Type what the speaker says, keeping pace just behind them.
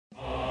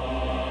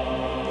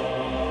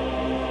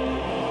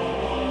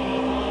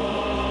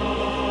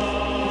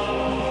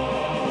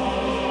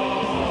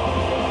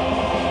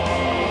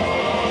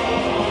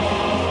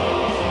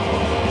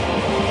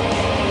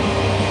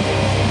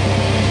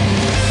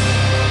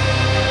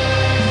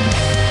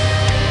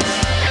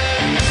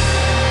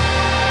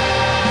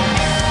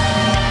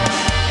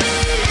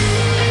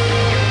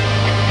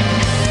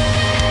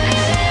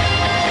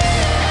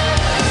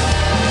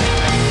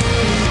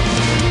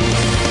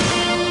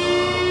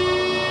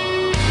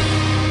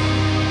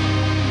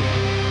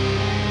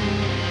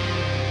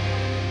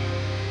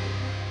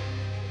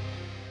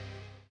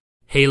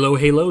Halo,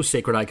 halo,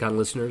 Sacred Icon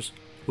listeners.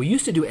 We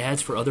used to do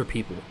ads for other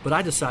people, but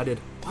I decided,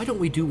 why don't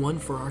we do one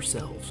for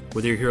ourselves?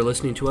 Whether you're here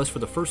listening to us for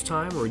the first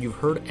time or you've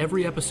heard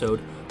every episode,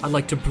 I'd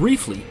like to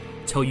briefly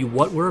tell you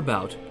what we're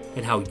about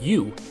and how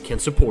you can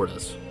support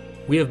us.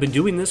 We have been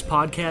doing this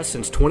podcast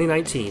since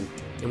 2019,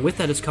 and with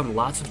that has come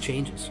lots of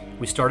changes.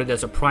 We started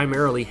as a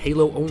primarily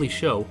Halo-only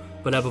show,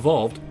 but have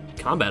evolved,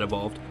 Combat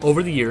evolved,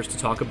 over the years to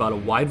talk about a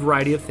wide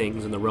variety of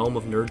things in the realm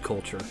of nerd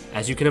culture.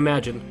 As you can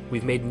imagine,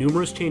 we've made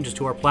numerous changes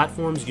to our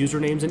platforms,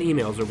 usernames, and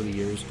emails over the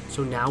years,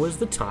 so now is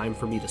the time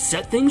for me to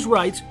set things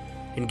right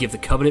and give the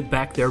Covenant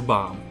back their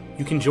bomb.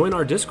 You can join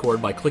our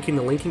Discord by clicking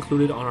the link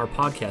included on our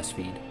podcast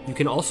feed. You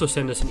can also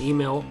send us an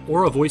email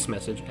or a voice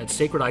message at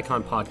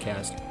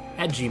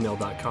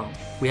sacrediconpodcast@gmail.com.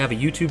 We have a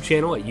YouTube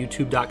channel at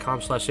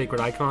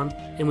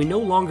youtube.com/sacredicon, and we no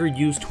longer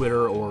use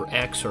Twitter or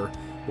X or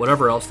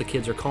whatever else the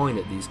kids are calling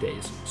it these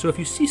days. So if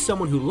you see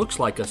someone who looks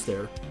like us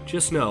there,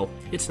 just know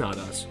it's not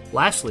us.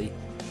 Lastly,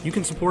 you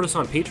can support us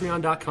on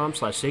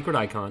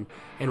patreon.com/sacredicon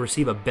and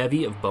receive a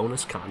bevy of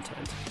bonus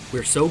content.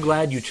 We're so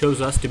glad you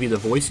chose us to be the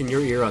voice in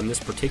your ear on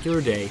this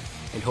particular day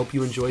and hope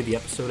you enjoy the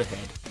episode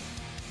ahead.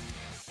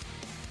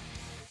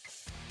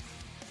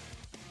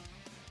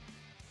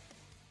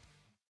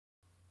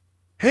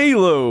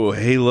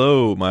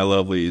 Halo, my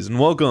lovelies, and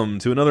welcome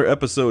to another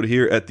episode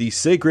here at the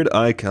Sacred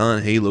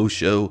Icon Halo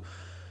Show,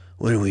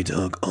 where we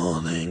talk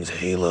all things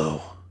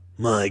Halo.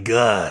 My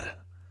God.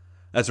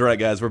 That's right,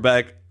 guys. We're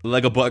back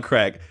like a butt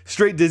crack,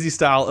 straight Dizzy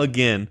style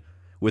again,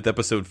 with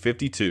episode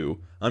 52.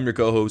 I'm your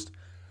co-host,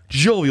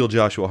 jovial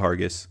Joshua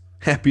Hargis.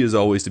 Happy as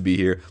always to be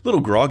here. A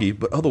little groggy,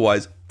 but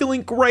otherwise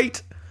feeling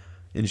great.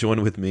 And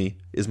joining with me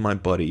is my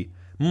buddy,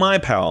 my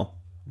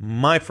pal,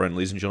 my friend,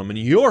 ladies and gentlemen,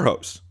 your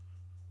host,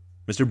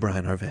 Mr.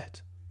 Brian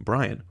Arvett.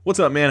 Brian, what's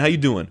up, man? How you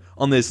doing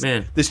on this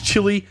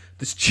chilly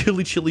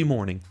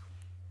morning?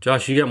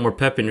 Josh, you got more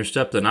pep in your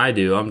step than I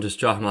do. I'm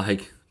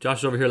like,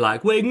 Josh over here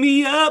like, wake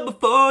me up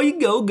before you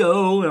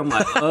go. And I'm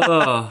like,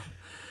 oh.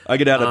 I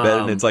get out of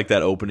bed and it's like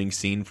that opening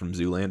scene from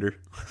Zoolander.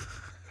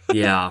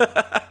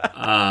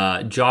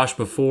 Yeah. Josh,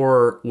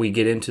 before we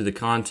get into the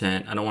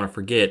content, I don't want to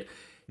forget,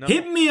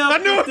 hit me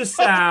up with the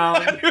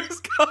sound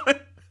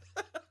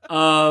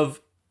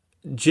of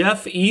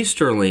Jeff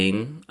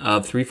Easterling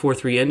of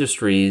 343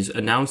 Industries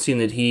announcing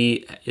that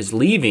he is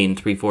leaving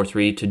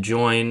 343 to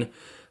join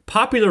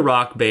popular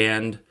rock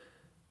band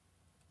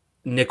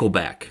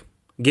Nickelback.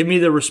 Give me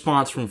the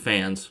response from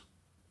fans.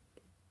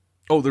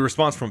 Oh, the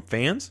response from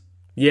fans?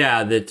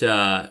 Yeah, that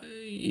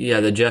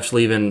Jeff's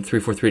leaving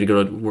 343 to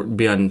go to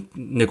be on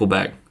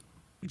Nickelback.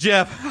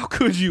 Jeff, how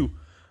could you?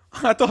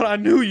 I thought I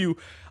knew you.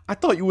 I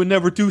thought you would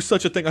never do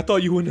such a thing. I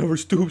thought you would never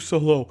stoop so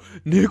low.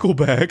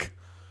 Nickelback.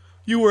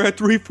 You were at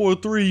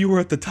 343. You were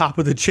at the top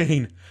of the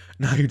chain.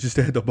 Now you're just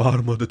at the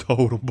bottom of the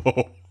totem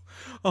pole.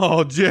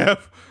 Oh,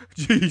 Jeff.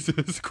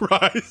 Jesus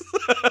Christ.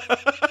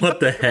 What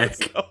the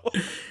heck?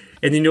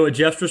 And you know what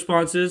Jeff's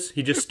response is?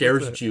 He just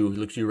stares at you. He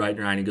looks you right in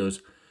your eye and he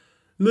goes,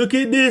 look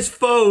at this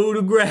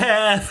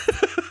photograph.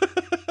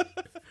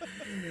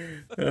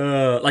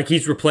 Like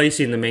he's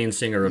replacing the main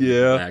singer of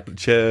Nickelback.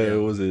 Chad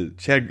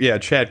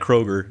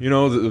Kroeger. You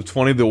know, it's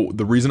funny,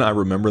 the reason I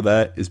remember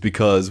that is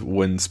because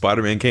when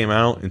Spider-Man came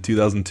out in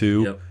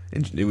 2002,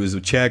 and it was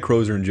Chad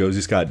Kroeger and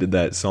Josie Scott did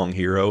that song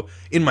Hero.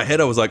 In my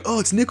head I was like, oh,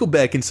 it's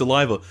Nickelback and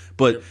Saliva,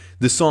 but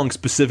the song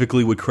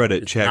specifically would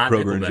credit Chad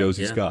Kroeger and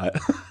Josie Scott.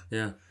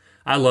 Yeah.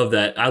 I love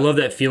that. I love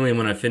that feeling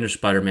when I finish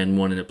Spider-Man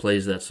 1 and it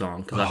plays that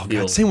song.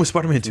 God. Same with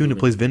Spider-Man 2 and it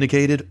plays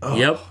Vindicated. Oh,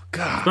 yep.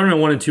 God. Spider-Man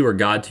 1 and 2 are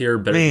God tier,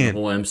 better than the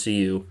whole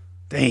MCU.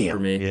 Damn.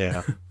 For me.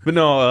 Yeah. But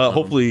no,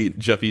 hopefully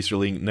Jeff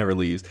Easterling never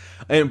leaves.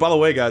 And by the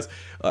way, guys,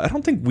 I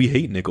don't think we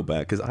hate Nickelback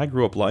because I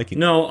grew up liking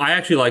it. No, I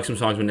actually like some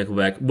songs with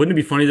Nickelback. Wouldn't it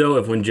be funny, though,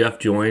 if when Jeff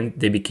joined,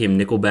 they became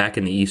Nickelback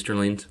and the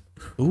Easterlings?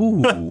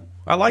 Ooh.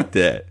 I like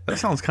that. That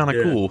sounds kind of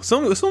cool.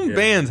 Some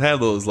bands have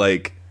those,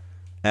 like,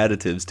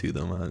 additives to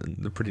them.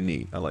 They're pretty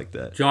neat. I like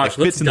that. Josh,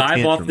 let's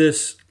dive off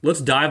this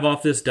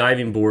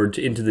diving board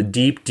into the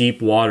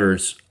deep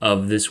waters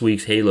of this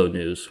week's Halo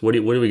news. What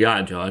do we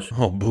got, Josh?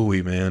 Oh,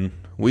 booey, man.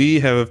 We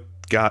have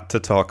got to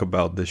talk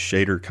about this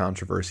shader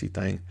controversy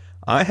thing.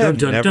 I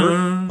have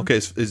never... Okay,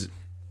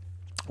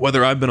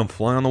 whether I've been a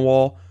fly on the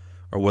wall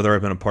or whether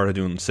I've been a part of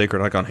doing Sacred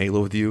Icon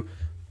Halo with you,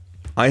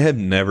 I have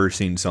never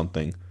seen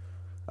something.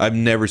 I've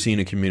never seen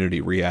a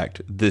community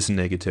react this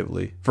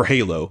negatively for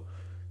Halo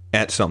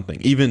at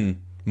something,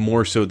 even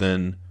more so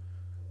than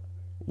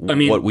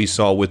what we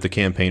saw with the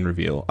campaign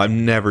reveal. I've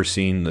never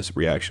seen this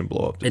reaction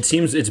blow up. It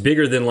seems it's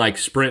bigger than like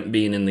Sprint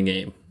being in the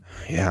game.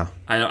 Yeah,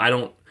 I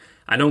don't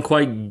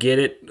quite get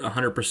it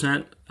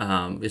 100%.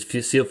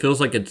 It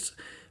feels like it's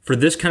for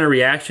this kind of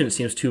reaction. It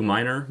seems too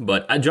minor.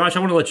 But Josh, I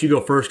want to let you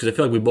go first because I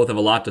feel like we both have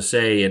a lot to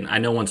say, and I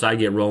know once I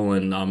get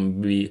rolling, I'm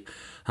be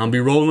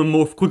rolling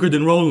more quicker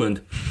than Roland,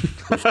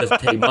 which doesn't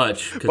take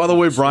much. By the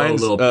way, Brian,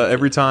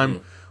 every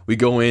time we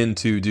go in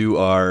to do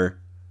our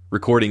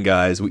recording,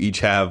 guys, we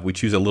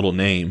choose a little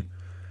name.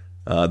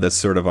 That's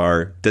sort of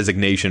our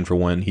designation for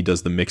when he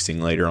does the mixing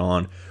later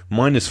on.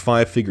 Mine is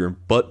 5-Finger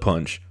Butt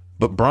Punch,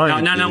 but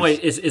Brian. Wait.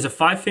 Is a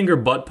 5-Finger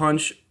Butt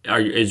Punch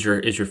is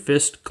your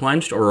fist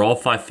clenched, or are all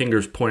 5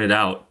 fingers pointed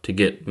out to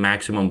get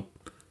maximum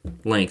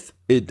length?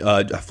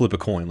 I flip a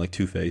coin like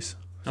Two-Face,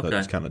 so it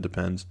just kind of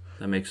depends.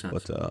 That makes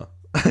sense.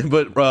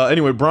 But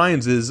anyway,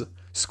 Brian's is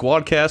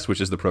Squadcast, which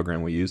is the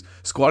program we use.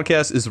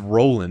 Squadcast is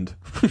Roland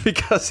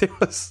because it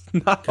was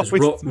not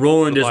always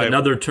Roland is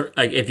another term.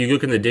 Like if you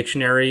look in the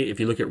dictionary, if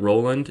you look at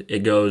Roland, it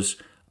goes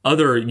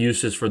other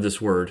uses for this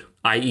word,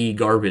 i.e.,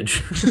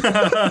 garbage.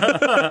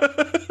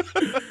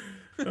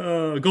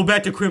 Go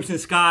back to Crimson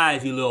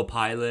Skies, you little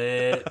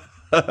pilot.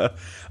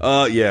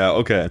 Yeah,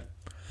 okay.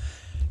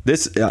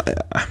 This,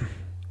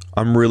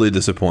 I'm really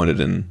disappointed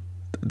in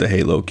the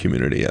Halo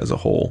community as a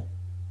whole,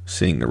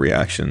 seeing the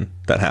reaction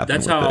that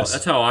happened.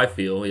 That's how I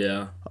feel.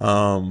 Yeah.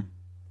 I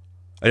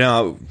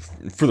know,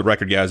 for the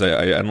record, guys,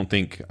 I don't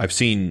think I've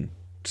seen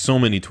so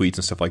many tweets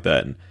and stuff like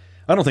that, and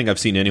I don't think I've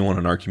seen anyone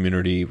in our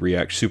community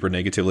react super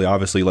negatively.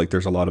 Obviously, like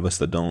there's a lot of us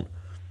that don't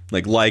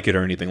like it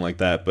or anything like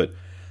that, but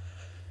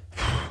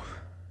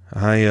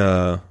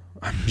I've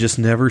just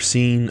never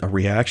seen a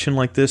reaction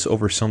like this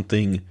over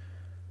something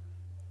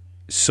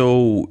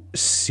so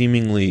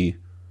seemingly,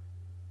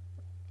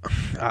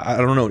 I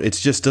don't know, it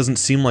just doesn't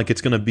seem like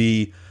it's going to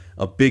be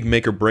a big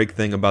make or break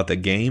thing about the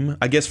game.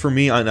 I guess for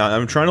me,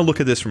 I'm trying to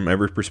look at this from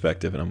every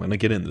perspective, and I'm going to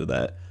get into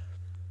that.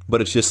 But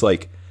it's just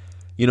like,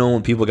 you know,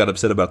 when people got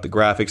upset about the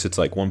graphics, it's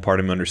like one part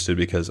of me understood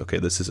because, okay,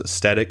 this is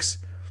aesthetics,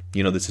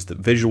 you know, this is the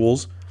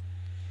visuals.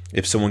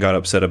 If someone got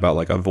upset about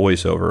like a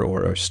voiceover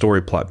or a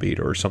story plot beat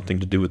or something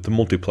to do with the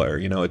multiplayer,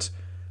 you know, it's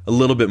a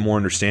little bit more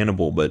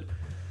understandable. But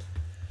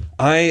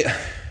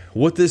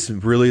what this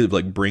really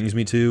like brings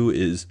me to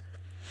is,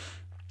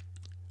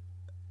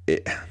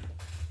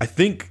 I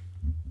think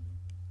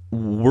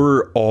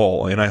we're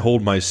all, and I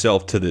hold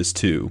myself to this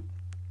too,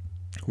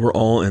 we're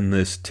all in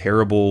this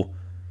terrible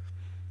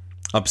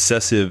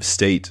obsessive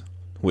state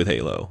with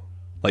Halo.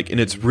 Like, and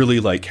it's really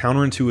like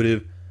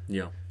counterintuitive.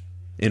 Yeah.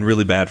 And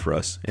really bad for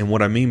us. And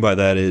what I mean by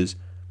that is,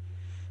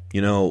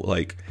 you know,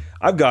 like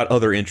I've got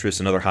other interests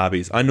and other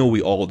hobbies. I know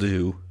we all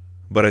do,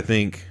 but I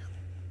think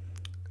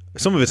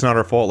some of it's not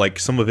our fault. Like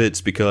some of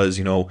it's because,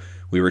 you know,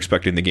 we were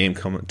expecting the game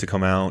to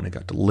come out and it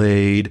got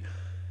delayed.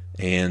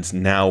 And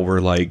now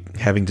we're like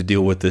having to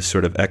deal with this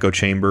sort of echo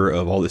chamber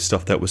of all this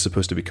stuff that was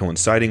supposed to be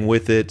coinciding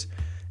with it,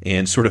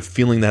 and sort of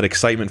feeling that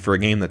excitement for a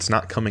game that's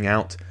not coming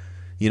out,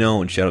 you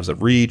know, and Shadows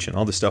of Reach and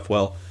all this stuff.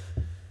 Well,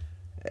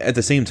 at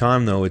the same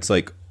time, though, it's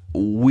like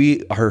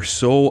we are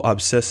so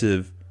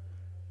obsessive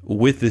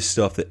with this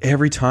stuff that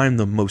every time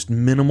the most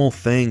minimal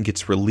thing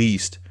gets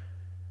released,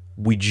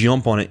 we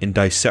jump on it and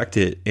dissect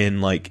it,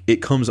 and like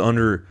it comes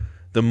under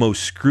the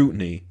most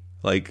scrutiny.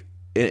 Like,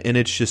 and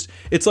it's just,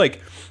 it's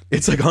like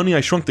Honey,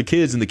 I Shrunk the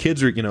Kids, and the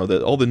kids are, you know,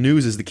 all the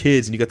news is the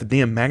kids, and you got the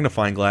damn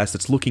magnifying glass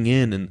that's looking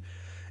in, and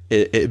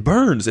it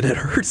burns and it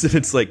hurts, and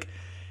it's like,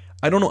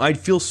 I don't know, I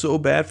feel so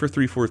bad for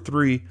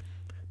 343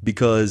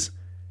 because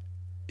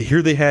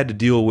here they had to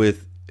deal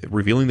with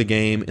revealing the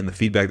game and the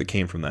feedback that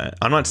came from that.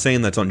 I'm not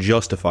saying that's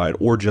unjustified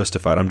or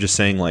justified. I'm just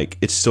saying like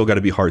it's still got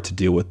to be hard to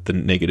deal with the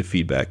negative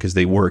feedback because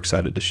they were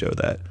excited to show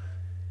that.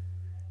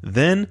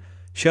 Then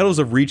Shadows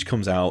of Reach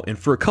comes out, and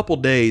for a couple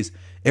days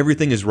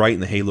everything is right in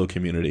the Halo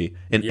community,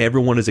 and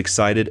everyone is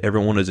excited,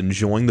 everyone is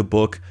enjoying the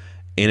book,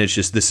 and it's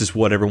just, this is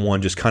what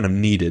everyone just kind of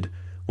needed,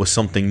 was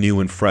something new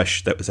and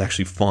fresh that was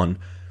actually fun.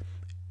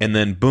 And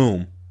then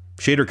boom,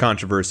 shader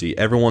controversy,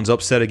 everyone's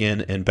upset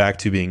again and back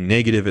to being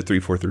negative at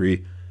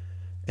 343.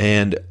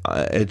 And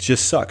it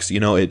just sucks, you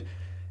know.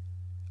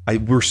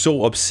 We're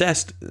so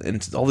obsessed,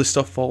 and all this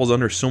stuff falls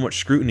under so much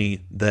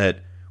scrutiny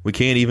that we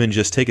can't even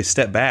just take a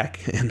step back.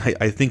 And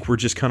I think we're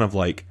just kind of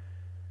like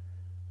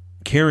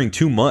caring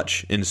too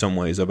much in some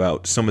ways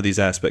about some of these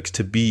aspects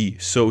to be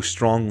so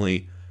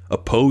strongly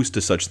opposed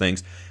to such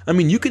things. I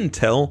mean, you can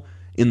tell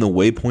in the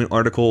Waypoint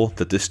article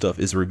that this stuff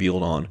is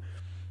revealed on.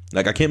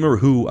 Like, I can't remember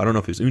who, I don't know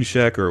if it was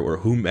Unshek or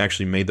who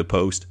actually made the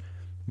post,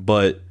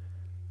 but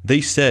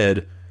they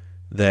said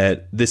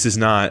that this is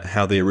not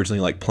how they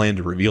originally like planned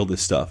to reveal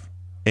this stuff.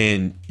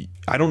 And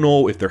I don't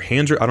know if their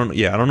hands are, I don't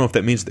know if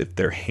that means that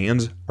their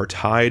hands are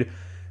tied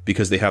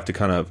because they have to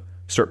kind of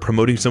start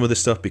promoting some of this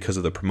stuff because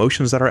of the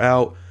promotions that are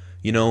out,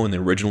 you know, and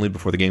then originally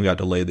before the game got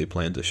delayed, they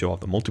planned to show off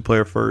the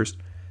multiplayer first.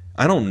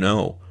 I don't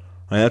know.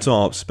 I mean, that's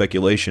all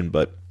speculation,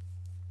 but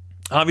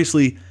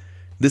obviously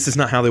this is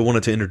not how they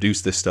wanted to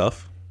introduce this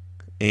stuff.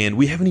 And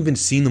we haven't even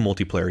seen the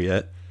multiplayer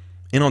yet.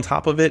 And on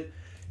top of it,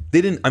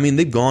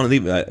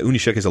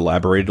 Unishek has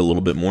elaborated a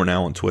little bit more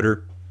now on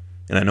Twitter,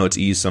 and I know it's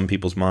eased some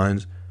people's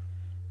minds,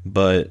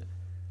 but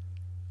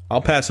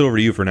I'll pass it over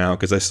to you for now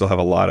because I still have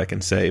a lot I can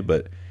say.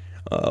 But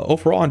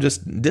overall, I'm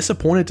just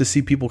disappointed to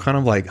see people kind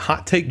of like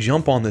hot take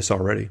jump on this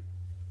already.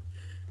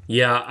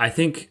 Yeah, I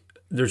think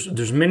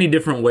there's many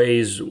different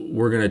ways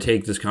we're going to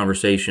take this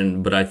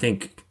conversation, but I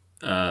think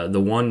the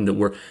one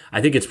that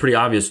I think it's pretty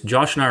obvious.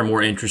 Josh and I are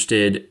more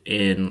interested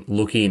in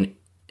looking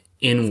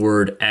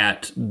inward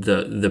at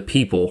the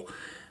people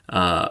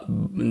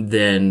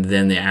than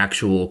the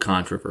actual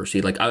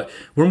controversy. Like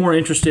we're more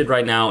interested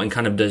right now in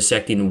kind of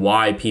dissecting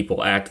why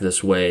people act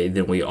this way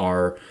than we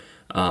are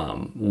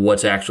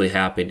what's actually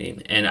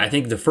happening. And I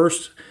think the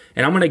first,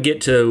 and I'm going to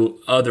get to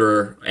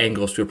other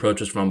angles to approach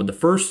this from, but the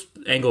first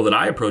angle that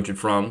I approach it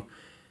from,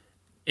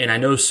 and I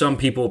know some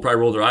people will probably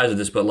roll their eyes at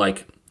this, but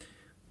like,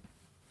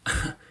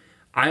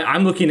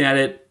 I'm looking at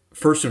it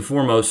first and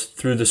foremost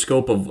through the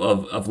scope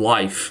of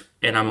life.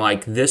 And I'm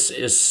like, this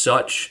is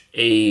such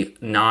a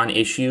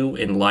non-issue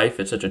in life.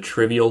 It's such a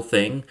trivial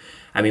thing.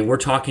 I mean, we're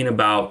talking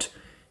about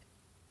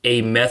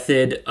a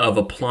method of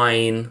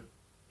applying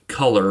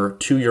color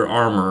to your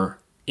armor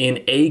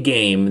in a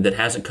game that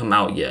hasn't come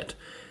out yet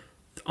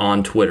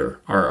on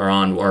Twitter or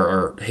on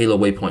or Halo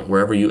Waypoint,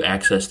 wherever you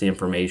access the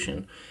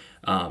information.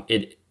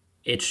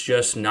 It's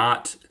just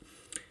not...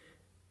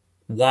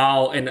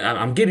 While, and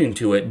I'm getting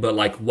to it, but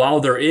like while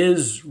there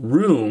is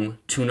room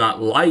to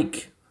not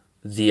like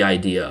the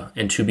idea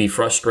and to be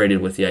frustrated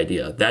with the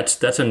idea,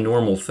 that's a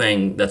normal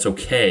thing. That's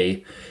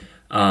okay.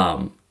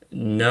 None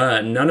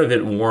of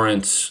it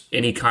warrants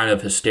any kind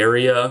of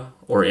hysteria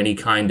or any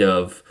kind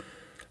of,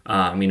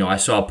 I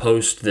saw a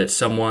post that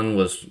someone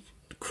was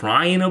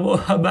crying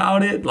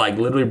about it, like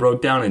literally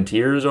broke down in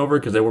tears over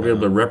because they weren't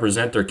able to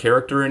represent their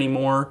character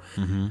anymore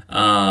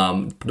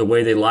the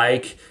way they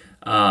like.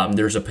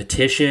 There's a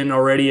petition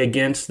already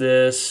against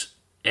this,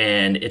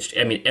 and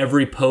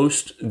every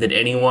post that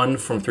anyone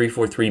from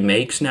 343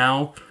 makes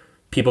now,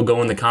 people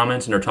go in the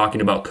comments and are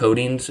talking about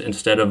codings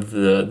instead of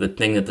the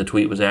thing that the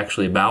tweet was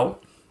actually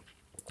about.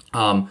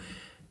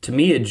 To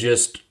me,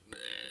 it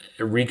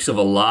reeks of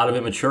a lot of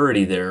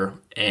immaturity there,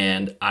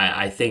 and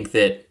I think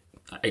that,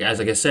 as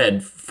like I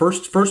said,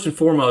 first and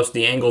foremost,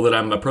 the angle that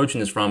I'm approaching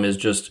this from is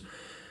just,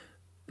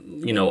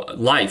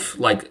 life.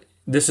 Like,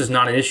 this is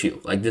not an issue.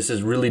 Like, this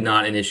is really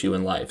not an issue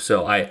in life.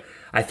 So I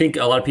think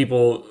a lot of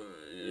people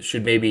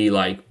should maybe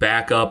like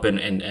back up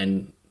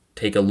and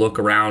take a look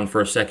around for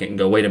a second and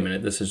go, wait a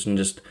minute, this isn't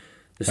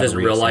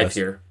real life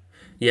here.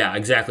 Yeah,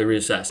 exactly.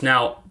 Reassess.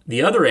 Now,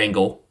 the other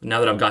angle,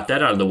 now that I've got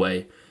that out of the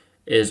way,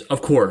 is,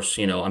 of course,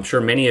 I'm sure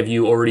many of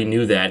you already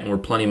knew that and were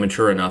plenty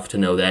mature enough to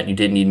know that. You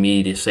didn't need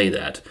me to say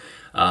that.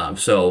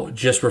 So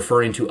just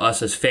referring to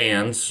us as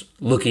fans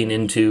looking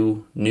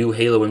into new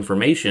Halo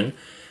information,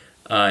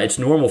 it's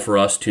normal for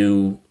us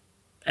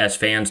as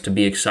fans, to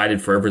be excited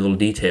for every little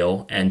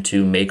detail and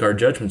to make our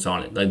judgments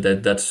on it. Like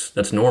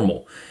that's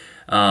normal.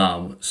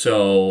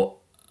 So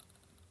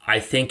I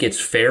think it's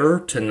fair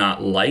to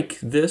not like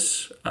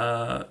this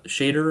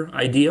shader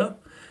idea,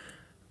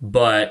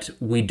 but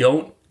we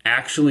don't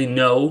actually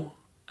know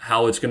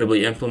how it's going to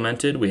be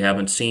implemented. We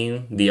haven't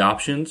seen the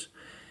options.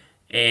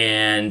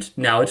 And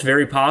now it's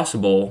very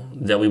possible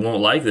that we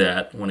won't like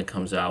that when it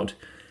comes out,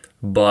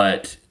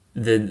 but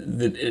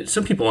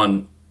some people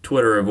on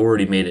Twitter have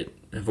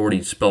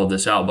already spelled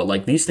this out, but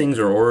like, these things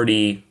are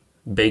already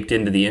baked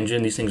into the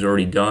engine. These things are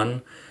already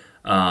done.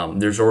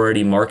 There's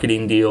already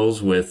marketing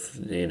deals with,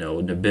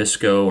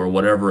 Nabisco or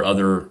whatever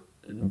other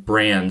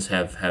brands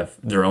have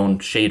their own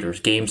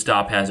shaders.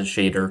 GameStop has a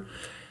shader.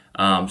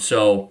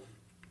 So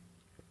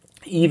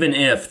even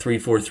if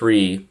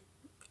 343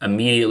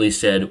 immediately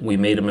said we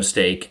made a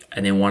mistake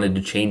and they wanted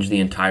to change the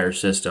entire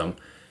system,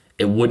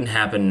 it wouldn't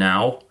happen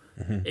now.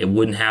 It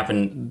wouldn't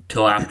happen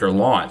till after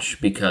launch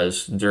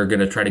because they're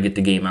going to try to get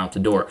the game out the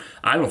door.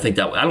 I don't think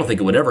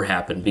it would ever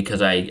happen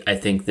because I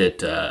think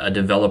that a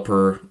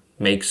developer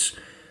makes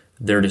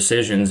their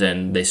decisions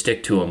and they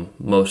stick to them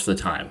most of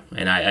the time.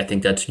 And I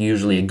think that's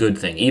usually a good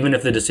thing. Even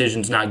if the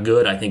decision's not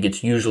good, I think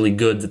it's usually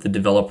good that the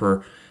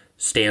developer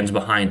stands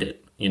behind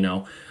it,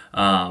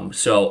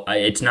 So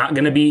it's not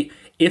going to be,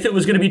 if it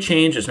was going to be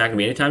changed, it's not going to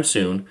be anytime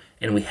soon.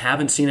 And we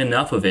haven't seen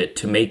enough of it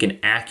to make an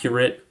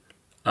accurate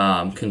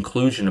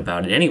conclusion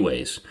about it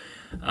anyways.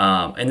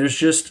 And there's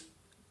just,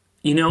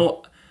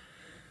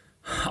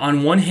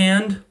 on one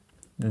hand,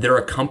 they're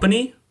a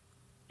company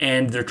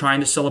and they're trying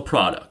to sell a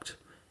product.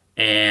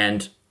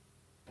 And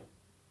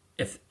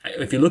if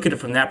you look at it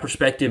from that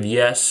perspective,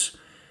 yes,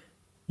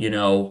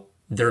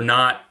 they're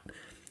not,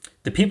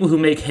 the people who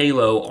make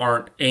Halo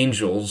aren't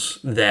angels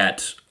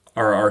that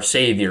are our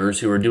saviors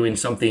who are doing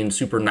something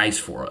super nice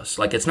for us.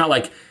 Like, it's not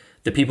like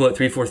the people at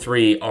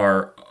 343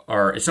 are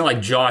it's not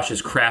like Josh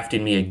is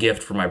crafting me a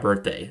gift for my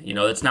birthday.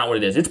 That's not what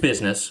it is. It's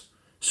business.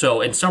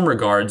 So in some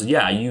regards,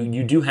 yeah,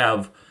 you do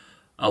have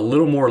a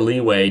little more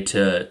leeway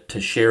to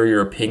share your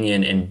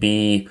opinion and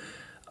be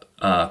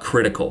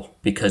critical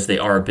because they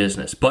are a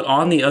business. But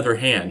on the other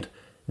hand,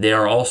 they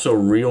are also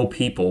real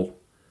people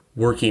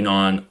working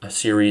on a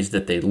series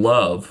that they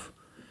love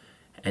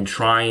and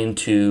trying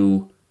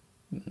to,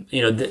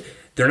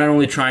 they're not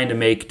only trying to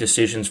make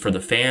decisions for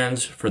the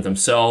fans, for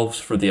themselves,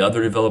 for the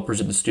other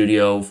developers at the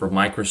studio, for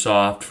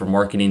Microsoft, for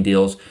marketing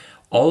deals.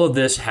 All of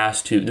this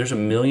there's a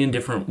million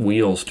different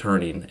wheels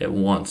turning at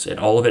once, and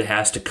all of it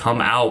has to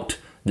come out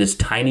this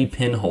tiny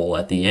pinhole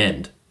at the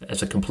end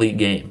as a complete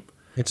game.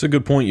 It's a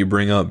good point you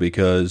bring up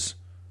because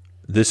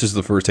this is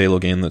the first Halo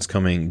game that's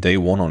coming day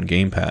one on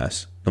Game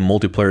Pass. The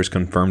multiplayer is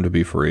confirmed to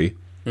be free,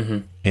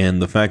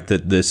 and the fact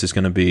that this is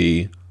going to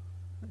be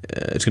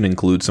it's going to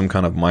include some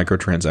kind of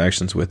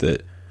microtransactions with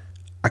it,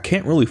 I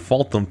can't really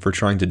fault them for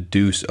trying to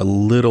do a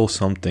little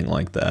something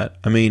like that.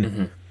 I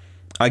mean,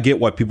 I get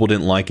why people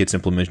didn't like its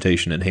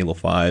implementation in Halo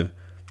 5,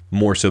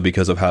 more so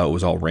because of how it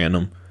was all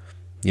random.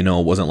 You know,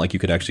 it wasn't like you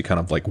could actually kind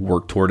of like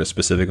work toward a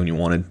specific when you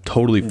wanted.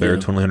 Totally fair,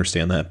 totally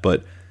understand that.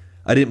 But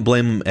I didn't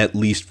blame them at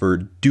least for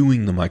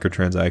doing the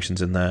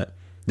microtransactions in that,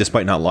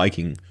 despite not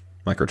liking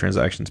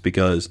microtransactions,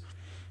 because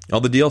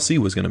all the DLC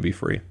was going to be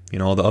free, you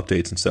know, all the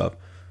updates and stuff,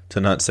 to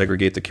not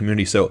segregate the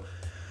community. So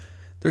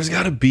there's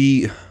got to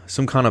be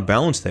some kind of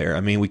balance there.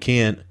 I mean, we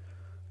can't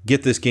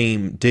get this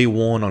game day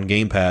one on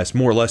Game Pass,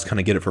 more or less kind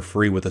of get it for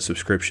free with a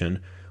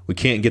subscription. We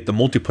can't get the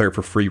multiplayer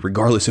for free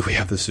regardless if we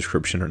have the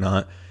subscription or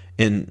not,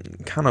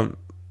 and kind of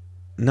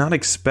not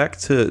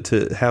expect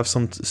to have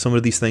some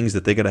of these things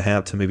that they got to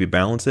have to maybe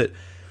balance it.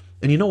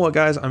 And you know what,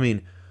 guys? I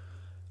mean,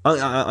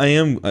 I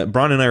am,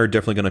 Brian and I are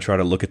definitely going to try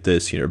to look at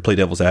this, you know, play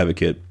devil's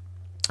advocate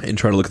and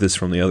try to look at this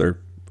from the other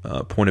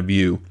point of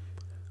view.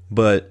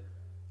 But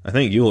I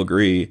think you'll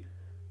agree,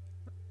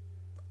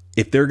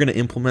 if they're going to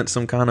implement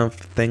some kind of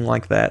thing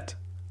like that,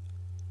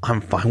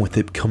 I'm fine with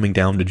it coming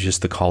down to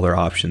just the caller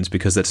options,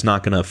 because that's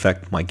not going to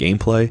affect my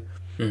gameplay.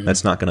 Mm-hmm.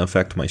 That's not going to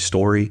affect my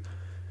story.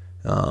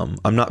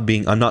 I'm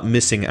not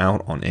missing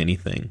out on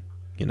anything,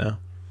 you know?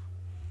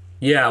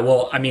 Yeah,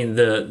 well, I mean,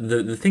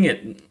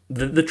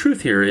 the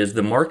truth here is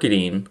the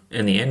marketing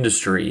and the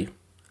industry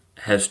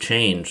has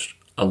changed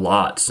a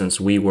lot since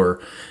we were,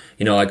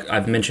 you know, like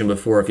I've mentioned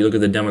before, if you look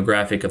at the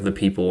demographic of the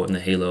people in the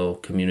Halo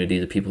community,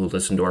 the people who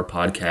listen to our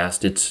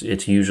podcast,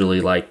 it's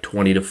usually like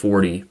 20 to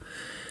 40.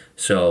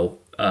 So,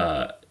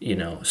 you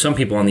know, some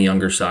people on the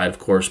younger side, of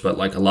course, but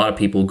like a lot of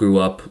people grew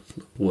up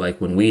like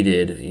when we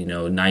did, you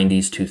know,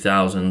 90s,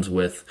 2000s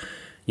with,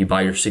 you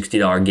buy your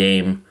 $60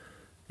 game,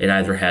 it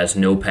either has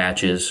no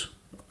patches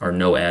or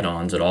no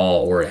add-ons at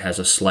all, or it has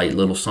a slight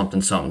little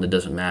something that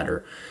doesn't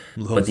matter.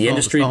 But the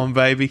industry,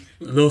 baby,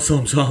 little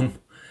something.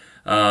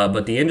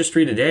 But the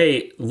industry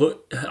today,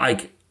 look,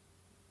 like,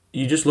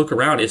 you just look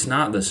around, it's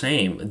not the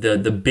same.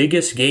 The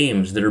biggest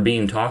games that are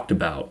being talked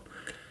about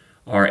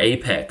are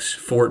Apex,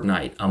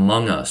 Fortnite,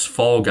 Among Us,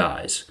 Fall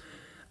Guys.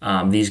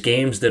 These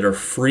games that are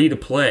free to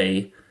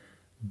play,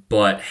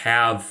 but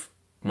have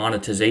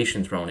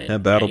monetization thrown in.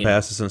 Have battle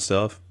passes and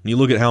stuff. You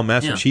look at how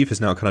Master Chief has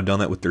now kind of done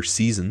that with their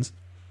seasons.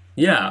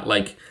 Yeah,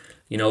 like,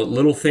 you know,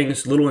 little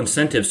things, little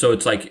incentives. So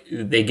it's like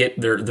they get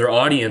their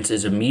audience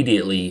is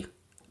immediately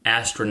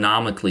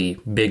astronomically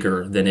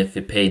bigger than if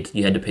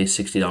you had to pay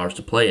 $60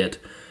 to play it.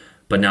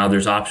 But now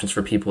there's options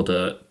for people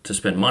to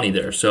spend money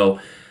there. So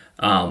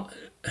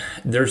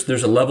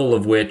there's a level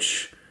of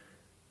which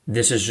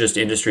this is just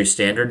industry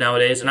standard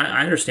nowadays. And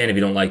I understand if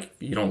you don't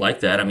like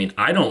that. I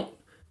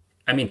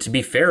mean, to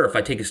be fair, if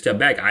I take a step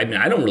back,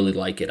 I don't really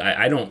like it.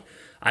 I don't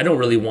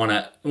really want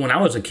to. When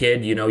I was a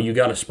kid, you know, you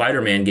got a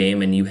Spider-Man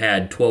game and you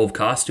had 12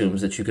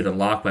 costumes that you could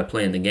unlock by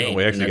playing the game. Oh,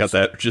 we actually got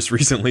that just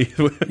recently.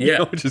 Yeah.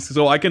 Know,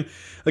 so I can,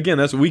 again,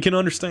 that's what we can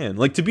understand.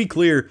 Like, to be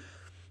clear,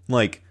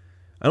 like,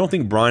 I don't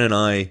think Brian and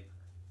I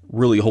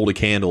really hold a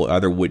candle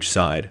either which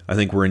side. I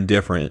think we're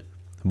indifferent,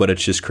 but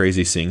it's just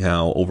crazy seeing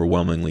how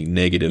overwhelmingly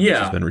negative this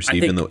has been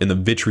received in the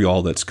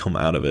vitriol that's come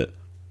out of it.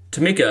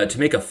 To make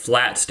a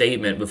flat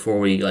statement before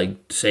we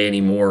like say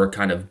any more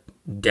kind of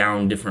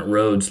down different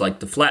roads,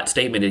 like the flat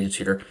statement is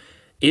here,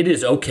 it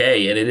is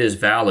okay and it is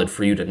valid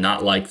for you to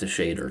not like the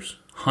shaders,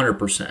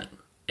 100%.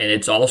 And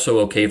it's also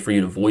okay for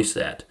you to voice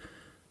that.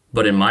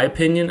 But in my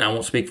opinion, I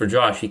won't speak for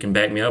Josh, he can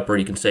back me up or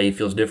he can say he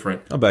feels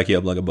different. I'll back you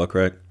up like a buck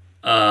rack.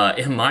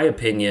 In my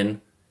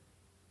opinion,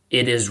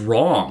 it is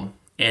wrong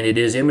and it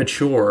is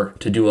immature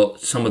to do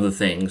some of the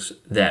things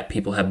that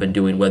people have been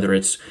doing, whether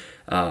it's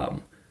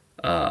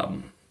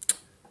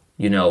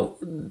you know,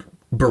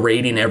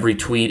 berating every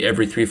tweet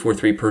every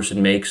 343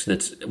 person makes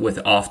that's with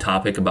off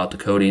topic about the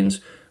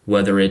coatings,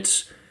 whether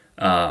it's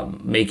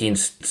making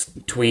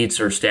tweets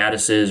or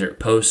statuses or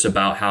posts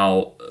about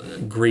how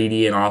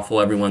greedy and awful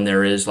everyone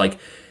there is. Like,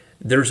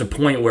 there's a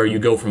point where you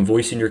go from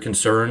voicing your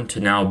concern to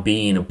now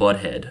being a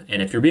butthead.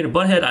 And if you're being a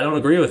butthead, I don't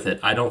agree with it.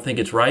 I don't think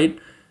it's right.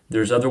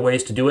 There's other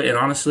ways to do it. And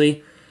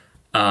honestly,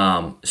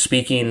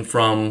 speaking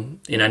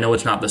from, and I know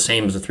it's not the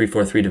same as a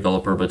 343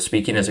 developer, but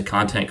speaking as a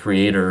content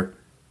creator,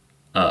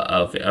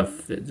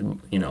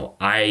 you know,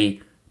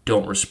 I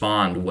don't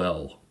respond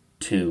well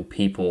to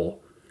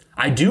people.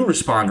 I do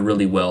respond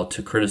really well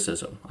to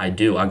criticism. I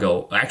do. I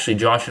go, actually,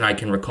 Josh and I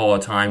can recall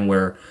a time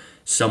where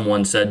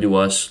someone said to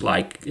us,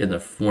 like in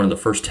one of the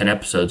first 10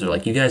 episodes, they're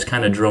like, you guys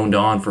kind of droned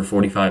on for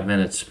 45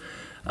 minutes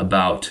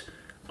about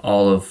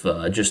all of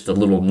just the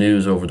little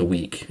news over the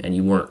week, and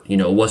you weren't, you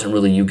know, it wasn't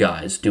really you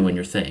guys doing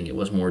your thing. It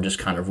was more just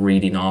kind of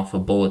reading off a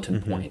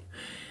bulletin point.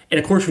 And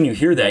of course, when you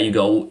hear that, you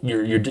go,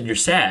 you're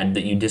sad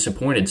that you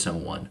disappointed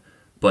someone.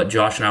 But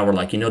Josh and I were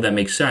like, you know, that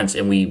makes sense,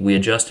 and we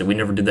adjusted. We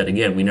never did that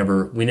again. We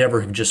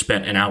never have just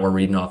spent an hour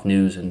reading off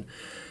news, and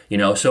you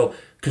know. So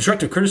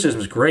constructive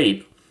criticism is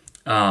great,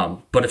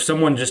 but if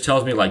someone just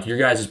tells me like your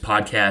guys'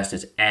 podcast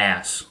is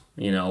ass,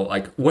 you know,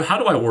 like how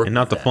do I work? And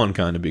not the that? Fun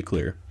kind, to be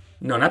clear.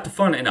 No, not the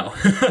fun. No,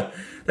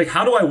 like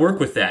how do I work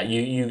with that?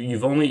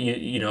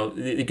 You know,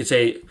 they could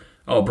say,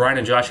 oh, Brian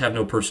and Josh have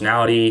no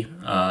personality.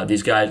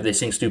 These guys, they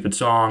sing stupid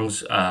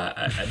songs.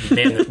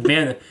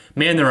 Man,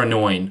 they're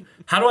annoying.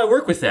 How do I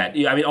work with that?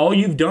 I mean, all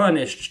you've done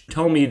is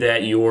tell me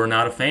that you're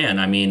not a fan.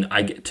 I mean,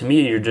 to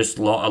me, you're just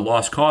a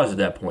lost cause at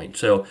that point.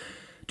 So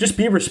just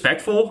be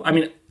respectful. I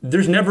mean,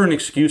 there's never an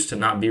excuse to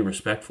not be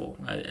respectful.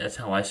 That's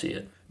how I see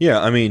it. Yeah,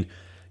 I mean,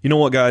 you know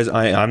what, guys?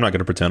 I'm not going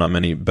to pretend I'm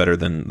any better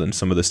than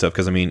some of this stuff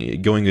because, I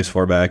mean, going as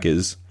far back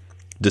as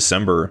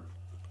December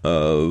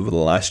of the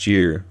last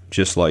year,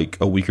 just like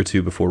a week or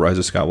two before Rise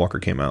of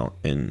Skywalker came out,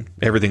 and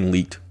everything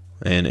leaked,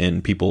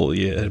 and people,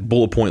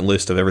 bullet point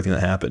list of everything that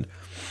happened.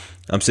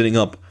 I'm sitting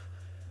up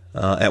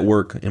at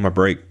work in my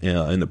break,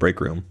 in the break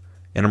room,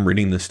 and I'm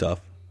reading this stuff.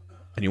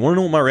 And you want to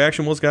know what my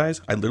reaction was,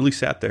 guys? I literally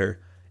sat there,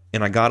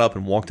 and I got up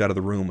and walked out of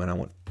the room, and I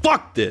went,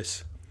 fuck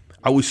this!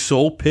 I was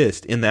so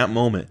pissed in that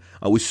moment.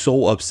 I was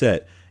so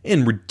upset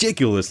and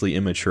ridiculously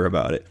immature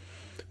about it.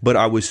 But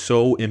I was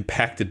so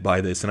impacted by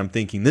this, and I'm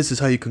thinking, this is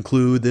how you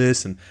conclude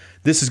this, and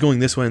this is going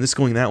this way, and this is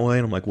going that way.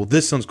 And I'm like, well,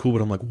 this sounds cool,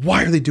 but I'm like,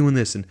 why are they doing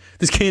this? And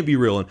this can't be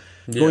real. And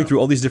going through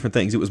all these different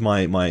things, it was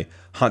my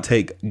hot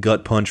take,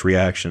 gut punch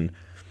reaction.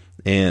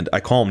 And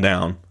I calmed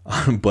down,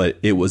 but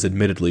it was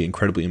admittedly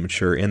incredibly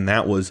immature. And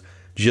that was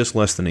just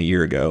less than a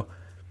year ago.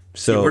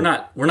 So we're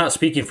not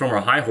speaking from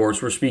our high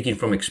horse. We're speaking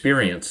from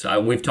experience.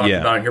 We've talked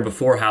about it here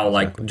before. How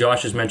like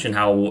Josh has mentioned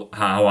how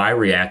I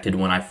reacted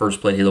when I first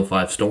played Halo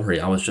 5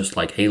 Story. I was just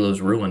like, Halo's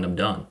ruined. I'm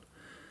done.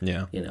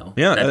 Yeah, you know.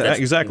 Yeah,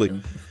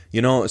 exactly.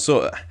 You know,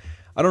 so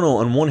I don't know.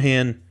 On one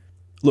hand,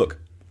 look,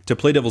 to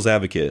play devil's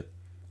advocate,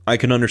 I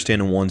can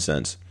understand in one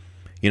sense.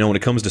 You know, when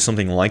it comes to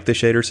something like the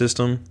shader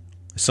system,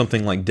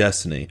 something like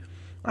Destiny,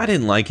 I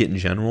didn't like it in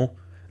general.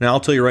 Now, I'll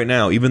tell you right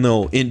now, even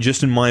though,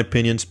 in my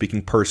opinion,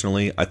 speaking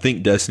personally, I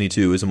think Destiny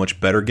 2 is a much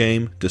better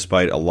game,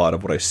 despite a lot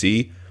of what I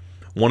see.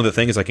 One of the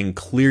things I can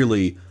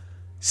clearly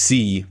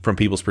see from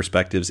people's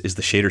perspectives is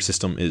the shader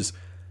system is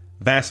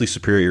vastly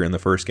superior in the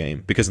first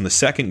game, because in the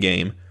second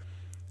game,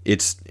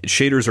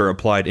 shaders are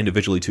applied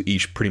individually to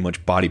each pretty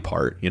much body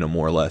part,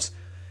 more or less.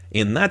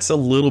 And that's a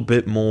little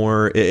bit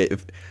more,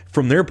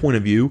 from their point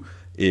of view,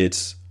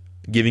 it's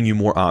giving you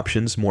more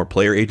options, more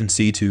player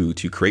agency to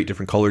create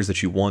different colors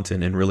that you want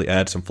and really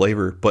add some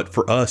flavor. But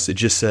for us, it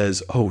just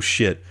says, oh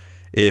shit,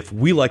 if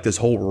we like this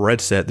whole red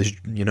set, this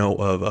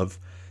of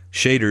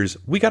shaders,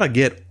 we got to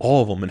get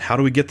all of them. And how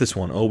do we get this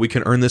one? Oh, we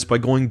can earn this by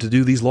going to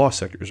do these lost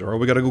sectors, or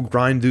we got to go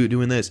grind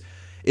doing this.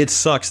 It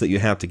sucks that you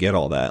have to get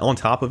all that. On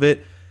top of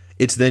it,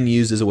 it's then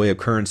used as a way of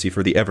currency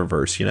for the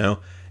Eververse,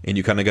 and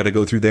you kind of got to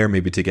go through there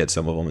maybe to get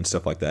some of them and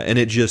stuff like that. And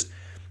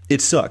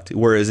it sucked.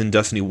 Whereas in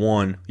Destiny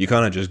 1, you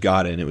kind of just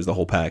got it and it was the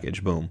whole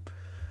package. Boom.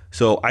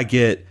 So I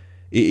get,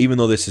 even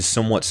though this is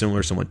somewhat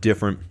similar, somewhat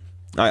different,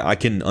 I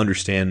can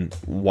understand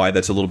why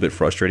that's a little bit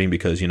frustrating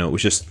because, it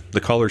was just, the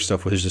color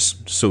stuff was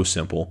just so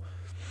simple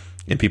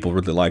and people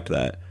really liked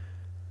that.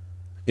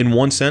 In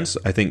one sense,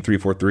 I think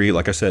 343,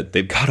 like I said,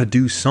 they've got to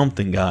do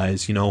something,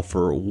 guys,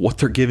 for what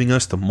they're giving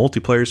us. The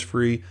multiplayer's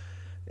free.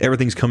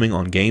 Everything's coming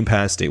on Game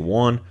Pass day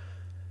one.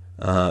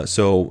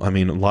 So, I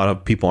mean, a lot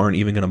of people aren't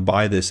even going to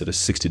buy this at a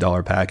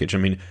 $60 package. I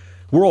mean,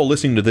 we're all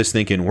listening to this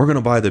thinking, we're going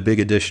to buy the big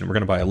edition. We're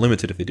going to buy a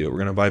limited if they do it. We're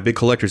going to buy a big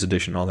collector's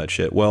edition, all that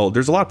shit. Well,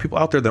 there's a lot of people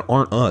out there that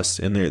aren't us,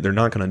 and they're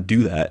not going to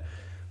do that.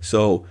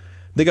 So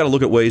they got to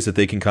look at ways that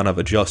they can kind of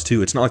adjust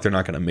to. It's not like they're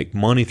not going to make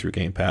money through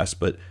Game Pass,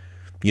 but,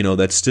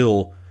 that's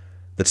still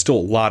a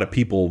lot of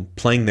people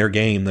playing their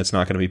game that's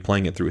not going to be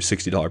playing it through a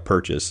 $60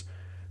 purchase.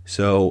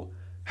 So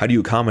how do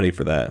you accommodate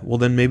for that? Well,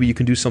 then maybe you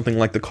can do something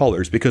like the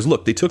colors. Because,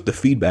 look, they took the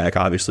feedback,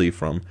 obviously,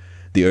 from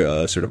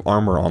the sort of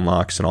armor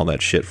unlocks and all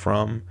that shit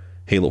from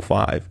Halo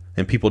 5.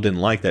 And people didn't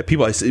like that.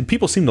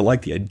 People seem to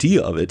like the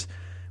idea of it,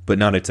 but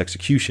not its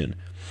execution.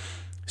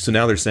 So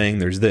now they're saying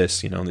there's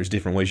this, there's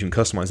different ways you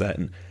can customize that.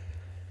 And,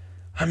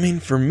 I mean,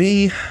 for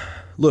me,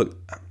 look,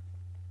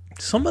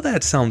 some of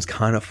that sounds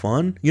kind of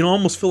fun. I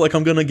almost feel like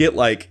I'm going to get,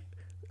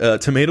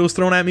 tomatoes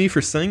thrown at me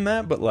for saying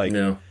that. But,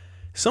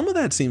 some of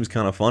that seems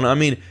kind of fun. I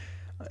mean,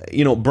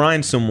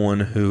 Brian's someone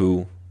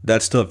who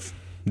that stuff,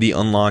 the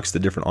unlocks, the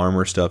different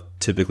armor stuff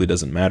typically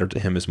doesn't matter to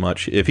him as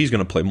much. If he's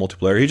going to play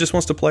multiplayer, he just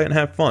wants to play it and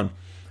have fun,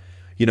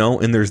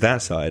 and there's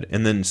that side.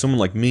 And then someone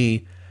like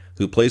me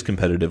who plays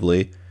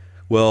competitively,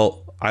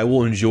 well, I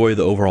will enjoy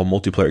the overall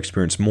multiplayer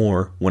experience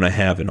more when I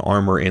have an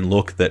armor and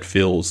look that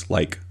feels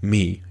like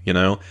me,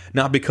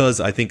 not because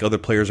I think other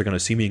players are going to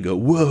see me and go,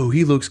 whoa,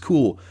 he looks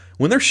cool.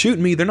 When they're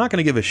shooting me, they're not going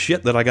to give a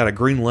shit that I got a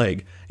green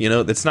leg,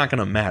 that's not going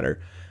to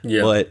matter.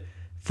 Yeah. But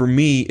for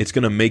me, it's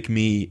going to make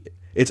me,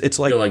 it's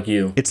like, feel like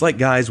you. It's like,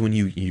 guys, when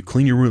you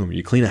clean your room, or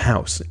you clean a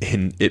house,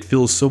 and it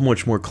feels so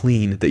much more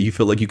clean that you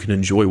feel like you can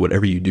enjoy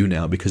whatever you do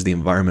now because the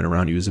environment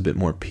around you is a bit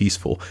more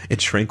peaceful and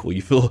tranquil.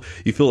 You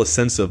feel a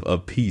sense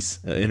of peace,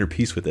 inner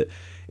peace with it.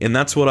 And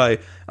that's what I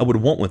would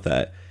want with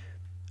that.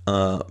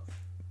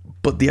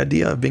 But the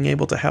idea of being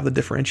able to have the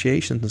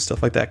differentiations and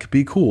stuff like that could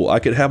be cool. I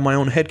could have my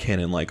own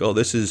headcanon, like, oh,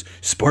 this is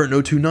Spartan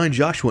 029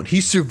 Joshua, and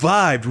he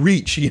survived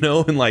Reach, and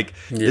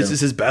this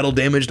is his battle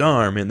damaged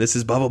arm, and this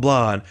is blah, blah,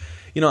 blah. And,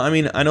 I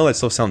mean, I know that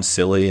stuff sounds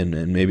silly,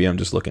 and maybe I'm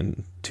just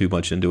looking too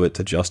much into it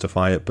to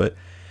justify it, but,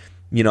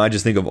 I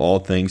just think of all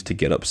things to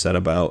get upset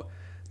about.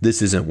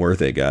 This isn't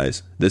worth it,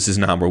 guys. This is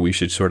not where we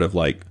should sort of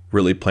like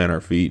really plant our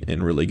feet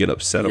and really get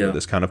upset over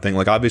this kind of thing.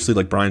 Like, obviously,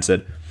 like Brian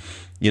said,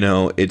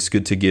 it's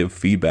good to give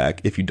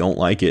feedback. If you don't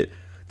like it,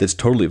 that's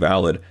totally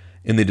valid,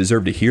 and they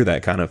deserve to hear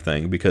that kind of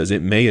thing because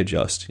it may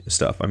adjust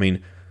stuff. I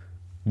mean,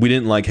 we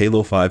didn't like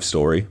Halo 5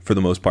 story for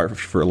the most part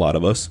for a lot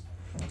of us,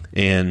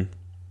 and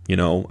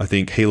I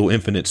think Halo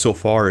Infinite so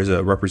far is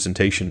a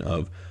representation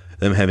of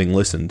them having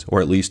listened,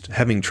 or at least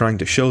trying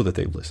to show that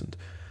they've listened.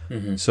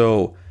 Mm-hmm.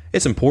 So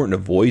it's important to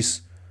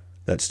voice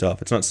that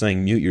stuff. It's not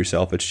saying mute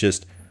yourself. It's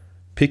just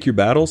pick your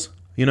battles.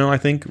 I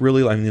think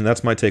really,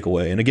 that's my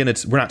takeaway. And again,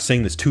 we're not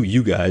saying this to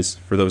you guys,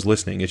 for those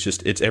listening.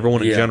 It's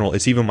everyone in general.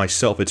 It's even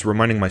myself. It's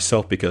reminding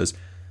myself because,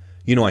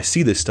 I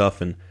see this stuff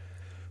and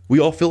we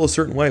all feel a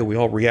certain way. We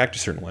all react a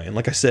certain way. And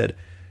like I said,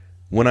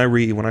 when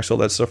I saw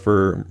that stuff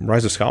for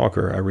Rise of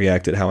Skywalker, I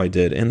reacted how I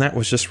did. And that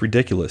was just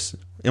ridiculous.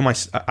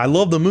 I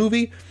love the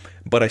movie,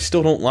 but I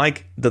still don't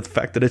like the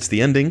fact that it's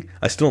the ending.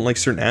 I still don't like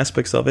certain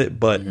aspects of it,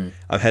 but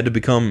I've had to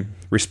become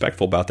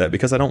respectful about that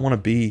because I don't want to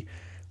be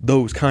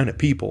those kind of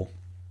people.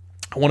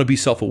 I want to be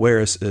self-aware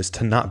as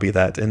to not be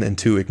that, and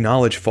to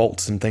acknowledge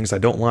faults and things I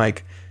don't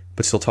like,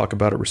 but still talk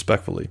about it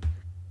respectfully.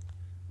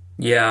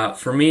 Yeah,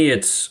 for me,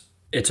 it's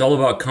all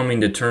about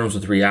coming to terms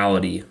with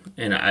reality,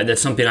 and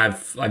that's something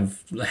I've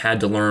had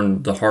to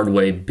learn the hard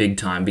way, big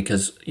time,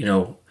 because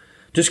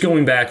just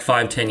going back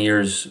 5-10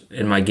 years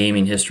in my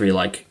gaming history,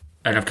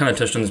 and I've kind of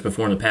touched on this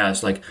before in the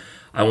past,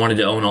 I wanted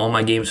to own all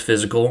my games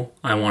physical.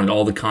 I wanted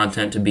all the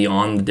content to be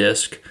on the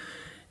disc.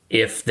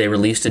 If they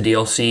released a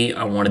DLC,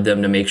 I wanted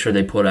them to make sure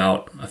they put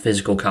out a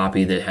physical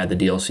copy that had the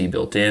DLC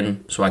built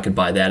in, so I could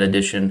buy that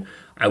edition.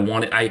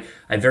 I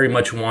very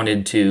much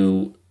wanted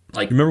to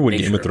remember when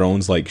Game of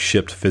Thrones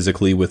shipped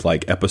physically with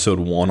episode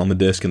 1 on the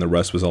disc and the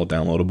rest was all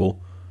downloadable?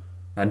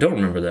 I don't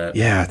remember that.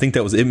 Yeah, I think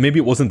that was it. Maybe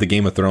it wasn't the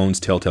Game of Thrones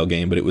Telltale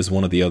game, but it was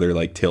one of the other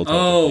Telltale.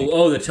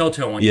 Oh, the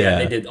Telltale one. Yeah,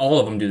 they did. All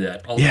of them do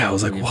that. I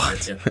was like,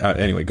 what?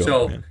 Anyway, go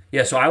ahead, man.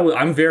 Yeah, so I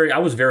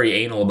was very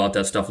anal about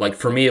that stuff.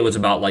 For me, it was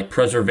about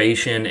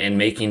preservation and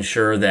making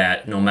sure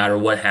that no matter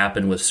what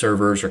happened with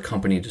servers or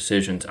company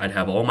decisions, I'd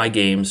have all my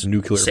games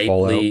nuclear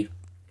safely. Fallout.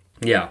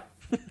 Yeah,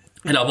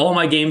 and have all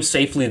my games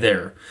safely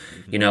there.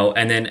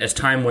 And then as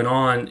time went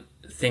on,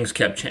 things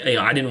kept.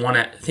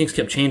 Things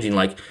kept changing.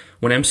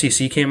 When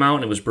MCC came out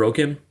and it was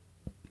broken,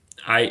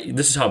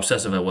 this is how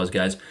obsessive I was,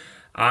 guys.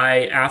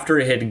 After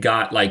it had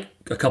got a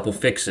couple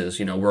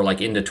fixes, we're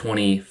into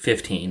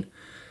 2015,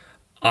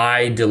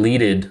 I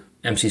deleted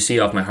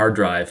MCC off my hard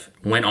drive,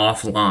 went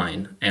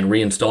offline, and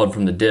reinstalled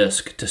from the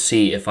disk to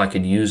see if I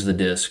could use the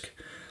disk.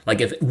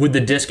 Would the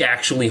disk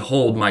actually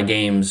hold my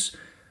games,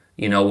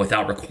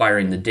 without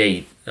requiring the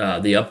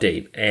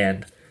update.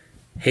 And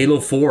Halo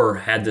 4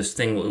 had this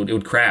thing, it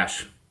would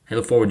crash.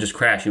 Halo 4 would just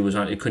crash. It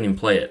couldn't even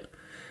play it.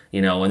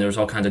 And there was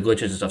all kinds of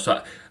glitches and stuff.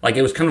 So,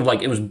 it was kind of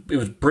it was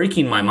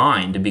breaking my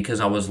mind because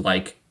I was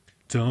like,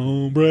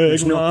 don't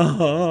break my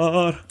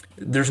heart.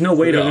 There's no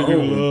way to own.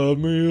 You love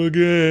me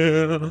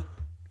again.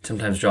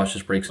 Sometimes Josh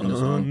just breaks into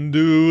song.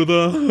 Undo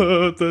the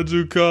hurt that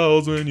you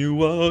caused when you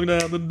walked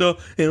out the door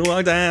and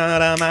walked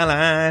out of my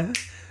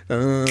life.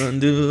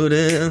 Undo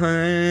this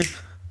thing.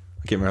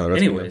 I can't remember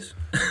the rest. Anyways.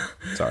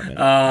 Sorry,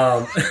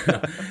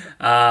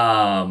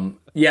 man.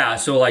 Yeah,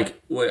 so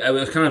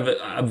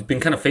I've been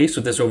kind of faced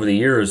with this over the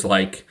years.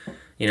 I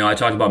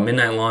talked about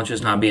midnight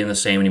launches not being the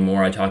same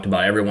anymore. I talked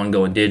about everyone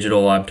going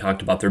digital. I've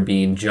talked about there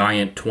being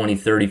giant 20,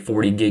 30,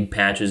 40 gig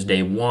patches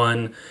day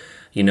one.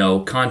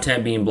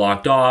 Content being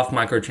blocked off,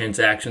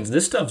 microtransactions.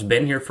 This stuff's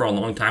been here for a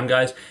long time,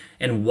 guys.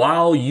 And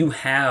while you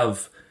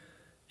have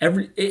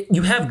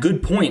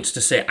good points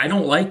to say, I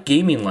don't like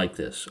gaming like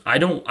this. I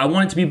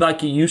want it to be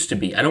like it used to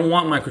be. I don't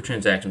want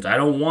microtransactions. I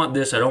don't want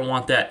this. I don't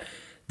want that.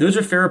 Those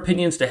are fair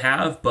opinions to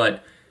have,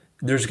 but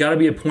there's got to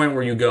be a point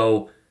where you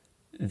go,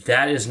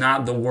 that is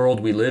not the world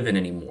we live in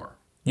anymore.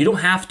 You don't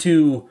have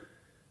to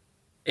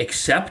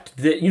accept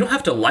that. You don't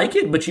have to like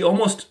it, but you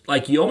almost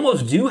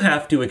do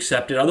have to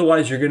accept it.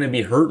 Otherwise, you're going to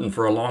be hurting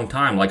for a long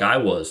time, like I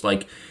was.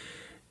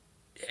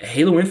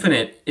 Halo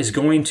Infinite is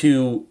going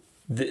to.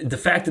 The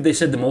fact that they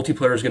said the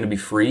multiplayer is going to be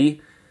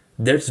free,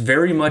 that's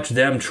very much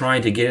them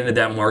trying to get into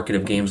that market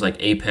of games like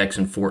Apex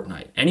and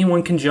Fortnite.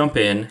 Anyone can jump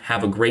in,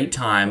 have a great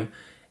time,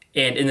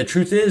 and the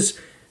truth is,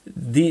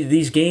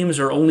 these games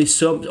are only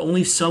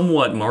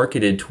somewhat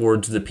marketed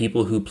towards the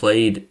people who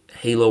played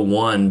Halo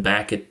 1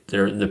 back at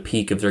the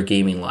peak of their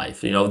gaming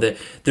life.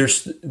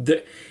 If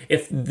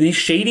these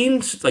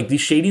shadings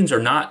they're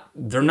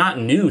not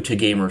new to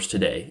gamers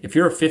today. If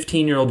you're a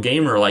 15-year-old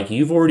gamer,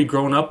 you've already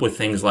grown up with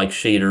things like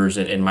shaders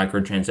and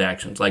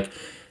microtransactions.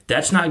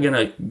 That's not going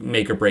to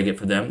make or break it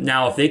for them.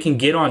 Now, if they can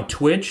get on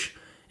Twitch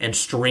and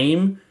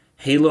stream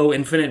Halo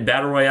Infinite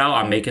Battle Royale,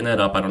 I'm making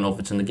that up. I don't know if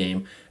it's in the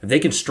game. If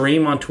they can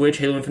stream on Twitch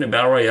Halo Infinite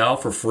Battle Royale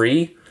for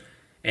free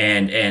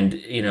and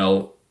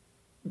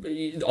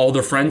all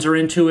their friends are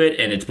into it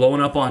and it's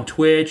blowing up on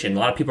Twitch and a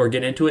lot of people are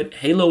getting into it,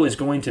 Halo is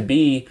going to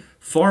be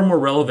far more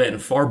relevant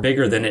and far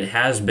bigger than it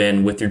has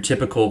been with your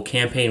typical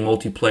campaign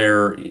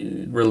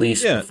multiplayer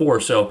release before.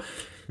 So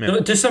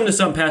to sum this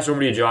up, pass over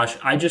to you, Josh,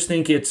 I just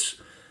think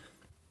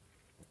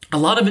a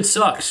lot of it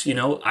sucks.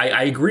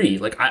 I agree.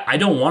 Like, I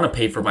don't want to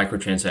pay for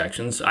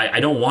microtransactions. I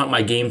don't want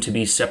my game to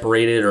be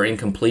separated or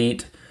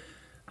incomplete.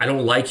 I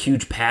don't like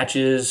huge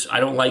patches. I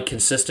don't like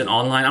consistent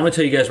online. I'm going to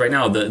tell you guys right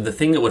now, the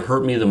thing that would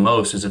hurt me the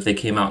most is if they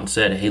came out and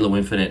said Halo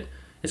Infinite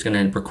is going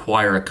to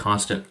require a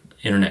constant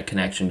internet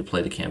connection to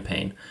play the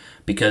campaign.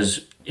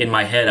 Because in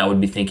my head, I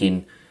would be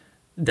thinking,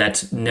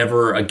 that's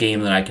never a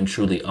game that I can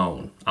truly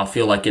own. I'll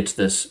feel like it's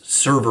this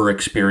server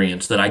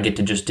experience that I get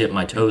to just dip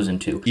my toes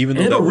into. Even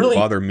though that wouldn't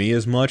bother me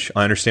as much,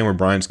 I understand where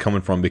Brian's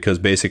coming from, because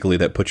basically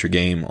that puts your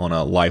game on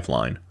a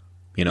lifeline.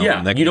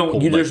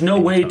 There's no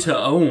way to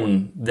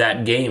own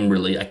that game,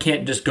 really. I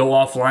can't just go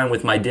offline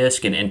with my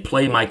disc and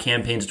play my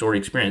campaign story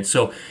experience.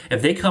 So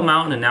if they come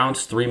out and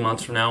announce 3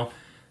 months from now,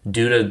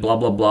 due to blah,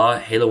 blah, blah,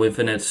 Halo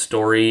Infinite's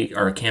story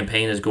or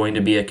campaign is going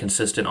to be a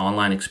consistent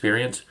online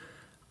experience,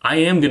 I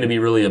am going to be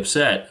really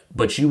upset,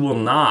 but you will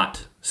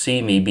not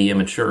see me be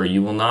immature.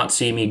 You will not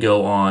see me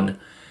go on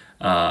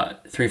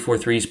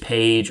 343's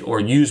page or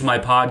use my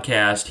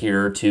podcast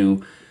here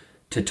to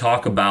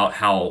talk about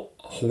how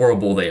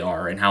horrible they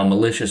are and how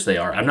malicious they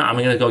are. I'm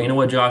going to go, you know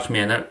what, Josh,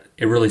 man,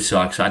 it really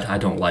sucks. I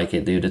don't like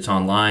it, dude. It's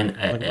online.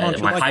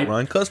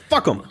 Because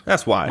fuck them.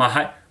 That's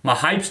why. My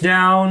hype's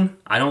down.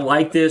 I don't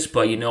like this,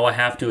 but I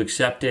have to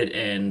accept it,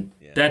 and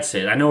that's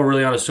it. I know we're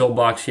really on a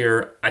soapbox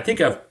here. I think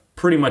I've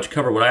pretty much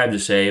covered what I have to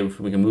say. If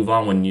we can move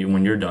on when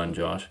you're done,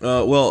 Josh.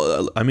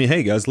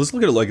 Hey guys, let's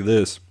look at it like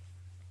this.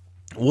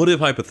 What if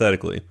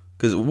hypothetically,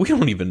 because we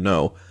don't even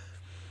know,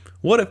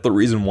 what if the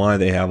reason why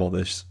they have all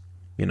this,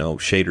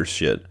 shader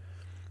shit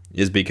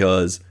is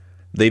because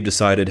they've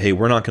decided, hey,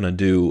 we're not going to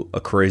do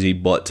a crazy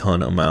butt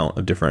ton amount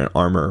of different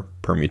armor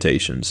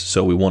permutations,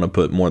 so we want to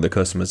put more of the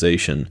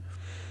customization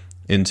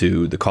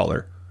into the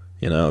color,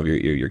 of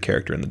your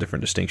character and the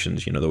different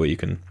distinctions, the way you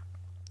can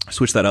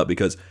switch that up,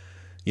 because,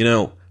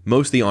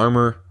 most of the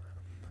armor,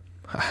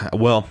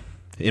 well,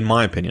 in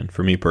my opinion,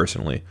 for me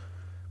personally,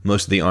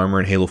 most of the armor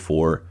in Halo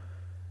 4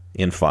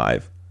 and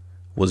 5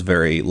 was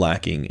very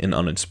lacking and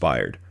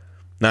uninspired.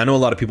 Now, I know a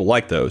lot of people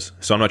like those,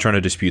 so I'm not trying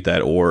to dispute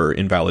that or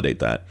invalidate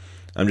that.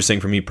 I'm just saying,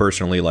 for me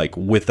personally, like,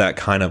 with that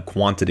kind of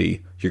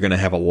quantity, you're going to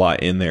have a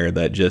lot in there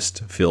that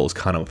just feels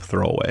kind of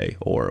throwaway.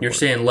 You're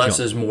saying less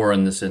is more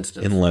in this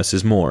instance. And less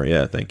is more,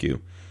 yeah, thank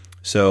you.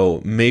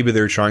 So maybe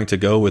they're trying to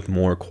go with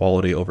more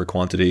quality over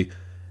quantity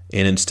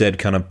and instead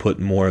kind of put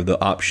more of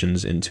the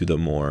options into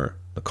the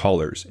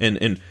colors.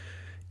 And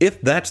if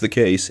that's the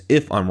case,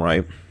 if I'm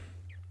right,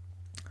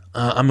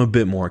 I'm a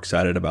bit more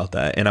excited about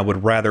that. And I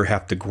would rather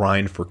have to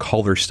grind for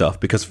color stuff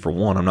because, for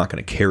one, I'm not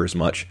going to care as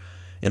much.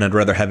 And I'd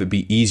rather have it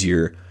be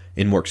easier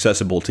and more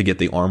accessible to get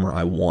the armor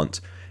I want.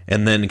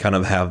 And then kind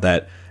of have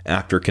that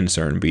after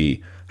concern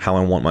be how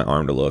I want my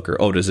arm to look, or,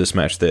 oh, does this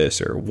match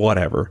this, or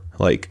whatever.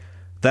 Like,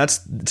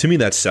 to me,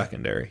 that's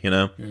secondary,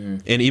 Mm-hmm.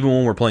 And even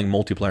when we're playing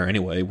multiplayer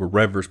anyway, we're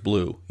red versus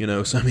blue,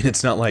 So, I mean,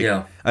 it's not like,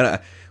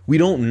 we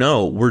don't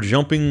know. We're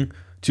jumping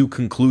to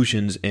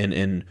conclusions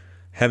and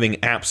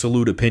having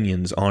absolute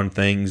opinions on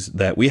things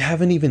that we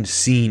haven't even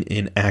seen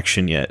in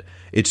action yet.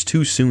 It's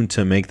too soon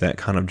to make that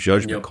kind of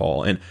judgment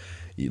call. And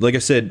like I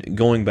said,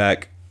 going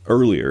back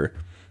earlier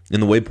in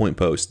the Waypoint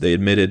post, they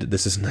admitted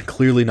this is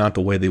clearly not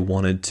the way they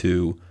wanted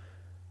to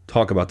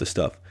talk about this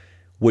stuff,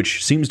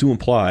 which seems to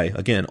imply,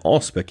 again,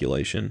 all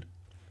speculation,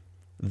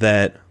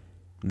 that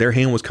their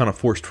hand was kind of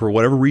forced for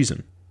whatever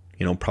reason,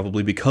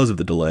 probably because of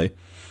the delay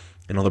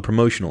and all the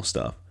promotional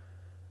stuff.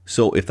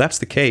 So if that's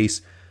the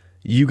case,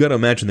 you got to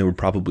imagine they were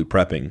probably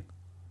prepping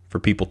for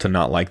people to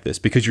not like this,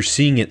 because you're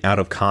seeing it out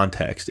of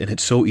context, and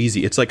it's so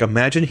easy. It's like,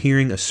 imagine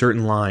hearing a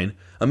certain line,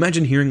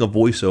 imagine hearing a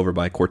voiceover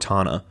by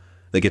Cortana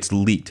that gets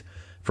leaked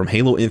from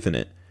Halo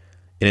Infinite,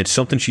 and it's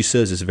something she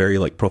says is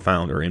very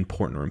profound or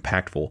important or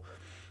impactful,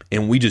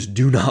 and we just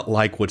do not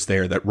like what's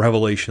there, that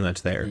revelation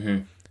that's there.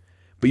 Mm-hmm.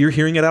 But you're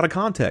hearing it out of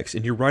context,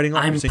 and you're writing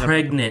off. I'm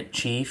pregnant,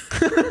 Chief.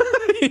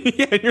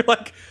 Yeah, and you're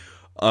like,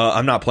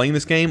 I'm not playing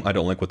this game. I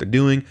don't like what they're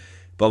doing.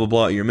 Blah blah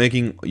blah.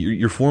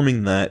 You're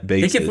forming that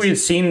basis. I think if we had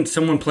seen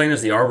someone playing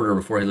as the Arbiter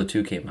before Halo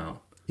 2 came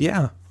out.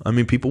 Yeah, I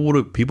mean, people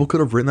could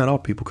have written that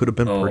off. People could have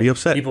been pretty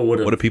upset.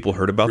 What if people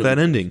heard about that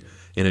ending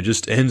and it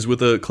just ends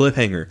with a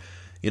cliffhanger?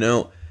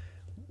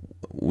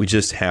 We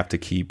just have to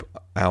keep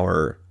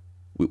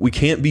we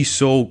can't be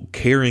so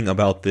caring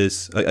about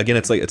this. Again,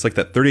 it's like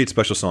that 38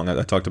 Special song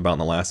I talked about in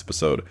the last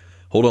episode.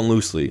 Hold on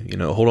loosely,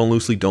 hold on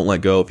loosely, don't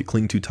let go. If you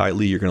cling too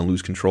tightly, you're going to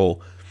lose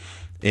control.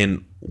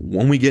 And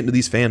when we get into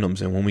these fandoms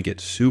and when we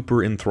get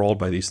super enthralled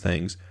by these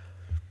things,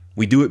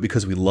 we do it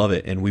because we love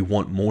it and we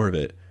want more of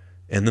it.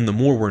 And then the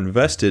more we're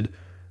invested,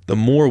 the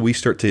more we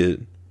start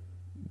to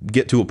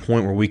get to a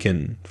point where we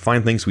can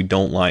find things we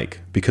don't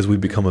like because we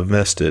become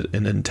invested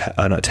and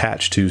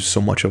attached to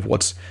so much of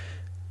what's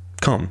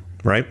come,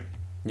 right?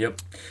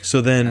 Yep.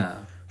 So then,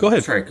 go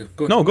ahead. Sorry,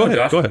 go ahead.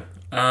 Josh. Go ahead.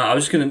 I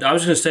was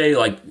gonna say,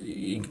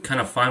 like,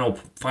 kind of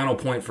final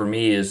point for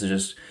me is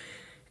just,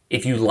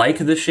 if you like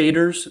the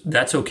shaders,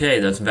 that's okay,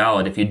 that's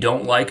valid. If you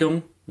don't like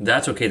them,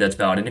 that's okay, that's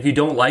valid. And if you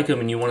don't like them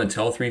and you want to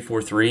tell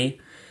 343,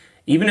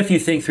 even if you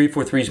think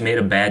 343's made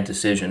a bad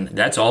decision,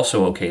 that's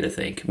also okay to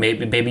think.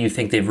 Maybe you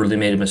think they've really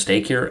made a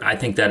mistake here. I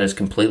think that is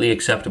completely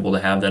acceptable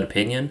to have that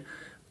opinion,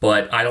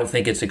 but I don't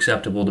think it's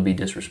acceptable to be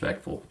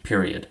disrespectful.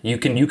 Period. You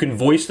can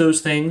voice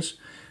those things,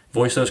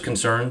 voice those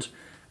concerns,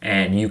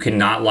 and you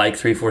cannot like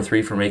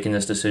 343 for making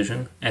this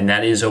decision, and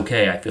that is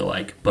okay, I feel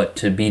like. But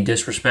to be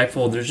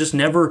disrespectful, there's just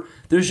never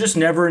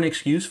an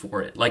excuse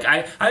for it. Like,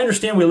 I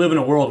understand we live in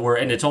a world where,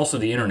 and it's also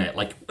the internet,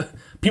 like,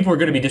 people are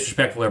going to be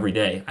disrespectful every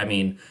day. I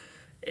mean,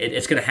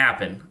 it's going to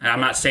happen. And I'm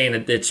not saying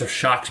that it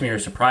shocks me or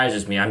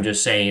surprises me. I'm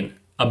just saying,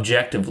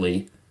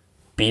 objectively,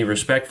 be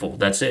respectful.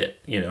 That's it,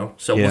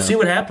 So We'll see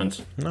what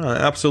happens. No,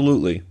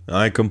 absolutely.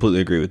 I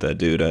completely agree with that,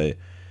 dude. I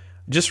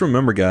just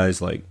remember,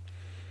 guys, like,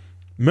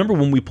 remember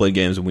when we played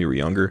games when we were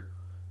younger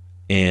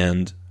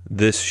and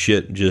this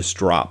shit just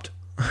dropped,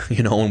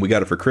 and we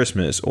got it for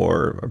Christmas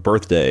or a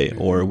birthday,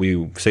 or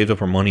we saved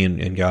up our money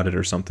and got it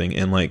or something.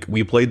 And like,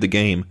 we played the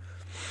game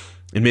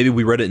and maybe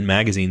we read it in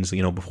magazines,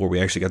 before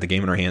we actually got the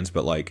game in our hands.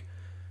 But like,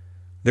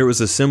 there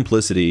was a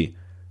simplicity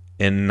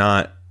in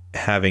not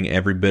having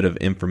every bit of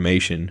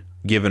information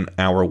given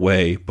our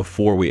way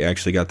before we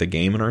actually got the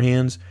game in our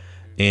hands,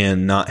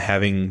 and not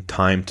having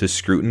time to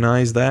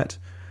scrutinize that,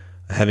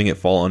 having it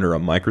fall under a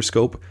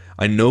microscope.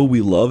 I know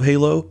we love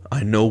Halo.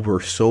 I know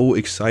we're so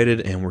excited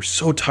and we're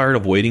so tired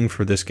of waiting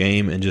for this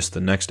game and just the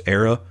next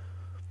era.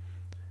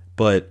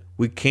 But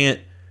we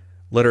can't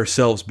let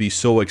ourselves be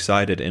so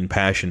excited and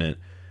passionate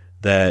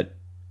that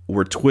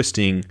we're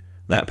twisting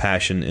that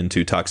passion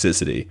into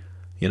toxicity,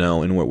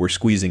 and we're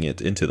squeezing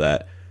it into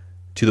that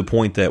to the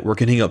point that we're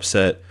getting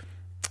upset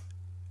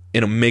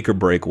in a make or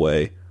break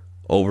way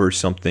over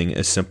something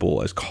as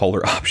simple as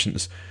color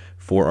options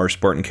for our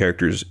Spartan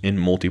characters in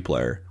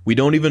multiplayer. We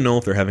don't even know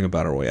if they're having a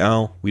battle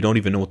royale. We don't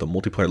even know what the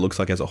multiplayer looks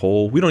like as a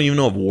whole. We don't even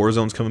know if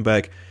Warzone's coming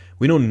back.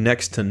 We know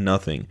next to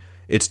nothing.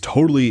 It's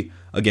totally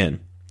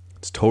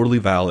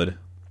valid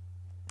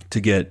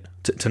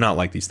to not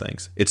like these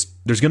things.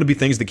 There's going to be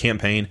things the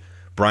campaign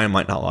Brian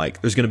might not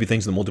like. There's going to be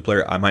things in the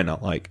multiplayer I might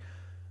not like.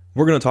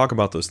 We're going to talk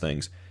about those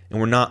things, and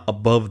we're not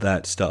above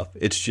that stuff.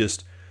 It's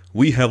just,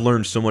 we have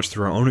learned so much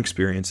through our own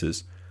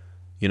experiences,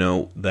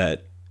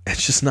 that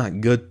it's just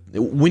not good.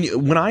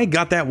 When I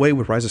got that way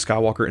with Rise of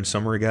Skywalker in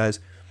summary, guys,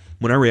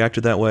 when I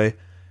reacted that way,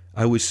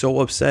 I was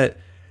so upset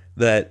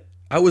that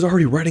I was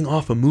already writing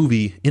off a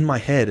movie in my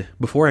head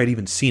before I'd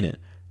even seen it.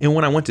 And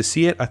when I went to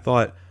see it, I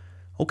thought,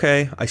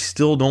 okay, I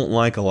still don't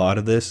like a lot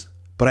of this,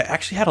 but I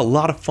actually had a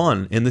lot of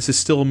fun, and this is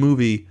still a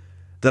movie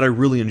that I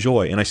really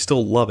enjoy, and I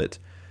still love it.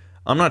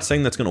 I'm not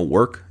saying that's going to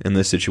work in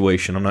this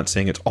situation. I'm not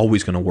saying it's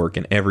always going to work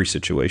in every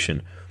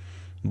situation,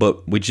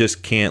 but we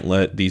just can't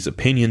let these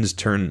opinions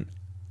turn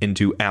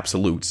into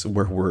absolutes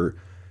where we're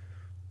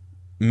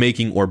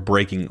making or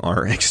breaking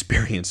our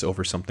experience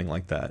over something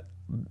like that.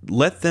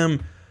 Let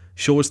them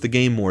show us the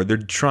game more. They're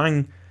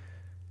trying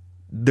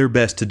their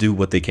best to do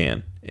what they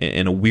can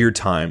in a weird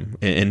time,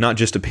 and not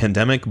just a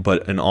pandemic,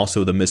 but in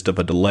also the midst of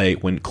a delay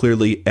when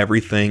clearly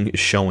everything is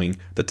showing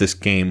that this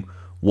game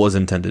was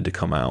intended to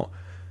come out.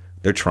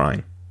 They're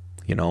trying,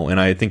 and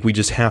I think we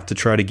just have to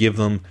try to give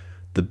them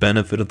the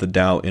benefit of the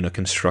doubt in a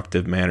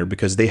constructive manner,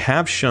 because they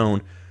have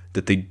shown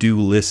that they do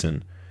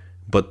listen.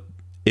 But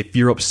if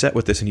you're upset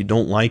with this and you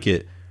don't like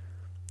it,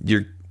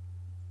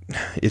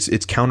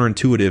 it's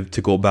counterintuitive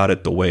to go about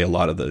it the way a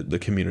lot of the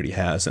community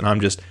has. And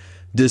I'm just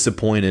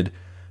disappointed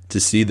to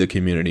see the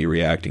community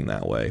reacting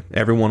that way.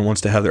 Everyone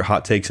wants to have their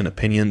hot takes and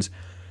opinions,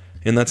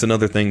 and that's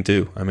another thing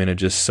too. I mean, it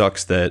just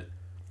sucks that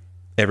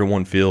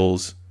everyone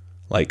feels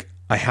like,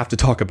 I have to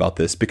talk about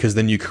this, because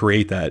then you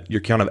create that.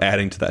 You're kind of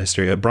adding to that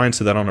hysteria. Brian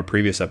said that on a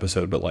previous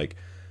episode, but like,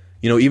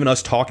 even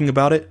us talking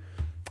about it,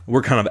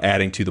 we're kind of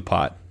adding to the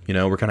pot.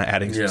 We're kind of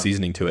adding some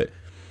seasoning to it.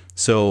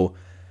 So,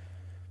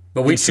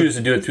 but we choose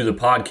to do it through the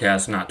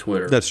podcast, not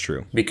Twitter. That's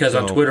true. Because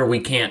on Twitter, we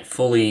can't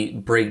fully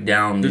break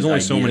down. There's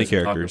only so many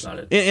characters,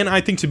 and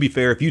I think, to be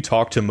fair, if you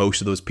talk to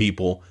most of those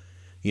people,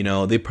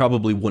 they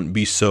probably wouldn't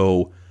be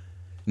so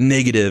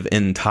negative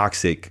and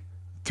toxic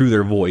through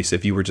their voice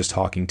if you were just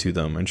talking to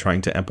them and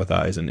trying to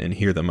empathize and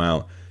hear them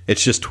out.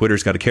 It's just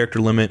Twitter's got a character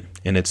limit,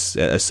 and it's,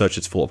 as such,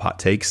 it's full of hot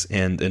takes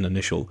and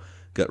initial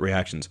gut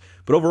reactions.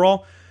 But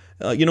overall,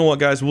 you know what,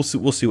 guys, we'll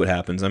see what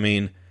happens. I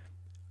mean,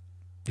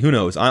 who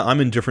knows?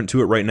 I'm indifferent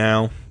to it right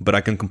now, but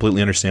I can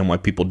completely understand why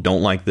people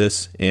don't like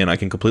this, and I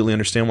can completely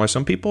understand why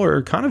some people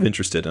are kind of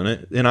interested in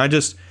it. And I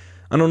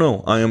don't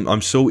know.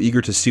 I'm so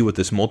eager to see what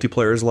this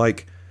multiplayer is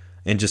like,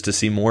 and just to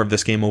see more of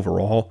this game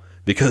overall,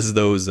 because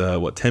those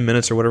 10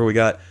 minutes or whatever we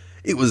got,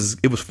 it was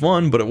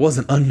fun, but it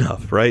wasn't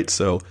enough, right?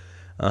 So,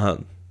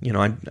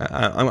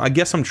 I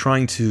guess I'm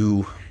trying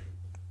to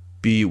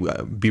be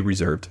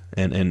reserved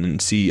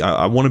and see.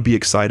 I want to be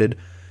excited,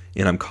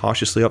 and I'm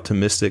cautiously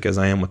optimistic as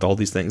I am with all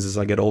these things as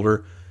I get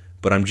older,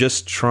 but I'm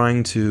just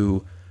trying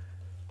to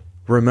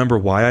remember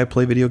why I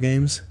play video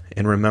games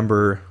and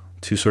remember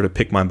to sort of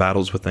pick my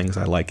battles with things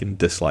I like and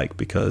dislike,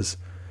 because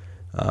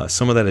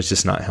some of that is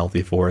just not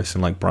healthy for us.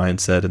 And like Brian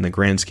said, in the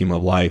grand scheme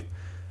of life,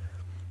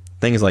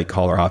 things like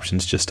color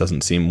options just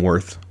doesn't seem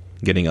worth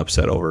getting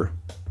upset over.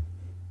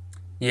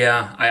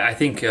 Yeah, I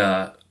think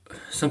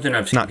something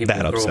I've seen not people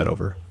that upset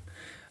over.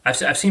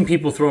 I've seen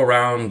people throw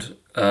around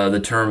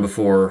the term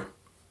before,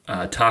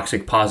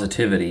 toxic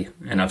positivity,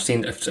 and I've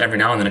seen every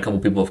now and then a couple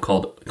people have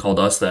called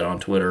us that on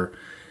Twitter,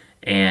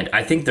 and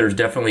I think there's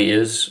definitely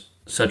is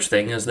such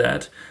thing as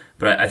that,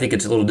 but I think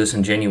it's a little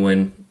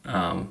disingenuous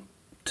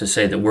to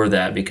say that we're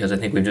that, because I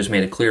think we've just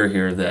made it clear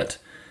here that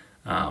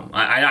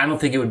I don't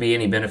think it would be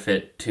any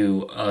benefit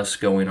to us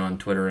going on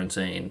Twitter and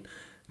saying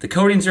the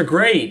coatings are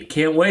great,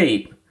 can't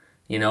wait.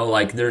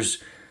 Like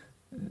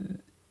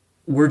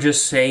we're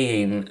just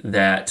saying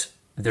that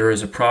there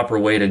is a proper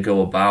way to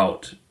go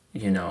about,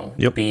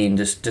 being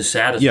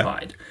dissatisfied.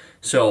 Yeah.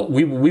 So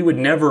we would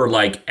never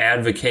like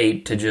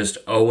advocate to just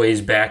always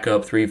back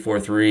up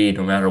 343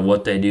 no matter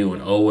what they do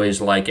and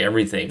always like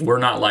everything. We're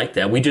not like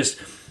that. We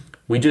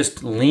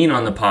just lean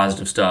on the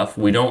positive stuff.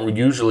 We don't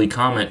usually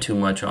comment too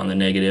much on the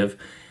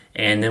negative.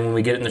 And then when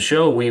we get in the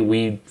show,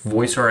 we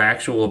voice our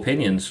actual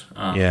opinions.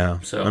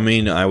 So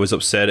I was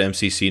upset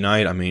MCC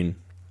night.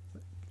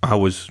 I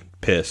was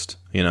pissed,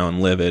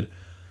 and livid.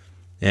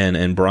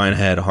 And Brian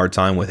had a hard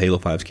time with Halo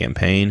 5's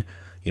campaign.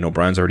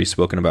 Brian's already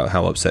spoken about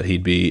how upset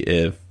he'd be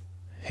if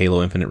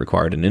Halo Infinite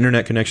required an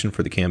internet connection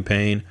for the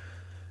campaign.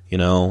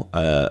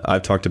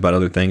 I've talked about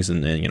other things,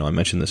 and I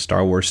mentioned the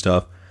Star Wars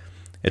stuff.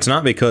 It's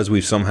not because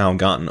we've somehow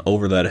gotten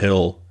over that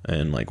hill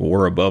and like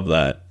we're above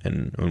that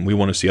and we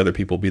want to see other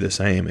people be the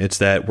same. It's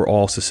that we're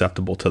all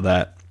susceptible to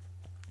that.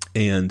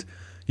 And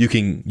you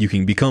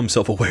can become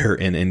self-aware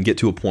and get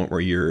to a point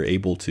where you're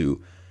able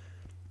to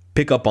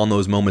pick up on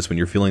those moments when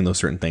you're feeling those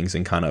certain things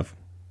and kind of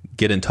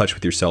get in touch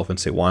with yourself and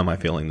say, why am I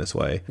feeling this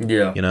way?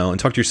 Yeah. And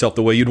talk to yourself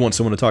the way you'd want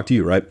someone to talk to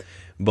you, right?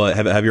 But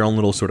have your own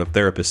little sort of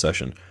therapist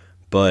session.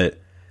 But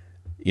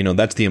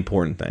that's the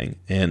important thing.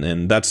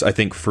 And that's, I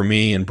think, for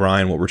me and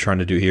Brian, what we're trying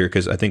to do here,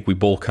 because I think we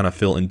both kind of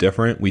feel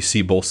indifferent. We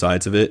see both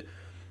sides of it,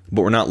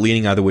 but we're not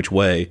leaning either which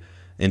way.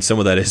 And some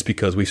of that is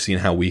because we've seen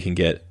how we can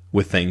get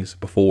with things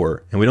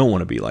before, and we don't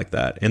want to be like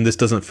that. And this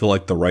doesn't feel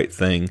like the right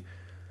thing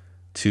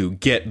to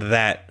get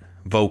that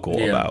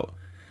vocal about.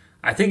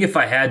 I think if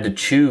I had to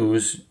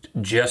choose,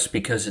 just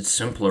because it's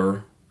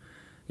simpler,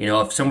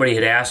 if somebody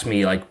had asked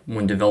me, like,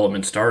 when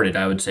development started,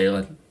 I would say,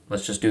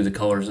 let's just do the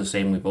colors the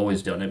same we've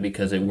always done it,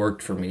 because it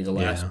worked for me the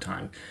last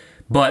time.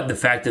 But the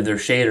fact that they're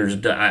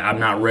shaders, I'm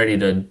not ready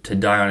to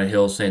die on a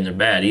hill saying they're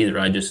bad either.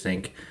 I just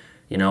think,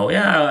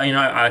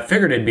 I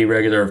figured it'd be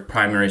regular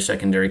primary,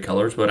 secondary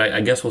colors, but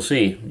I guess we'll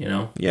see,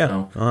 Yeah.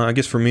 So. I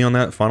guess for me on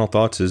that, final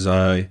thoughts is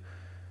I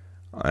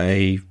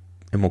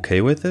am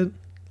okay with it.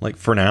 Like,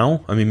 for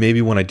now.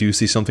 Maybe when I do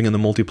see something in the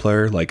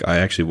multiplayer, like, I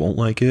actually won't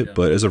like it. Yeah.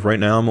 But as of right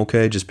now, I'm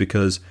okay, just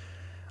because,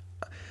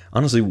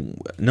 honestly,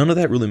 none of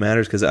that really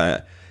matters, because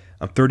I'm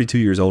 32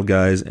 years old,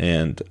 guys,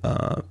 and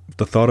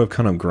the thought of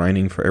kind of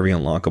grinding for every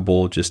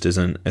unlockable just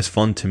isn't as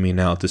fun to me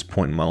now at this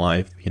point in my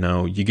life.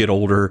 You get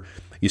older,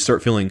 you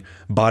start feeling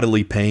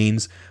bodily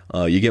pains,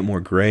 you get more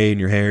gray in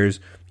your hairs,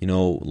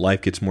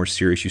 life gets more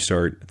serious. You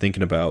start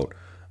thinking about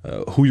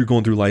who you're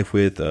going through life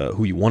with,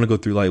 who you want to go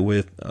through life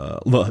with,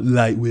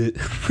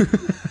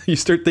 you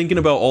start thinking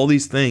about all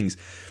these things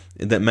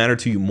that matter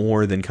to you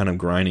more than kind of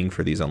grinding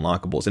for these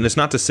unlockables. And it's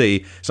not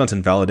to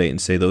invalidate and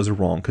say those are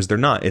wrong, because they're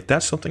not. If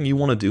that's something you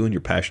want to do and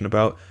you're passionate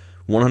about,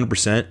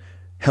 100%,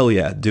 hell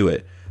yeah, do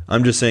it.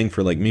 I'm just saying,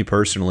 for like me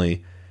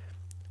personally,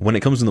 when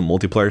it comes to the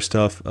multiplayer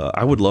stuff,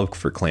 I would love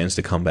for clans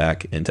to come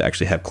back and to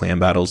actually have clan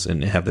battles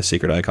and have the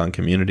Sacred Icon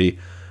community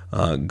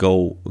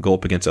go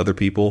up against other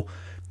people,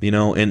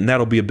 and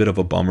that'll be a bit of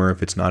a bummer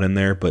if it's not in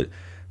there. But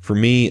for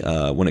me,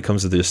 when it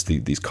comes to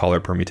these color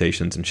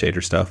permutations and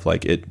shader stuff,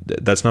 like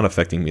that's not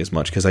affecting me as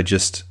much, because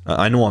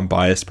I know I'm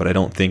biased, but I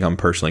don't think I'm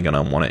personally going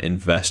to want to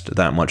invest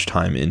that much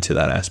time into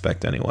that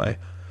aspect anyway.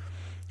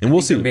 And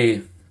we'll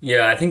see.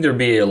 I think it'd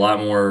be a lot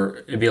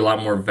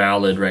more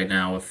valid right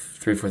now if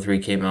 343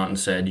 came out and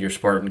said your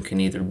Spartan can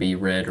either be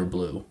red or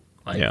blue.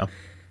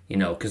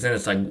 Because then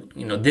it's like,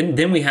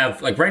 then we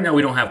have, like, right now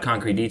we don't have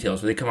concrete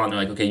details, but they come out and they're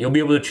like, okay, you'll be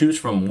able to choose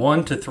from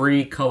 1 to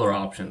 3 color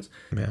options.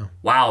 Yeah.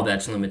 Wow,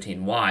 that's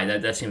limiting. Why?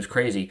 That seems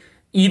crazy.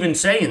 Even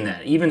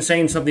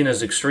saying something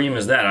as extreme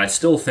as that, I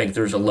still think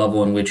there's a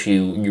level in which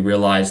you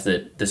realize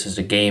that this is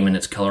a game and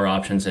it's color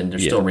options and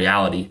there's still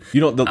reality.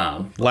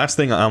 The last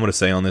thing I'm going to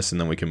say on this,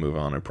 and then we can move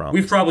on, I promise.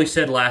 We've probably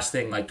said last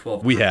thing like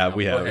 12 times.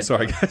 We have.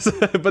 Sorry, guys.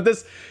 But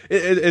this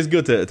is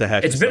good to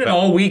hash. It's been an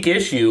all-week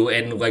issue,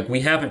 and like we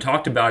haven't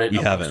talked about it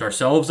amongst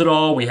ourselves at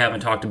all. We haven't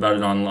talked about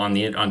it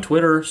on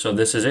Twitter, so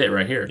this is it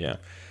right here. Yeah.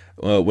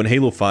 When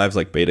Halo 5's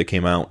like beta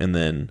came out and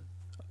then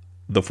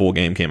the full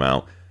game came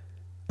out,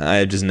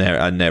 I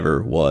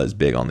never was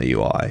big on the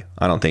UI.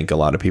 I don't think a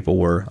lot of people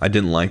were. I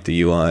didn't like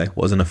the UI.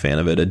 Wasn't a fan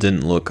of it. It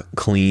didn't look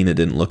clean. It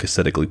didn't look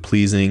aesthetically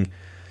pleasing.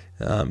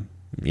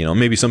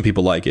 Maybe some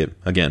people like it.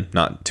 Again,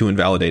 not to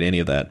invalidate any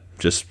of that.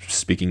 Just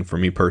speaking for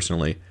me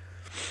personally.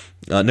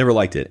 Never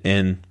liked it.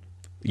 And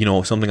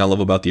something I love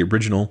about the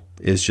original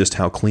is just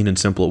how clean and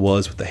simple it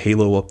was with the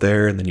halo up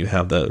there, and then you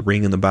have the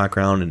ring in the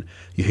background, and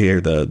you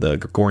hear the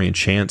Gregorian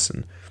chants,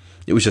 and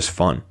it was just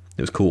fun.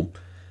 It was cool.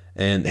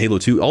 And Halo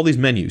 2, all these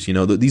menus,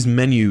 these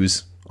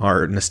menus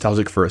are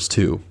nostalgic for us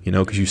too,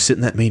 because you sit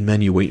in that main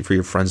menu waiting for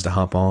your friends to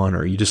hop on,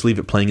 or you just leave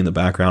it playing in the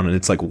background, and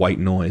it's like white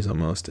noise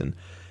almost, and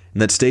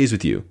that stays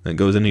with you. It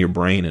goes into your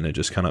brain, and it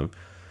just kind of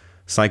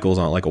cycles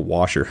on like a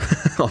washer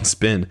on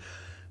spin.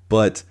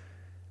 But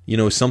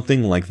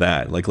something like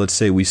that, like let's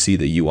say we see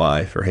the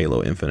UI for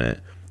Halo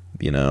Infinite,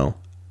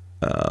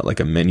 like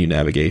a menu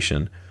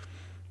navigation.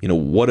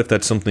 What if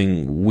that's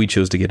something we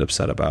chose to get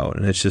upset about?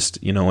 And it's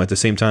just, at the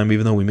same time,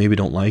 even though we maybe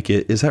don't like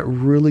it, is that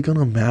really going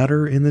to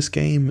matter in this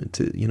game?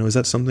 Is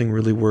that something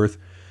really worth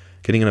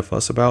getting in a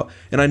fuss about?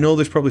 And I know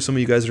there's probably some of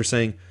you guys that are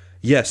saying,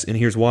 yes, and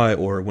here's why.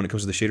 Or when it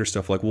comes to the shader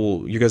stuff, like,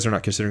 well, you guys are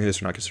not considering this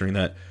or not considering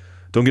that.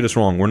 Don't get us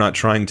wrong. We're not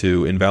trying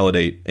to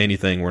invalidate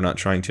anything. We're not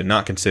trying to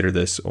not consider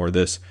this or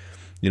this.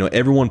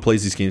 Everyone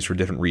plays these games for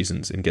different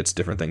reasons and gets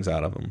different things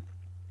out of them.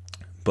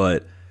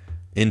 But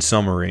in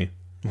summary,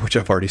 which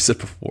I've already said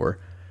before,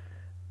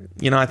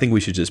 I think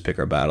we should just pick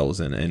our battles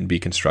and be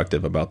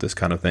constructive about this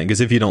kind of thing. Because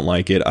if you don't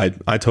like it,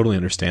 I totally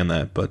understand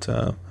that. But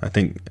I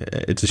think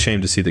it's a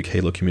shame to see the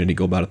Halo community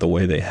go about it the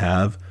way they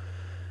have.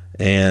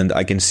 And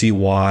I can see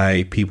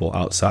why people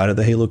outside of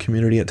the Halo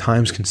community at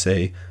times can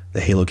say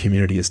the Halo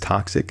community is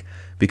toxic.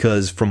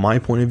 Because from my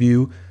point of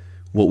view,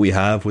 what we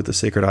have with the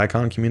Sacred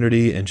Icon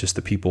community and just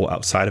the people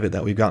outside of it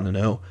that we've gotten to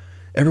know,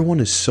 everyone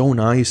is so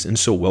nice and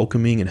so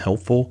welcoming and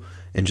helpful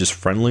and just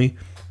friendly.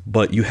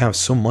 But you have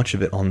so much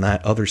of it on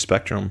that other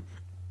spectrum.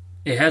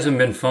 It hasn't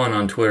been fun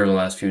on Twitter the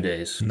last few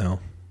days. No.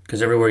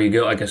 Because everywhere you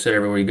go, like I said,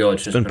 everywhere you go,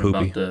 it's just been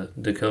about the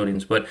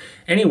decodings. But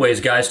anyways,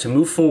 guys, to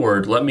move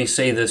forward, let me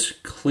say this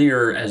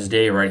clear as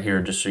day right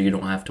here, just so you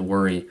don't have to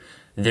worry.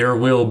 There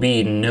will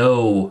be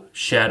no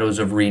Shadows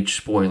of Reach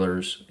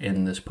spoilers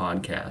in this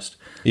podcast.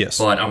 Yes.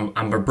 But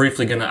I'm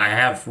briefly going to... I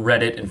have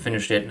read it and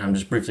finished it, and I'm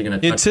just briefly going to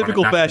touch on it. In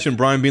typical fashion,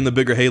 Brian being the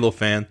bigger Halo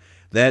fan,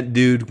 that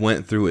dude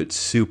went through it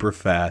super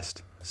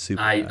fast.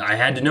 I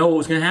had to know what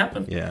was going to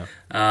happen. Yeah.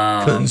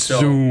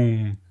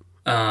 Consume.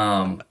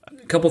 A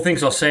couple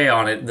things I'll say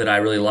on it that I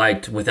really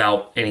liked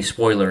without any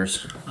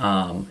spoilers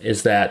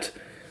is that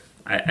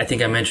I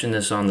think I mentioned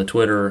this on the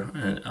Twitter.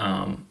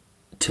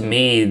 To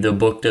me, the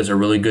book does a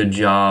really good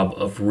job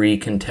of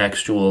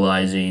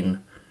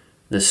recontextualizing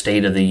the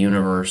state of the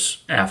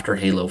universe after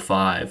Halo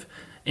 5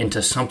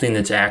 into something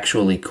that's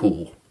actually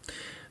cool.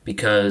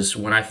 Because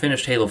when I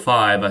finished Halo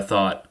 5, I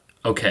thought,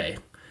 okay,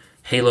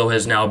 Halo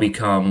has now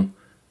become...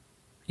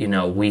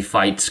 we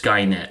fight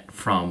Skynet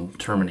from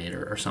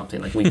Terminator or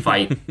something. Like, we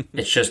fight,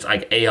 it's just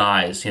like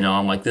AIs,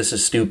 I'm like, this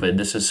is stupid.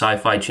 This is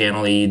Sci-Fi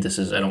Channel-y.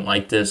 I don't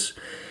like this.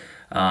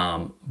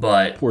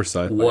 But poor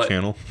Sci-Fi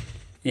Channel.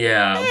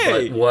 Yeah,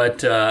 hey! But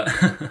what,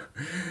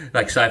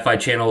 like Sci-Fi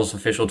Channel's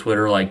official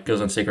Twitter, like,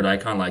 goes on Sacred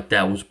Icon, like,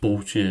 that was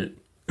bullshit.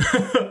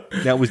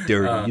 That was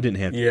dirty. You didn't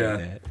have to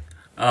do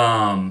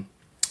that.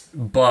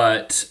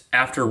 But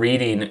after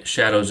reading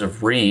Shadows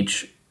of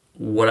Reach,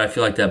 what I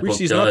feel like that book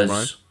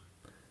does...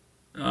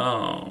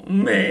 Oh,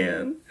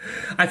 man.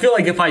 I feel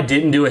like if I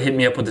didn't do a Hit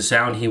Me Up with the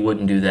Sound, he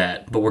wouldn't do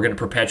that. But we're going to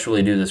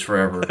perpetually do this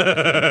forever.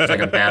 It's like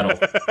a battle.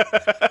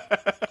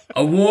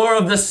 A war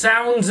of the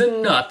sounds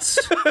and nuts.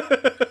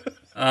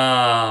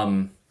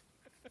 I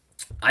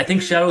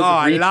think Shadows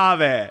of Reach I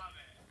love it.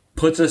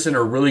 Puts us in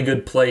a really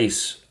good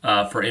place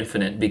for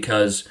Infinite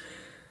because,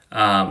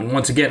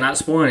 once again, not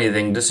spoiling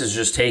anything, this is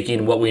just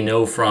taking what we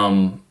know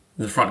from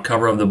the front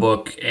cover of the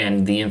book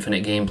and the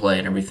Infinite gameplay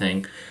and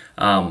everything.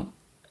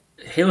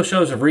 Halo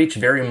Shadows of Reach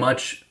very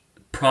much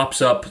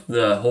props up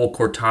the whole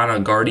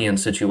Cortana Guardian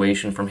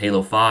situation from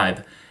Halo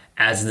 5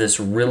 as this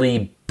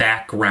really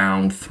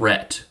background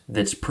threat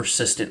that's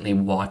persistently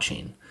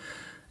watching.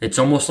 It's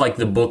almost like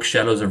the book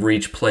Shadows of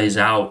Reach plays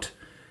out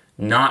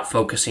not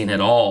focusing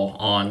at all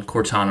on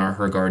Cortana or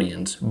her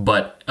Guardians,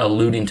 but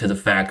alluding to the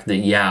fact that,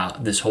 yeah,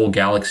 this whole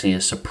galaxy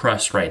is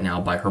suppressed right now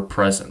by her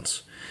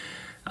presence.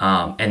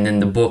 And then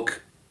the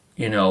book,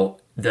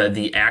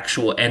 the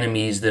actual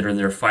enemies that are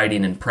there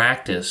fighting in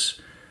practice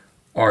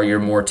are your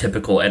more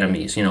typical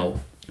enemies.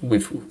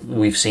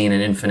 We've seen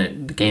in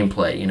Infinite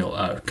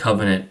gameplay,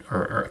 Covenant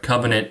or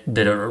Covenant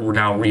that are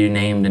now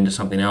renamed into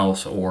something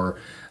else, or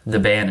the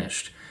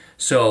Banished.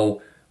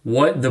 So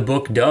what the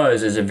book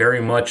does is it very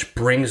much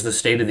brings the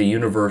state of the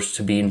universe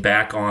to being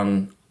back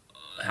on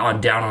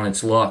down on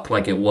its luck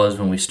like it was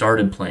when we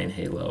started playing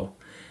Halo.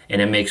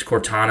 And it makes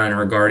Cortana and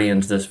her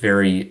Guardians this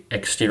very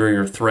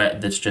exterior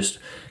threat that's just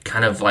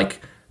kind of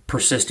like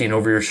persisting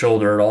over your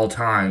shoulder at all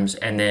times.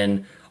 And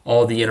then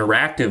all the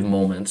interactive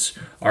moments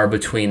are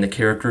between the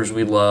characters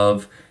we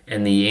love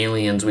and the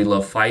aliens we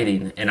love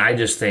fighting. And I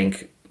just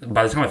think,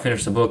 by the time I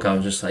finished the book, I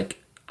was just like,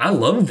 I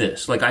love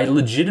this. Like, I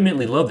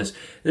legitimately love this.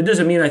 It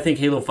doesn't mean I think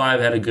Halo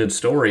 5 had a good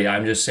story.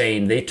 I'm just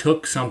saying they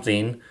took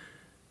something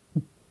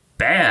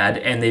bad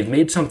and they've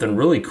made something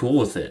really cool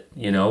with it.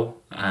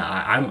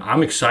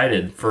 I'm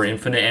excited for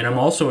Infinite, and I'm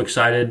also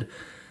excited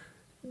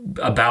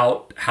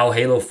about how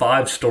Halo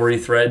 5 story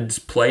threads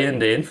play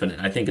into Infinite.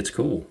 I think it's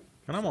cool.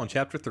 And I'm on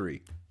chapter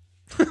 3.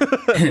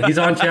 He's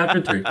on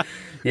chapter 3.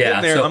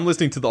 Yeah, so I'm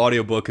listening to the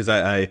audiobook because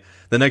I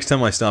the next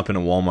time I stop in a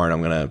Walmart,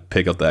 I'm gonna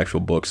pick up the actual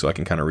book so I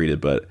can kind of read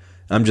it. But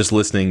I'm just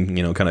listening,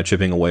 kind of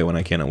chipping away when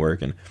I can at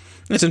work, and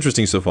it's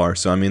interesting so far.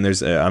 So I mean,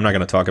 there's I'm not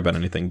gonna talk about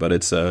anything, but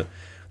it's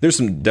there's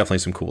definitely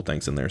some cool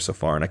things in there so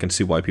far, and I can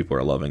see why people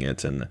are loving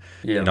it. And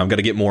I'm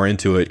gonna get more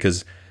into it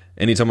because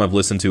anytime I've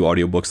listened to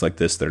audiobooks like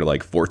this, they're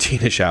like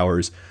 14-ish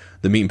hours.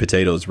 The meat and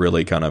potatoes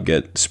really kind of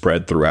get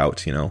spread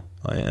throughout,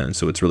 and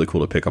so it's really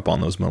cool to pick up on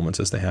those moments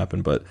as they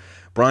happen. But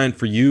Brian,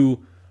 for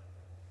you,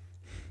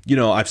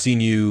 I've seen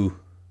you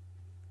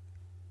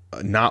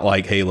not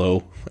like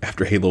Halo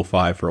after Halo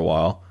 5 for a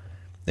while,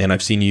 and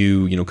I've seen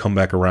you, come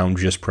back around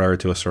just prior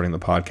to us starting the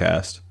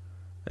podcast.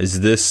 Has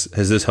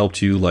this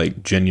helped you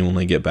like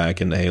genuinely get back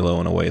into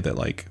Halo in a way that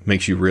like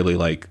makes you really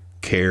like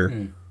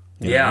care?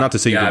 Not to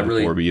say you did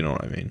before, but you know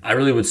what I mean. I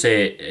really would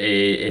say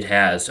it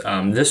has.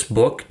 This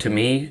book, to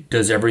me,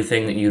 does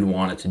everything that you'd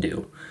want it to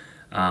do.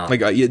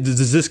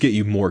 Does this get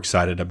you more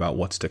excited about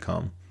what's to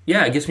come?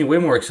 Yeah, it gets me way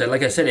more excited.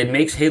 Like I said, it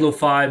makes Halo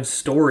 5's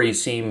story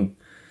seem...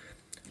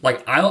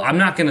 Like, I'm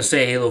not going to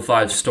say Halo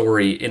 5's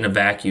story in a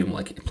vacuum,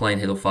 like playing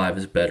Halo 5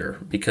 is better,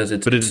 because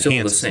it's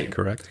still the same. It,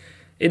 correct?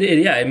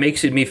 It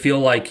makes me feel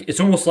like it's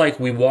almost like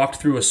we walked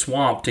through a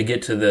swamp to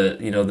get to the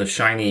the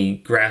shiny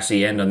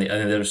grassy end on the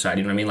other side.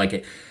 You know what I mean?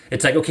 Like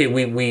it's like, okay,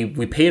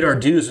 we paid our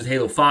dues with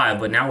Halo 5,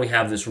 but now we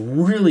have this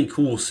really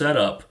cool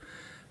setup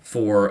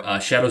for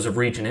Shadows of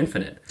Reach and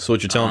Infinite. So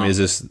what you're telling me is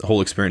this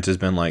whole experience has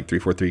been like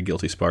 343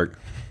 Guilty Spark?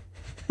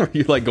 Are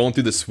you like going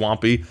through the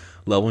swampy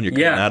level and you're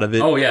coming out of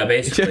it? Oh yeah,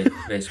 basically.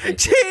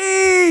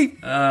 Cheap!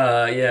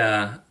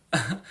 Yeah.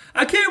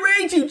 I can't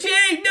reach you,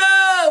 Jake.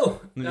 No.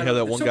 And you have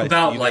that one guy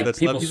about, like,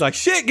 that's left. He's like,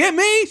 "Shit, get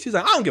me." She's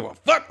like, "I don't give a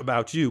fuck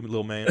about you,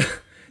 little man."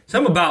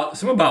 Some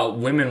about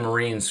women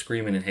Marines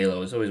screaming in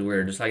Halo is always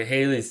weird. Just like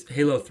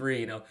Halo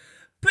 3,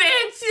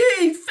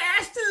 Banshee,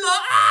 fast and low.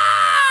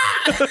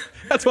 Ah!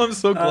 That's why I'm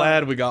so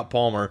glad we got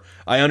Palmer.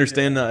 I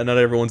understand that not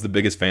everyone's the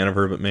biggest fan of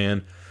her, but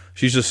man,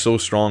 she's just so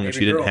strong, and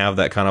she didn't have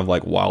that kind of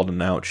like wild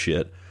and out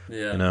shit.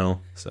 Yeah.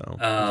 So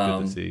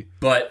it's good to see.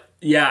 But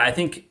yeah, I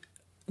think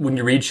when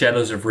you read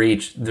Shadows of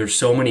Reach, there's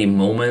so many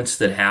moments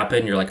that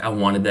happen. You're like, I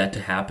wanted that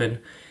to happen,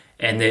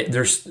 and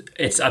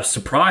I'm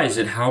surprised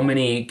at how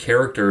many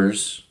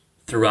characters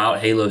throughout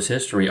Halo's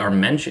history are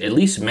at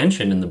least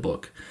mentioned in the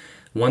book.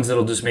 Ones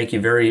that'll just make you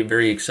very,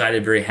 very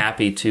excited, very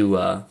happy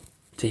to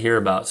hear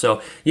about.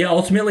 So yeah,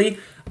 ultimately,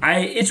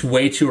 it's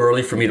way too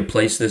early for me to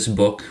place this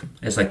book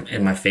as like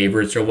in my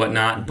favorites or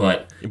whatnot.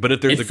 But if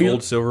there's a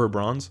gold, silver, or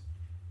bronze,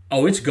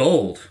 it's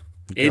gold.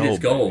 It is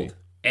gold, baby.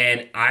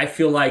 And I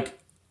feel like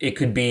it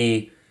could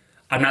be.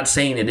 I'm not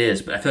saying it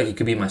is, but I feel like it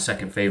could be my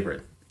second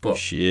favorite book.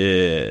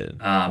 Shit.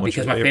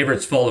 Because my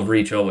favorite's Fall of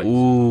Reach always.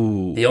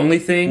 Ooh. The only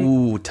thing.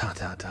 Ooh.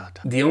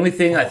 The only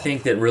thing I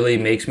think that really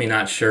makes me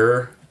not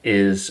sure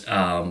is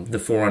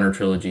the Forerunner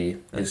trilogy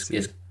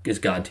is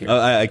God tier.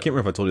 I can't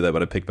remember if I told you that,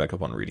 but I picked back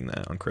up on reading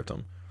that on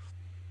Cryptum.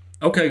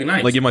 Okay,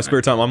 nice. Like in my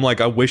spare time, I'm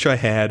like, I wish I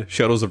had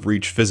Shadows of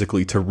Reach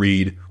physically to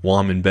read while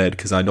I'm in bed,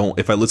 because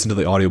if I listen to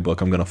the audiobook,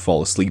 I'm gonna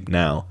fall asleep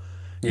now.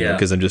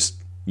 Because you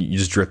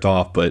just drift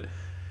off. But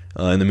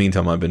in the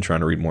meantime, I've been trying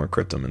to read more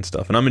Cryptum and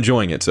stuff, and I'm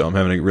enjoying it, so I'm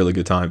having a really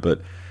good time.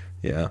 But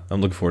yeah,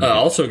 I'm looking forward to it.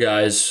 Also,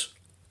 guys,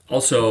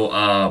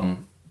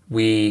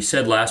 we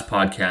said last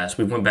podcast,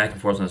 we went back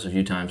and forth on this a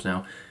few times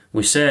now.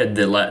 We said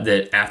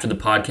that after the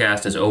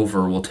podcast is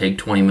over, we'll take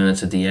 20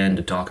 minutes at the end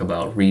to talk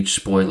about Reach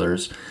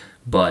spoilers.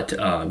 But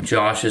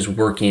Josh is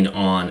working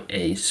on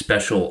a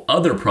special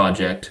other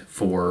project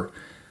for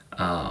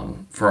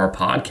our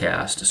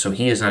podcast, so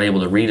he is not able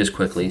to read as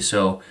quickly.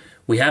 So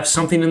we have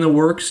something in the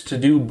works to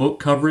do book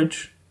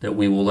coverage that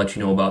we will let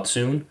you know about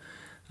soon.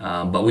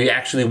 But we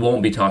actually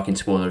won't be talking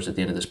spoilers at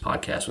the end of this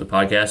podcast. When the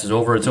podcast is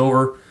over, it's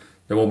over.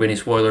 There won't be any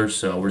spoilers,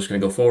 so we're just going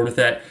to go forward with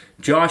that.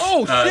 Josh...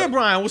 Oh, shit,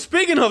 Brian. Well,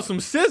 speaking of some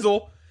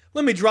sizzle,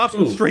 let me drop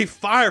some straight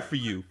fire for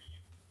you.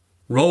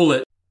 Roll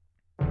it.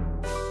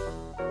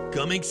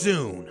 Coming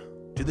soon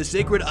to the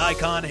Sacred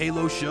Icon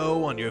Halo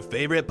show on your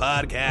favorite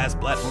podcast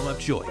platform of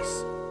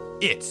choice.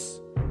 It's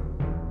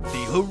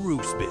the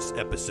Haruspis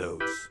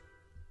episodes.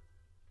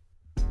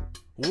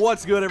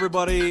 What's good,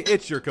 everybody?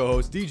 It's your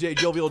co-host, DJ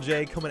Jovial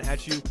J, coming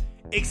at you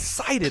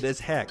excited as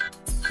heck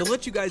to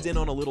let you guys in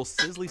on a little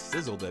sizzly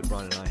sizzle that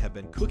Brian and I have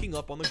been cooking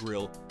up on the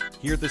grill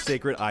here at the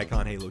Sacred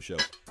Icon Halo show.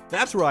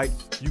 That's right,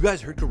 you guys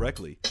heard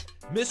correctly.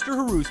 Mr.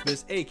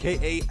 Haruspis,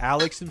 aka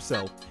Alex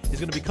himself, is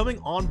going to be coming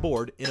on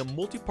board in a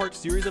multi-part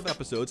series of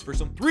episodes for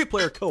some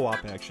 3-player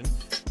co-op action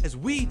as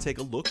we take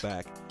a look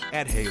back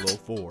at Halo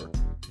 4.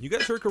 You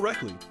guys heard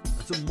correctly,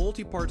 that's a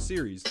multi-part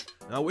series.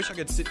 Now, I wish I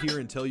could sit here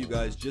and tell you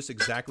guys just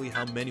exactly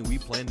how many we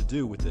plan to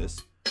do with this.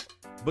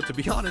 But to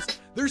be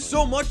honest, there's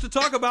so much to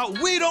talk about,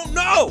 we don't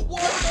know!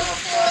 What the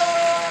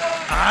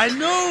fuck? I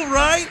know,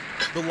 right?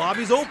 The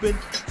lobby's open,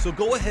 So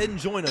go ahead and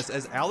join us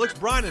as Alex,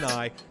 Brian, and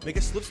I make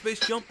a slip space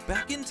jump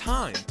back in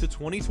time to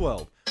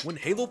 2012 when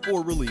Halo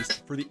 4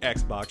 released for the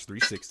Xbox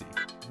 360.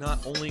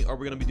 Not only are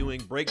we going to be doing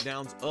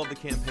breakdowns of the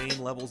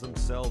campaign levels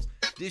themselves,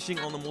 dishing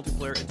on the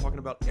multiplayer, and talking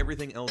about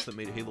everything else that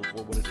made Halo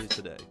 4 what it is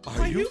today.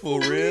 Are you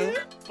for real?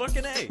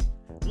 Fucking A.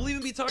 We'll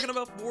even be talking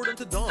about Forward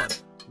Unto Dawn,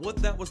 what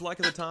that was like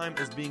at the time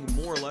as being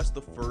more or less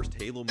the first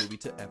Halo movie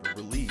to ever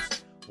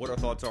release, what our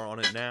thoughts are on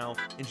it now,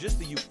 and just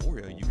the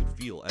euphoria you could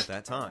feel at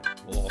that time.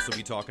 We'll also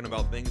be talking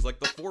about things like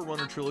the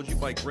Forerunner trilogy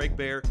by Greg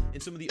Bear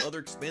and some of the other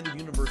expanded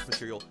universe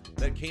material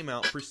that came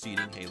out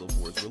preceding Halo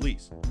 4's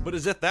release. But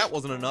as if that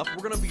wasn't enough,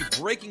 we're going to be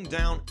breaking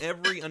down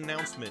every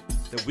announcement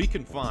that we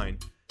can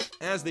find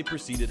as they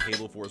preceded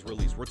Halo 4's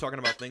release. We're talking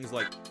about things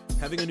like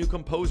having a new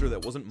composer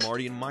that wasn't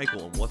Marty and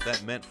Michael and what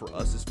that meant for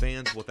us as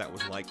fans, what that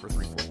was like for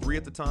 343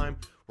 at the time.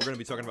 We're going to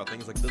be talking about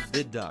things like the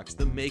vid docs,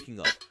 the making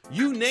of,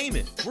 you name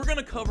it. We're going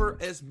to cover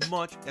as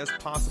much as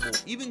possible,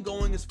 even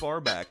going as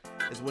far back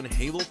as when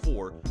Halo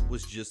 4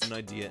 was just an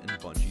idea in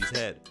Bungie's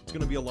head. It's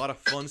going to be a lot of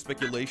fun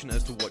speculation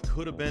as to what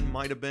could have been,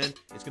 might have been.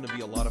 It's going to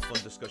be a lot of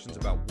fun discussions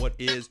about what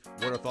is,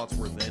 what our thoughts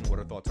were then, what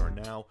our thoughts are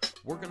now.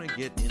 We're going to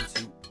get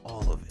into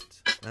all of it.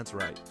 That's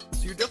right.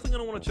 So you're definitely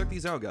going to want to check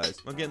these out, guys.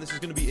 Again, this is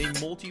going to be a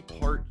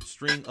multi-part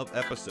string of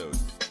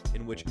episodes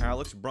in which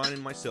Alex, Brian,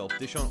 and myself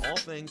dish on all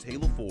things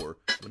Halo 4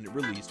 when it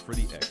released for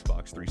the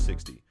Xbox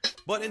 360.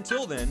 But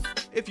until then,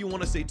 if you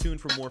want to stay tuned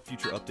for more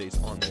future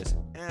updates on this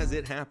as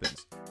it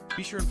happens,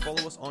 be sure and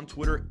follow us on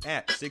Twitter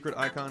at Sacred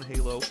Icon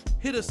Halo,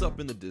 hit us up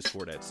in the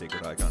Discord at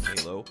Sacred Icon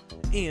Halo,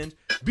 and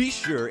be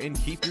sure and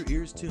keep your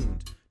ears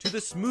tuned to the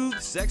smooth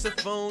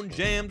saxophone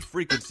jammed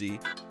frequency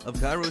of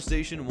Cairo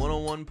Station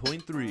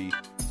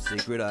 101.3,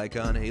 Sacred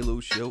Icon Halo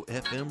Show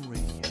FM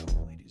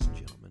radio, ladies and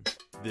gentlemen.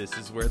 This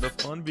is where the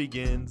fun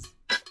begins.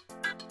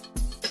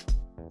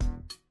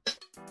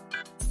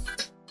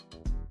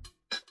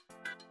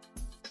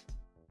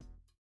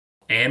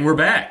 And we're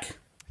back.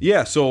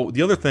 Yeah, so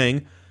the other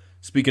thing,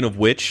 speaking of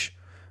which,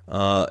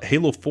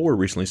 Halo 4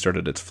 recently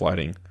started its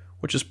flighting,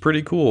 which is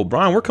pretty cool.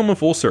 Brian, we're coming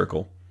full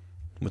circle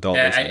with all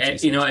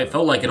this. It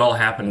felt like it all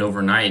happened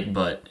overnight,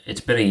 but it's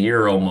been a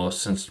year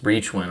almost since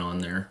Reach went on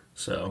there.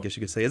 So I guess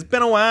you could say it's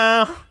been a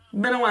while.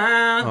 Been a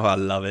while. Oh, I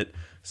love it.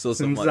 So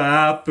Since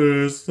I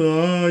first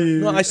saw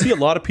you. No, I see a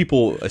lot of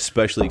people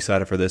especially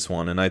excited for this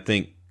one, and I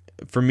think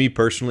for me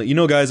personally,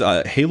 guys,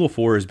 Halo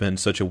 4 has been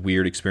such a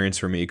weird experience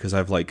for me because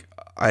I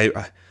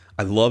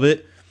love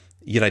it,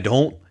 yet I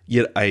don't,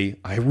 yet I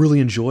really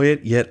enjoy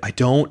it, yet I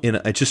don't,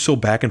 and it's just so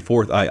back and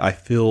forth. I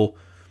feel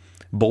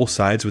both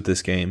sides with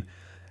this game,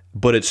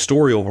 but its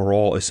story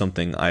overall is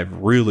something I've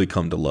really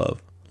come to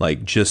love.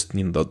 Like just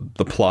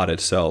the plot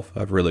itself,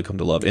 I've really come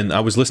to love. And I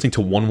was listening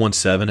to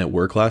 117 at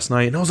work last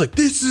night, and I was like,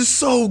 "This is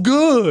so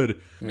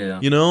good." Yeah,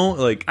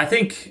 I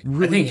think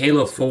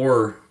Halo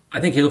 4. I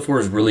think Halo 4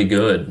 is really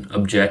good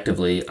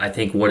objectively. I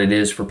think what it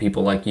is for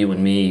people like you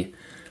and me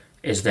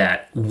is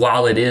that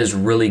while it is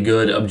really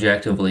good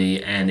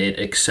objectively and it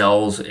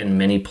excels in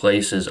many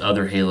places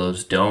other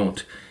Halos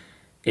don't,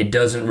 it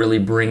doesn't really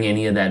bring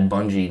any of that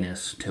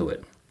Bungie-ness to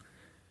it.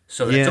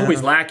 So it's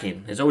always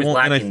lacking. It's always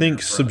lacking. And I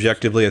think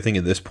subjectively, I think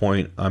at this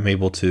point, I'm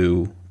able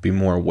to be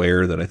more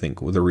aware that I think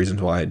the reasons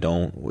why I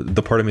don't,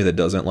 the part of me that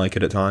doesn't like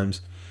it at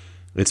times,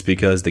 it's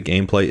because the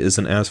gameplay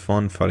isn't as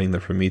fun fighting the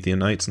Promethean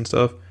Knights and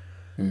stuff.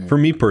 Mm-hmm. For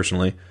me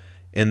personally.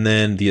 And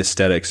then the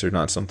aesthetics are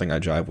not something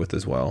I jive with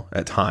as well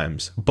at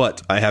times.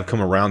 But I have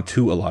come around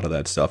to a lot of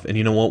that stuff. And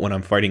you know what? When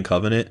I'm fighting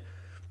Covenant,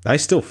 I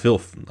still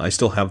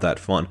have that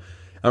fun.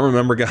 I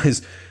remember,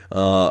 guys,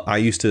 I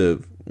used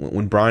to,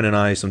 when Brian and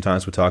I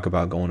sometimes would talk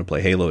about going to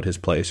play Halo at his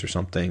place or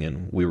something,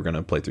 and we were going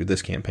to play through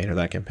this campaign or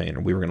that campaign,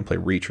 or we were going to play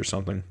Reach or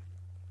something.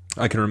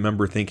 I can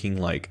remember thinking,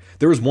 like,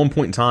 there was one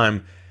point in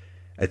time,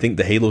 I think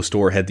the Halo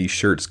store had these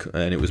shirts,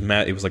 and it was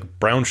like a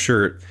brown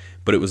shirt,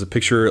 but it was a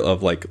picture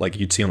of like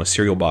you'd see on a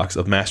cereal box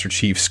of Master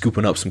Chief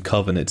scooping up some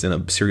Covenants in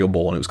a cereal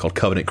bowl, and it was called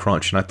Covenant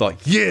Crunch. And I thought,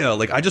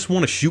 I just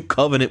want to shoot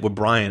Covenant with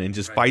Brian and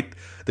just fight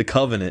the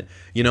Covenant,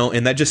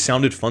 and that just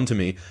sounded fun to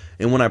me.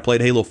 And when I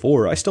played Halo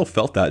 4, I still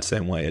felt that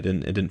same way. It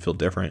didn't feel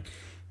different.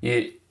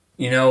 Something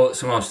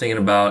I was thinking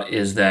about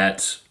is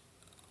that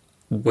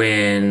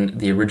when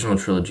the original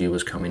trilogy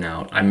was coming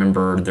out, I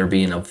remember there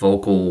being a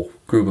vocal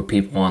group of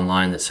people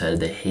online that said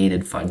they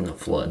hated fighting the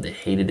Flood. They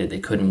hated it. They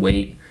couldn't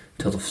wait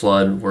till the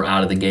Flood were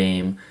out of the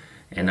game.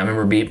 And I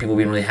remember people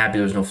being really happy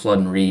there was no Flood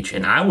in Reach.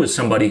 And I was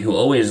somebody who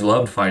always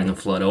loved fighting the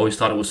Flood. I always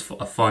thought it was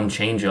a fun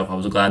change-up. I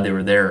was glad they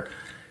were there.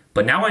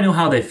 But now I know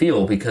how they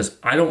feel because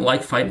I don't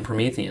like fighting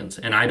Prometheans.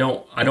 And I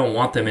don't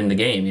want them in the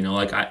game.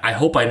 I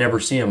hope I never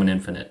see them in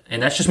Infinite.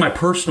 And that's just my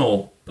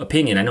personal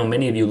opinion. I know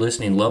many of you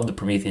listening love the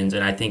Prometheans,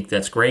 and I think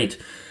that's great.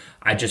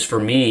 For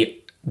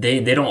me,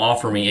 they don't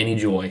offer me any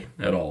joy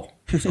at all.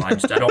 So I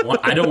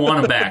don't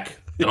want them back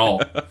at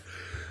all. It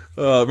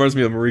reminds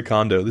me of Marie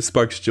Kondo. This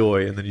sparks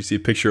joy, and then you see a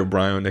picture of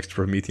Brian next to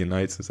Promethean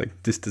Knights. It's like,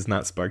 this does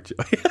not spark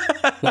joy.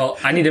 Well,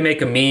 I need to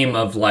make a meme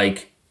of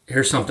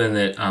here's something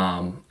that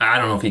I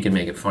don't know if he could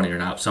make it funny or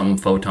not. Some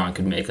Photon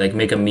could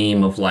make a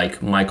meme of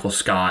Michael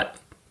Scott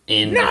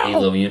in the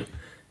Halo unit.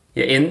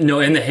 Yeah,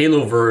 in the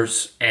Halo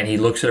verse, and he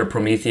looks at a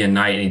Promethean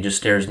knight and he just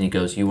stares and he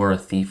goes, "You are a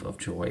thief of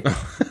joy."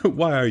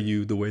 Why are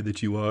you the way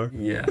that you are?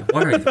 Yeah,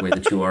 why are you the way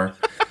that you are?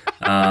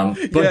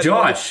 But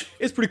Josh,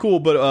 it's pretty cool.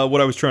 But what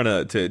I was trying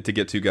to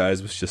get to,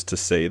 guys, was just to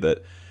say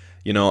that,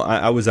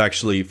 I was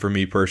actually, for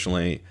me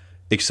personally,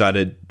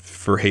 excited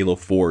for Halo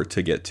 4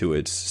 to get to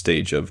its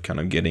stage of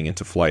kind of getting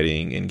into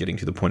flighting and getting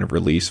to the point of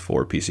release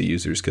for PC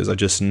users, because I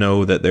just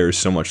know that there's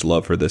so much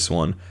love for this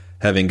one,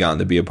 having gotten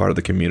to be a part of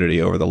the community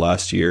over the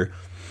last year.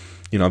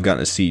 I've gotten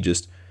to see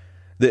just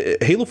the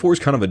Halo 4 is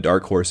kind of a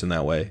dark horse in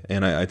that way,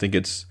 and I think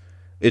it's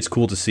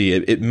cool to see.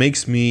 It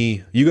makes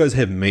me, you guys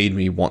have made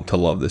me want to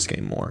love this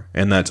game more,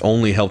 and that's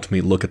only helped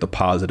me look at the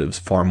positives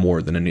far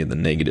more than any of the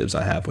negatives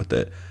I have with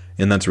it,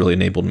 and that's really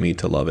enabled me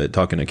to love it.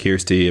 Talking to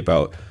Kirsty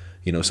about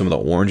some of the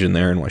orange in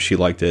there and why she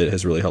liked it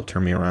has really helped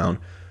turn me around.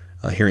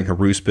 Hearing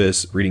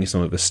Haruspis, reading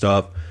some of his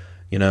stuff,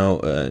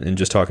 and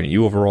just talking to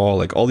you overall,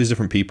 like all these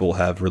different people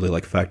have really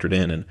like factored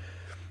in, and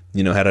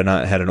had I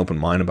not had an open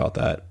mind about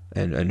that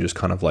and just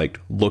kind of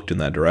like looked in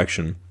that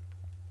direction,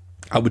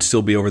 I would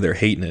still be over there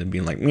hating it and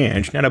being like, yeah,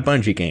 it's not a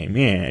Bungie game.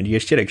 Yeah, your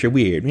aesthetics are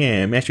weird.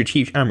 Yeah, Master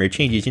Chief's armor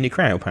changes into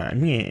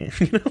cryopod. Yeah,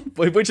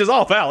 which is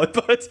all valid,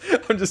 but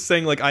I'm just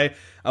saying, like, I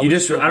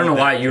don't know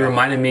why you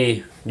reminded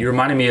me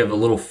of a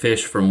little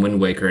fish from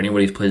Wind Waker.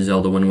 Anybody who's played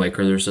Zelda Wind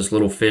Waker, there's this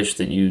little fish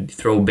that you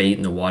throw bait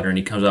in the water and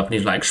he comes up and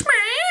he's like,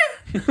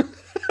 because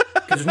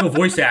there's no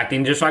voice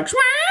acting, just like,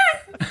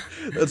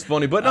 That's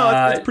funny, but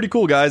no, it's pretty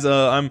cool, guys.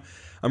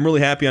 I'm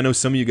really happy. I know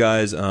some of you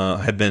guys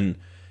have been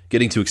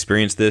getting to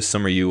experience this.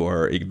 Some of you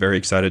are very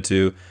excited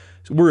to.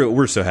 So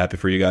we're so happy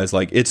for you guys.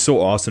 Like, it's so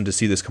awesome to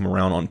see this come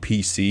around on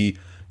PC,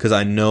 because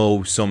I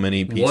know so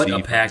many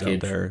PC fans out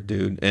there,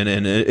 dude. And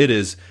it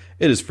is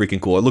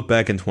freaking cool. I look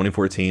back in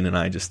 2014 and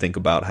I just think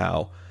about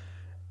how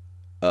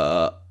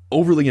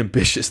overly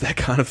ambitious that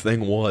kind of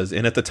thing was.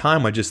 And at the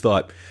time I just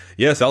thought,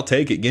 yes, I'll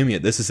take it. Give me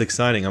it. This is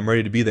exciting. I'm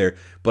ready to be there.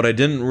 But I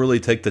didn't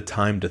really take the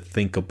time to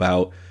think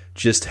about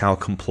just how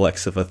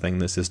complex of a thing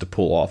this is to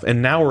pull off. And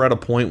now we're at a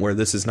point where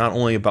this is not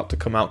only about to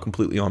come out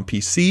completely on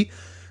PC,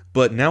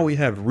 but now we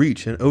have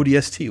Reach and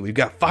ODST. We've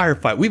got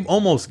Firefight. We've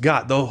almost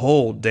got the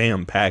whole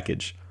damn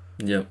package.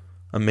 Yep.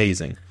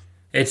 Amazing.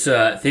 It's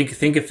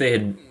think if they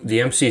had the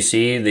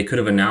MCC, they could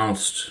have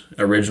announced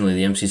originally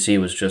the MCC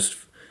was just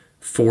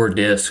 4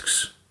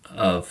 discs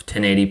of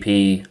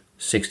 1080p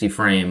 60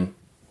 frame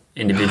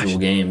individual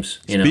games.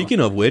 Speaking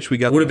of which, we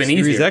got the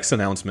Series easier. X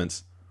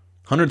announcements.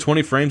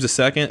 120 frames a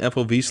second,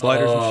 FOV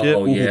sliders and shit.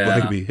 Oh, yeah.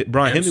 Baby.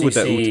 Brian, hit me with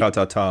that ooh,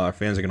 ta-ta-ta. Our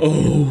fans are going to...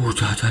 Oh,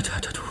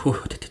 ta-ta-ta-ta.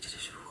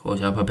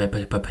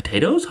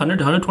 Potatoes?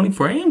 120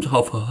 frames?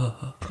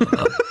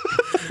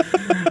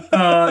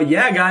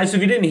 Yeah, guys,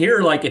 if you didn't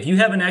hear, like, if you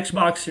have an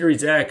Xbox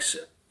Series X,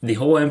 the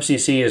whole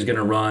MCC is going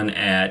to run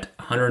at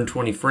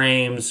 120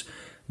 frames,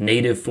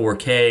 native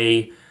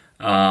 4K.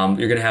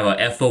 You're going to have a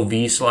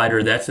FOV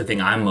slider. That's the thing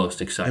I'm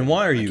most excited about. And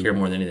why are you? I care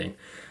more than anything.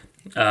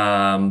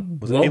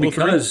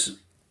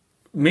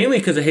 Mainly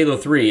because of Halo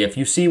 3. If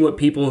you see what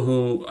people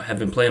who have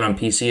been playing on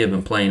PC have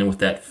been playing with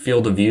that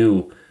field of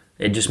view,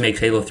 it just makes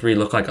Halo 3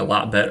 look like a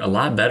lot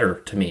better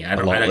to me. I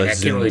can't really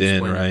explain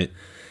it. Right?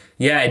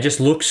 Yeah, it just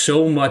looks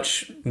so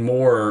much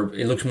more.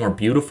 It looks more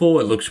beautiful.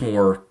 It looks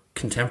more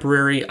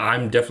contemporary.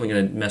 I'm definitely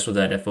going to mess with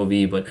that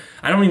FOV, but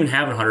I don't even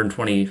have a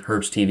 120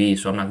 hertz TV,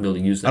 so I'm not going to be able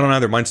to use that. I don't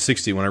either. Mine's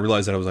 60. When I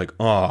realized that, I was like,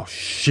 oh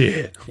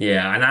shit.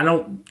 Yeah, and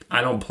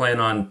I don't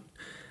plan on.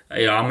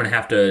 I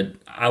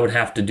would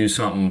have to do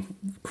something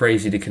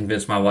crazy to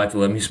convince my wife to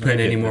let me spend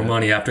any more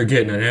money after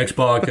getting an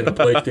Xbox and a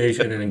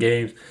PlayStation and a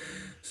games.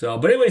 So,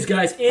 but anyways,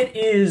 guys, it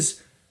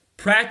is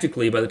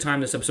practically, by the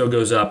time this episode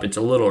goes up, it's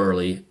a little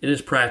early. It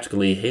is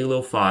practically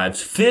Halo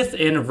 5's 5th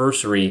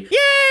anniversary.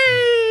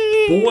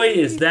 Yay! Boy,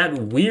 is that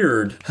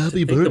weird.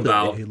 Happy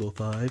birthday, Halo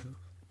 5.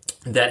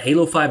 That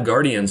Halo 5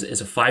 Guardians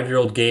is a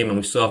 5-year-old game, and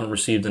we still haven't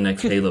received the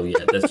next Halo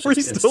yet. That's just We're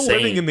still insane.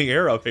 Living in the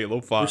era of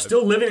Halo 5. We're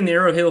still living in the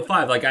era of Halo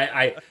 5. Like,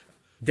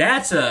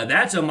 that's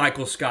a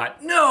Michael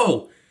Scott.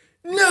 No!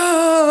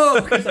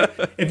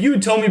 If you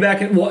had told me back,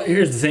 well,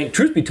 here's the thing.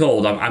 Truth be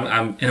told,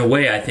 I'm in a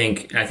way, I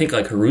think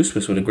like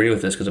Haruspis would agree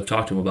with this, because I've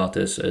talked to him about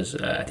this. As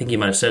I think he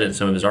might have said it in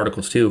some of his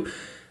articles too.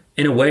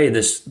 In a way,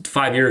 this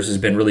 5 years has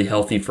been really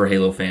healthy for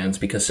Halo fans,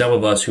 because some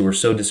of us who were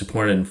so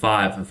disappointed in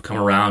 5 have come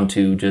around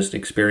to just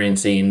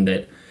experiencing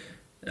that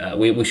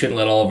we shouldn't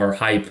let all of our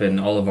hype and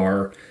all of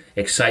our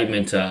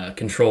excitement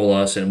control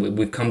us, and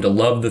we've come to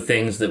love the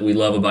things that we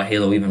love about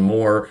Halo even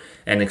more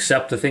and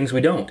accept the things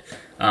we don't.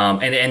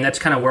 And that's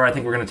kind of where I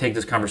think we're going to take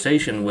this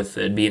conversation with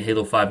it being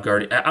Halo 5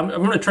 Guardians. I'm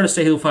going to try to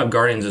say Halo 5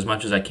 Guardians as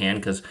much as I can,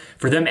 because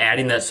for them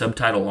adding that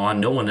subtitle on,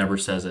 no one ever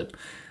says it.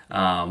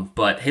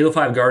 But Halo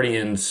 5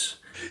 Guardians...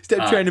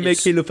 Stop trying to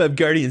make Halo 5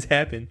 Guardians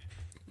happen.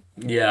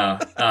 Yeah.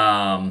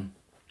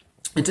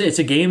 It's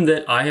a game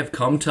that I have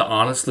come to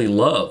honestly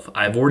love.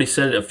 I've already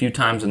said it a few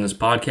times in this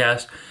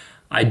podcast.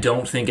 I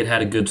don't think it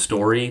had a good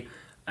story.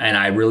 And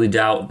I really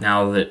doubt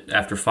now that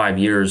after 5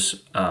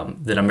 years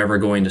that I'm ever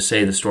going to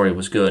say the story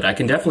was good. I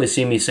can definitely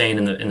see me saying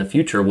in the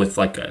future with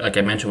like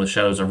I mentioned with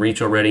Shadows of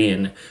Reach already,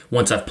 and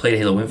once I've played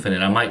Halo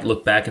Infinite, I might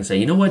look back and say,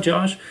 you know what,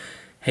 Josh,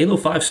 Halo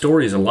 5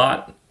 story is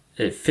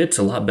it fits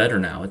a lot better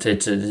now.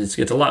 It's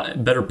a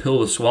lot better pill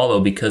to swallow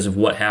because of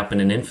what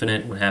happened in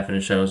Infinite, what happened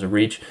in Shadows of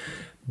Reach.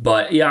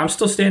 But yeah, I'm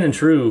still standing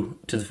true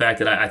to the fact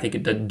that I think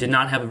it did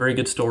not have a very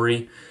good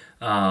story.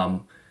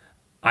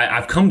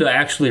 I've come to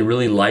actually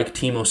really like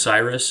Team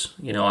Osiris.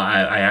 You know,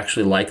 I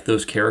actually like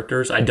those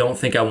characters. I don't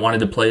think I wanted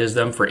to play as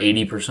them for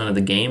 80% of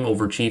the game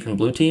over Chief and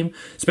Blue Team,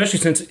 especially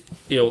since,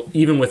 you know,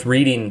 even with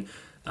reading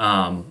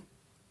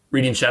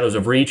Shadows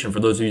of Reach, and for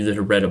those of you that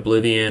have read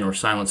Oblivion or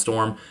Silent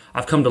Storm,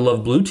 I've come to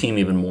love Blue Team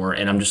even more,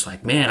 and I'm just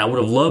like, man, I would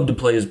have loved to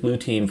play as Blue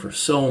Team for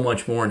so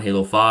much more in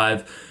Halo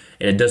 5,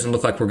 and it doesn't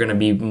look like we're going to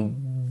be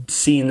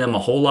seeing them a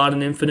whole lot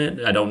in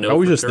Infinite. I don't know. I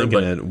was just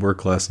thinking at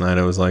work last night,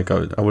 I was like,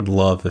 I would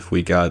love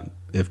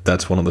if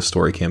that's one of the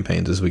story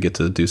campaigns, is we get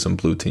to do some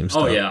Blue Team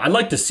stuff. Oh yeah, I'd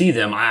like to see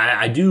them.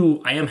 I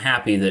am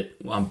happy that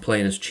I'm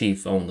playing as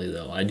Chief only,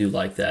 though. I do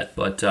like that.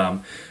 But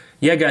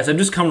yeah, guys, I've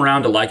just come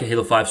around to liking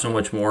Halo 5 so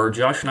much more.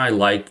 Josh and I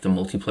liked the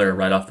multiplayer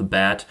right off the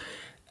bat.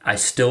 I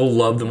still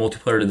love the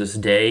multiplayer to this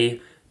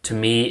day. To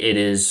me, it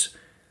is,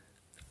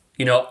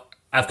 you know,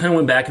 I've kind of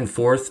went back and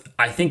forth.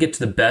 I think it's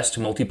the best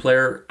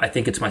multiplayer. I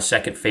think it's my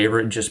second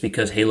favorite just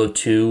because Halo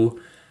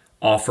 2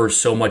 offers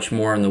so much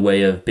more in the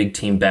way of big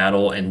team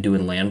battle and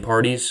doing LAN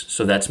parties.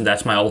 So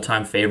that's my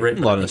all-time favorite.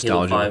 A lot of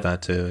nostalgia with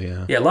that too,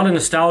 yeah. Yeah, a lot of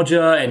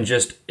nostalgia, and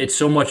just it's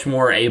so much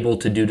more able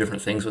to do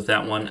different things with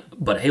that one.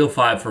 But Halo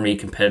 5 for me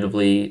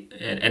competitively,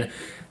 and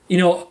you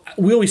know,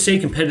 we always say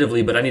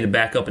competitively, but I need to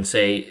back up and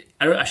say,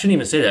 I shouldn't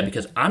even say that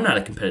because I'm not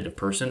a competitive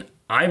person.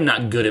 I'm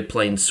not good at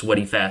playing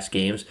sweaty, fast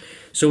games.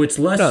 So it's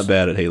less... Not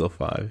bad at Halo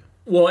 5.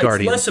 Well,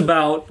 it's less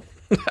about...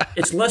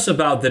 it's less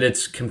about that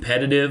it's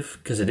competitive,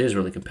 because it is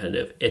really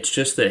competitive. It's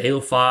just that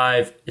Halo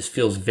 5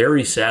 feels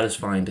very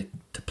satisfying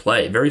to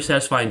play, very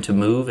satisfying to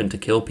move and to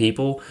kill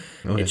people.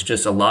 Oh, yeah. It's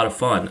just a lot of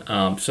fun.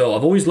 So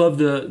I've always loved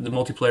the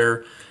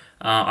multiplayer.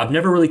 I've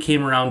never really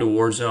came around to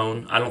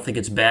Warzone. I don't think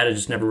it's bad. It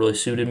just never really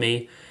suited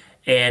me.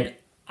 And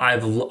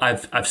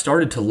I've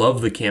started to love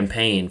the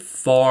campaign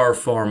far,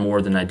 far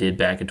more than I did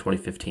back in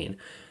 2015.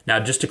 Now,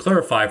 just to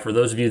clarify, for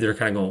those of you that are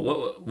kind of going,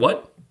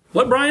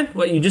 what, Brian?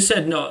 What, you just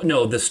said?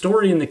 No, the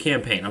story and the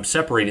campaign. I'm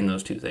separating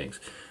those two things.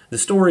 The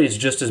story is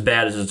just as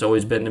bad as it's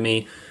always been to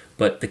me,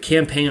 but the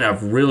campaign,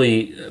 I've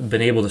really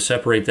been able to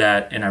separate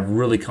that, and I've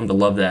really come to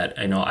love that.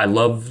 I know I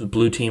love the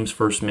Blue Team's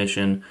first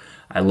mission.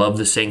 I love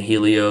the Sang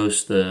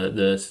Helios,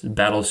 the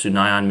Battle of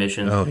Sunayon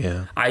missions. Oh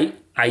yeah.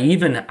 I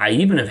even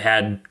have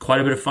had quite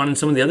a bit of fun in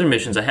some of the other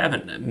missions I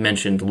haven't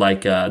mentioned,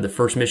 like the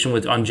first mission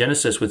on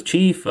Genesis with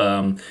Chief.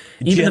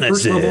 Even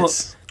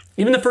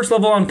the first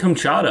level on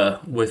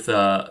Kamchatka with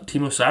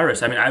Team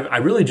Osiris. I mean, I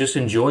really just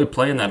enjoy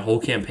playing that whole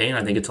campaign.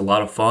 I think it's a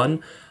lot of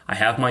fun. I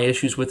have my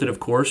issues with it, of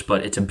course,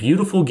 but it's a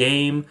beautiful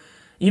game.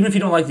 Even if you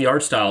don't like the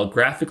art style,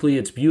 graphically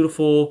it's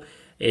beautiful.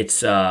 It's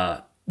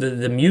the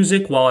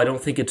music, while I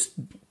don't think it's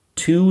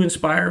too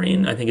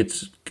inspiring, I think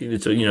it's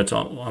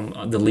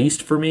on the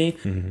least for me.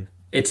 Mm-hmm.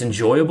 It's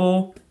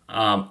enjoyable.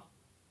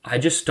 I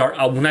just start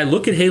when I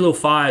look at Halo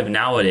 5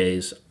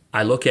 nowadays,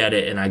 I look at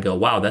it and I go,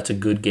 wow, that's a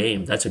good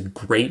game. That's a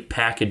great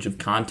package of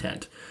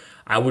content.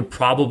 I would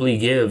probably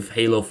give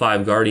Halo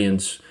 5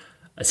 Guardians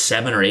a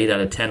 7 or 8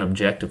 out of 10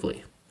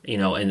 objectively. You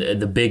know,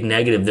 and the big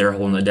negative there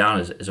holding it down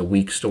is a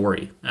weak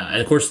story.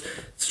 And of course,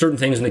 certain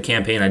things in the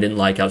campaign I didn't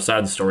like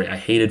outside the story. I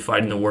hated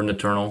fighting the Warden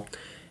Eternal,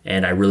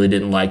 and I really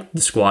didn't like the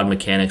squad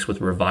mechanics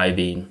with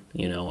reviving,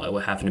 you know,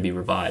 having to be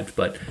revived.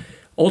 But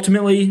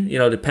ultimately, you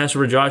know, to pass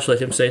over to Josh,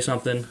 let him say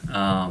something.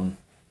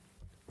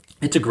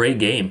 It's a great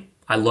game.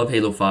 I love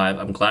Halo 5.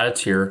 I'm glad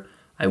it's here.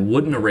 I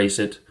wouldn't erase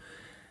it.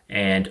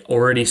 And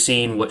already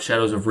seeing what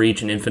Shadows of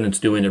Reach and Infinite's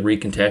doing to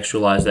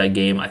recontextualize that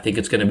game, I think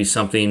it's going to be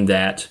something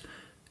that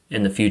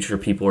in the future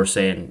people are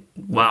saying,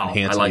 wow,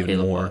 I like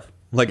Halo 5.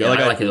 I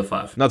like Halo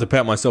 5. Not to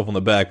pat myself on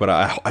the back, but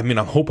I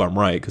hope I'm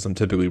right, because I'm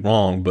typically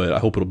wrong, but I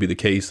hope it'll be the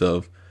case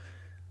of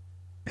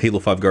Halo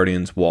 5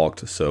 Guardians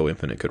walked so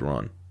Infinite could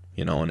run.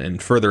 You know,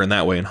 and further in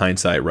that way, in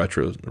hindsight,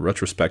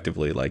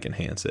 retrospectively, like,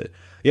 enhance it.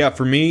 Yeah,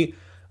 for me,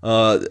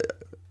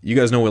 you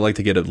guys know we like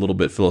to get a little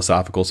bit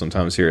philosophical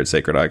sometimes here at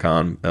Sacred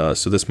Icon,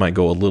 so this might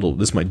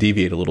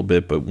deviate a little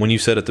bit, but when you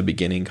said at the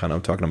beginning, kind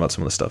of talking about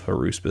some of the stuff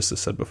Haruspis has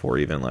said before,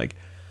 even like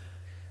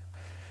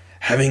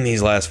having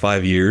these last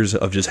 5 years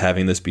of just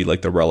having this be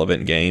like the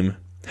relevant game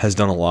has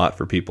done a lot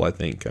for people, I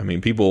think. I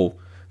mean,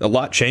 a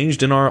lot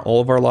changed in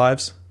all of our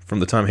lives from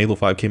the time Halo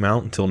 5 came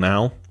out until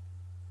now.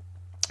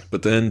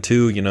 But then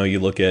too, you know, you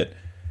look at,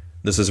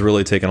 this has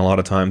really taken a lot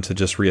of time to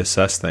just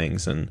reassess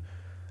things, and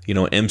you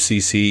know,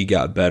 MCC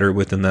got better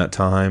within that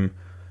time.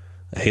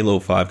 Halo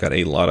 5 got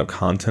a lot of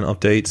content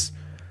updates.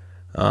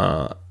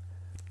 I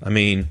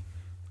mean,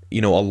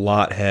 you know, a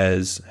lot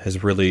has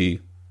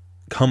really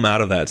come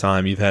out of that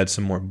time. You've had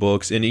some more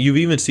books, and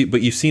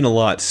you've seen a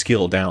lot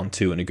scale down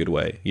too in a good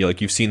way.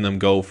 You've seen them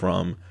go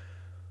from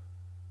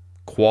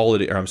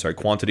quantity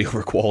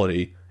over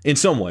quality In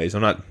some ways,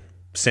 I'm not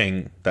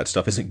saying that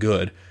stuff isn't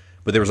good,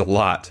 but there was a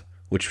lot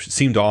which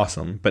seemed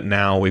awesome. But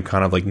now we've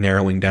kind of like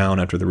narrowing down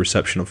after the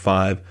reception of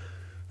 5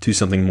 to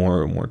something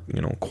more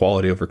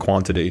quality over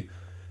quantity.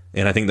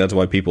 And I think that's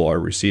why people are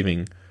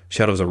receiving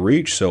Shadows of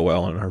Reach so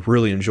well and are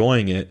really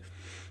enjoying it.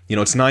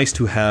 It's nice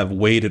to have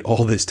waited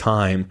all this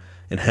time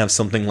and have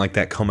something like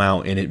that come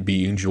out and it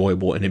be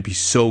enjoyable and it be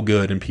so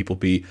good and people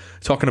be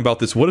talking about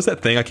this. What is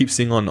that thing I keep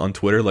seeing on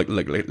Twitter?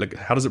 Like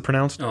how does it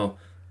pronounced? Oh,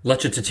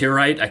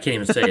 Lechatityrite? I can't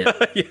even say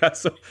it. Yeah,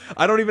 so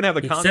I don't even have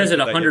the context. It says it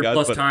 100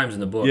 plus times in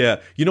the book.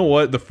 Yeah, you know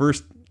what?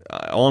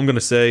 All I'm going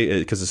to say,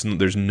 because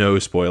there's no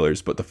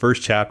spoilers, but the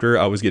first chapter,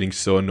 I was getting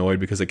so annoyed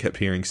because I kept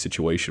hearing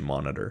situation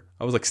monitor.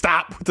 I was like,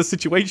 stop with the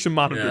situation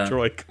monitor,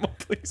 Troy. Come on,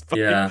 please.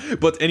 Buddy. Yeah.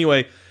 But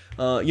anyway,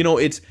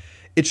 it's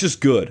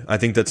just good. I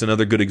think that's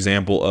another good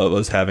example of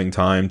us having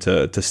time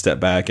to step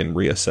back and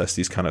reassess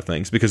these kind of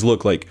things. Because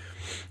look,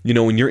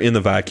 when you're in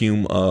the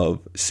vacuum of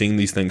seeing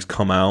these things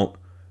come out,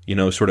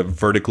 sort of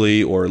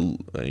vertically or,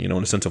 in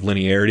a sense of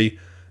linearity,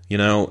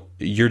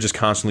 you're just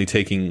constantly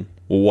taking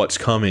what's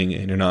coming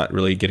and you're not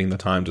really getting the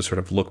time to sort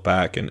of look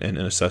back and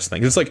assess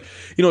things. It's like,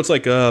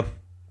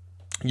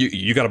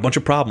 you got a bunch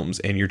of problems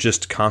and you're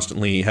just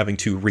constantly having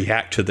to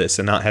react to this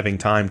and not having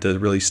time to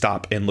really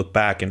stop and look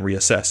back and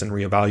reassess and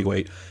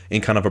reevaluate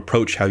and kind of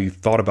approach how you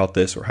thought about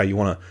this or how you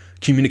want to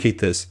communicate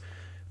this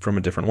from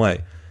a different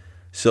way.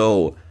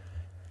 So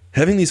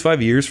having these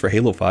 5 years for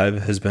Halo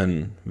 5 has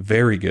been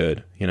very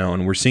good,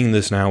 and we're seeing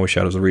this now with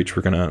Shadows of Reach.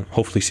 We're going to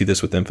hopefully see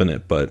this with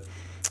Infinite, but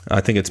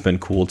I think it's been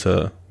cool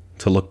to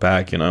look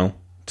back, to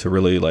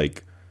really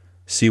like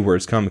see where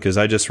it's come, because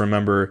I just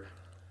remember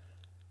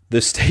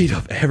the state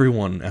of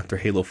everyone after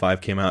Halo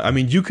 5 came out. I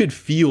mean, you could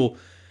feel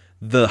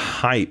the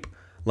hype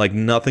like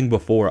nothing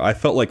before. I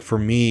felt like for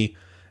me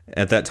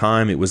at that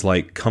time, it was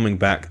like coming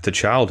back to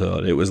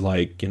childhood. It was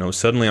like,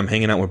 suddenly I'm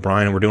hanging out with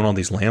Brian and we're doing all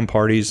these LAN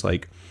parties,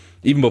 like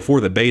even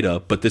before the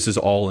beta, but this is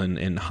all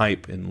in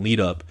hype and lead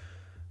up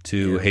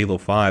to Halo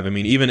 5. I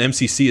mean, even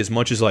MCC, as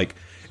much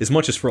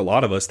as for a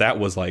lot of us, that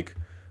was like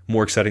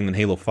more exciting than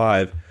Halo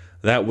 5,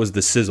 that was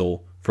the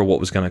sizzle for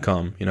what was going to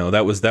come.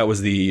 That was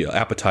the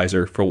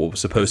appetizer for what was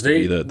supposed to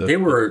be the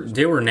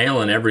they were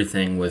nailing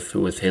everything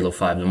with Halo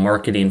 5. The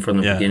marketing from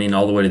the beginning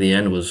all the way to the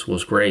end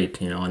was great,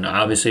 and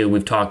obviously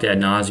we've talked ad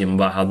nauseum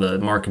about how the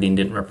marketing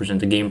didn't represent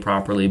the game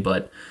properly,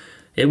 but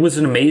it was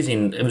an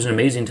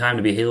amazing time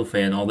to be a Halo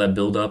fan. All that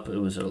build up, it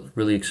was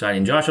really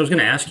exciting. Josh, I was going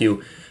to ask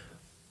you,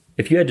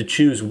 if you had to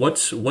choose,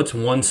 what's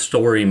one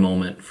story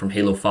moment from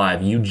Halo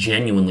 5 you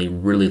genuinely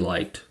really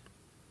liked?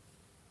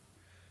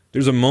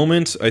 There's a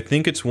moment, I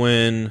think it's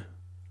when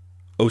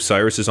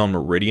Osiris is on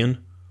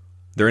Meridian.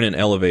 They're in an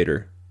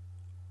elevator.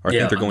 Or I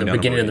think they're going down the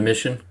beginning of the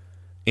mission.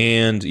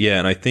 And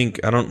and I think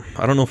I don't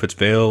know if it's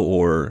Vale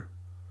or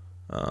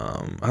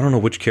I don't know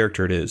which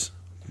character it is,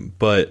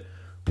 but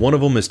one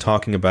of them is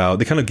talking about,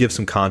 they kind of give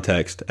some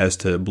context as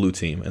to Blue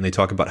Team, and they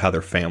talk about how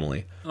they're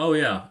family. Oh,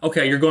 yeah.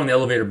 Okay, you're going the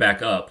elevator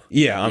back up.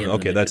 Yeah,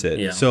 okay, that's it.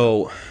 Yeah.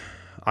 So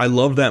I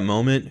love that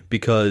moment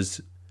because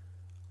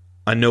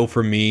I know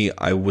for me,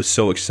 I was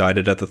so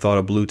excited at the thought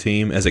of Blue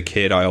Team. As a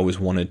kid, I always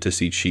wanted to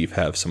see Chief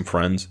have some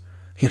friends,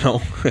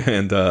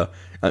 and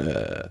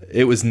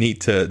it was neat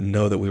to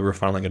know that we were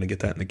finally going to get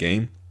that in the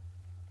game.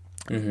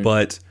 Mm-hmm.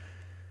 But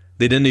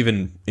they didn't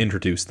even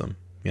introduce them.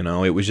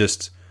 It was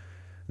just,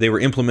 they were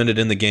implemented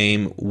in the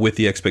game with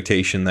the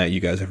expectation that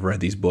you guys have read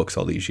these books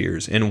all these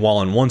years. And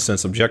while in one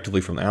sense, objectively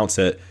from the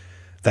outset,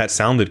 that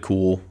sounded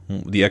cool,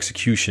 the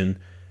execution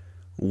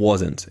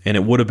wasn't. And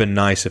it would have been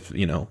nice if,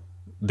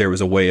 there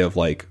was a way of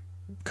like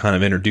kind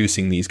of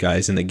introducing these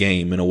guys in the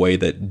game in a way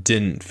that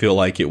didn't feel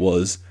like it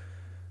was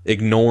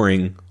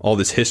ignoring all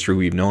this history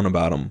we've known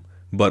about them,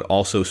 but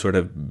also sort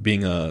of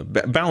being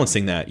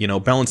balancing that,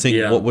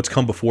 balancing what's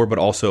come before, but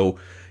also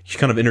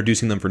kind of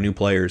introducing them for new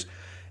players.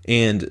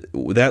 And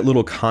that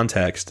little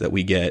context that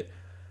we get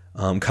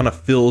kind of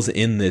fills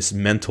in this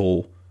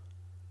mental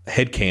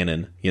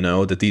headcanon,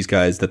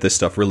 that this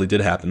stuff really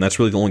did happen. That's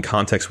really the only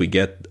context we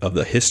get of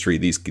the history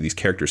these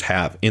characters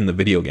have in the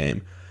video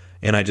game.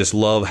 And I just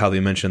love how they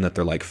mention that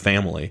they're like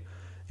family.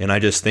 And I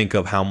just think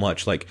of how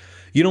much, like,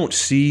 you don't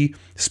see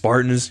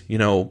Spartans,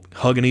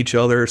 hugging each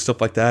other,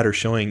 stuff like that, or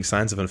showing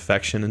signs of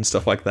infection and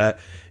stuff like that.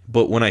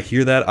 But when I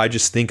hear that, I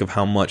just think of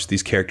how much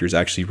these characters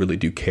actually really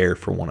do care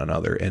for one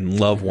another and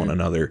love one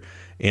another.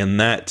 And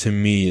that, to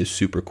me, is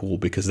super cool,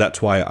 because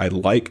that's why I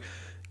like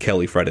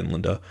Kelly, Fred, and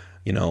Linda,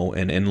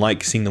 and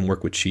like seeing them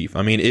work with Chief.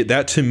 I mean,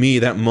 that to me,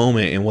 that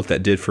moment and what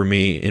that did for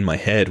me in my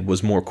head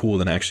was more cool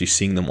than actually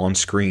seeing them on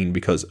screen,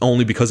 because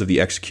of the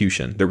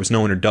execution. There was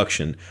no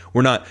introduction.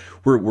 We're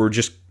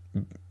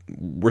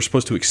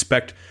supposed to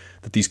expect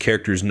that these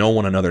characters know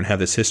one another and have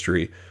this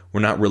history. We're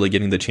not really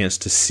getting the chance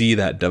to see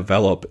that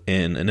develop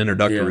in an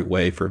introductory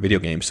way for a video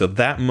game. So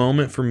that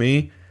moment for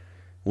me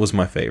was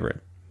my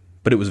favorite,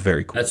 but it was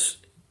very cool.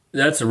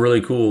 That's a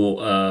really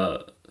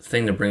cool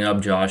thing to bring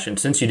up, Josh. And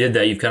since you did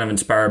that, you've kind of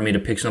inspired me to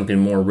pick something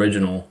more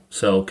original.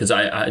 So, because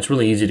it's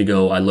really easy to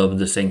go, I love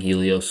the St.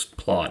 Helios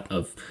plot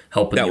of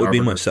helping. That would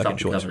be my second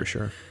choice for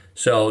sure.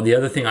 So the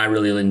other thing I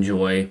really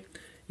enjoy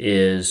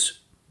is,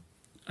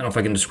 I don't know if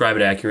I can describe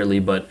it accurately,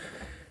 but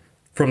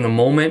from the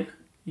moment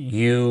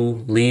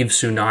you leave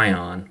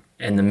Sunayon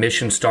and the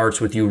mission starts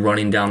with you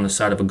running down the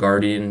side of a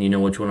Guardian, you know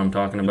which one I'm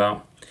talking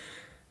about,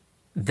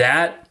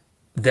 that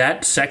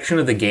section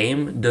of the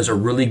game does a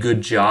really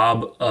good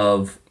job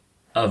of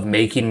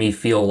making me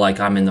feel like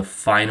I'm in the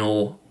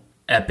final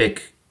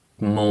epic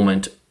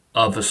moment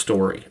of a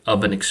story,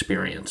 of an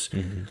experience.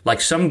 Mm-hmm. Like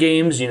some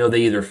games,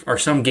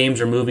 some games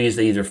or movies,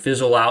 they either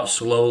fizzle out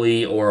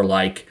slowly or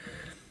like,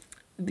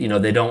 they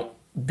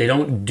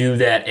don't do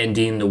that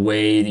ending the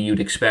way that you'd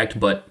expect,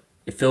 but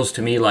it feels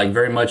to me like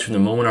very much from the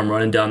moment I'm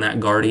running down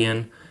that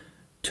Guardian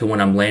to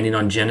when I'm landing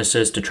on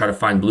Genesis to try to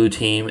find Blue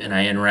Team and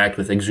I interact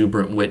with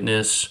Exuberant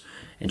Witness,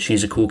 and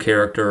she's a cool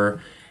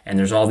character, and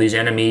there's all these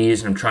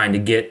enemies, and I'm trying to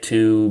get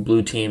to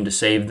Blue Team to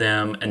save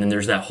them, and then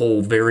there's that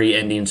whole very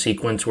ending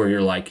sequence where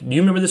you're like, do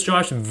you remember this,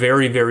 Josh?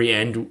 Very, very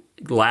end,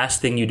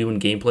 last thing you do in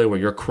gameplay where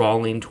you're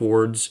crawling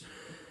towards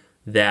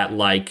that,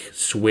 like,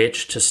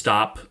 switch to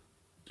stop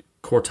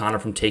Cortana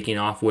from taking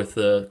off with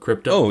the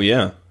crypto. Oh,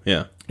 yeah,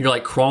 yeah. You're,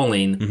 like,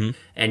 crawling,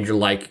 and you're,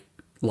 like,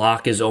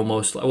 Locke is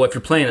almost... Well, if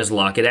you're playing as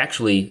Locke,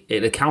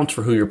 it accounts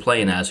for who you're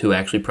playing as, who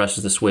actually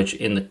presses the switch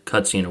in the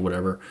cutscene or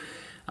whatever.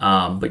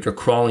 But you're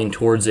crawling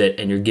towards it,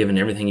 and you're giving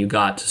everything you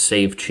got to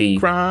save Chief.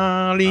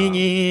 Crawling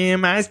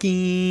in my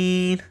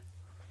skin.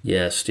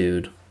 Yes,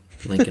 dude.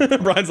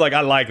 Lincoln. Brian's like,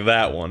 I like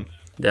that one.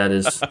 That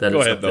is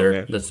Go ahead, up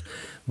there.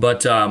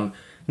 But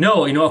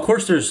no, of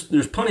course,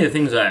 there's plenty of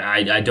things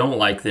I don't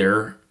like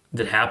there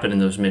that happen in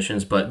those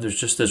missions. But there's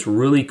just this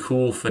really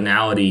cool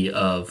finality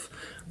of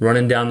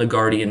running down the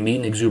Guardian,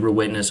 meeting Exuberant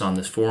Witness on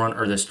this Forerunner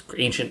or this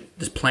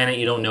planet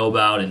you don't know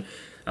about, and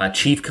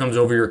Chief comes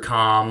over your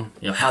comm.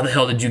 How the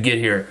hell did you get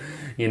here?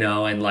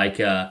 And like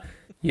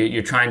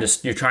you're trying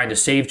to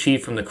save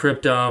Chief from the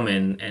Cryptum,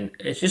 and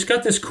it's just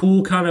got this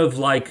cool kind of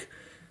like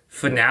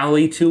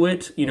finale to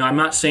it. I'm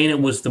not saying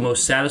it was the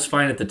most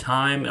satisfying at the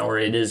time, or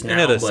it is now. It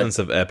had a sense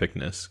of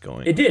epicness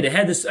going. It did. It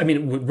had this. I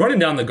mean, running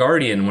down the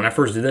Guardian. When I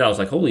first did that, I was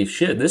like, "Holy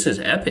shit, this is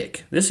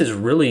epic! This is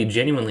really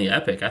genuinely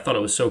epic." I thought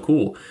it was so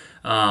cool.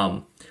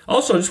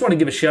 Also, I just want to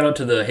give a shout out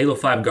to the Halo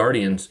 5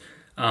 Guardians.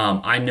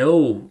 I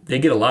know they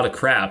get a lot of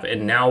crap,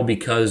 and now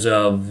because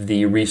of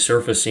the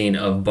resurfacing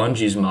of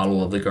Bungie's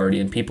model of the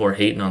Guardian, people are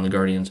hating on the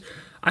Guardians.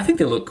 I think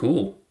they look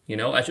cool.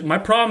 My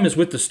problem is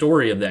with the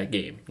story of that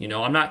game.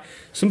 I'm not.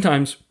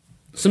 Sometimes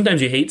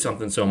you hate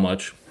something so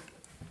much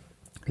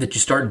that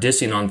you start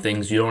dissing on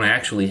things you don't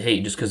actually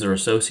hate just because they're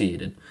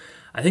associated.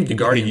 I think the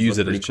Guardians use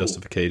it as cool.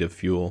 justificative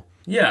fuel.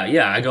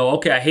 Yeah. I go,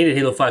 okay, I hated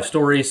Halo 5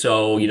 story,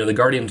 so the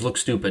Guardians look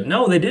stupid.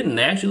 No, they didn't.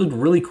 They actually looked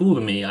really cool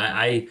to me.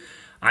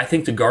 I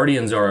think the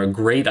Guardians are a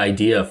great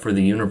idea for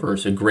the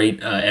universe, a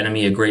great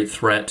enemy, a great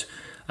threat.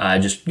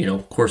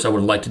 Of course, I would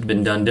have liked it to have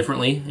been done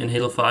differently in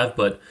Halo 5,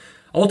 but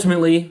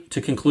ultimately, to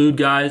conclude,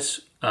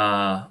 guys,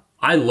 I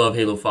love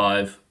Halo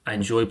 5. I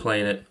enjoy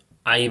playing it.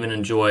 I even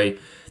enjoy...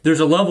 There's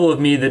a level of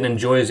me that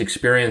enjoys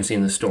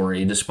experiencing the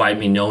story, despite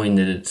me knowing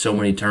that at so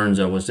many turns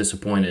I was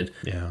disappointed.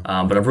 Yeah.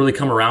 But I've really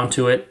come around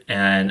to it,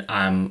 and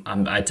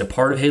it's a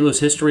part of Halo's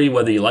history,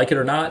 whether you like it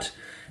or not.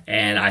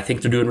 And I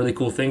think they're doing really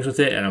cool things with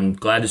it, and I'm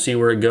glad to see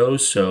where it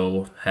goes.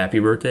 So happy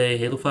birthday,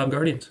 Halo 5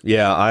 Guardians.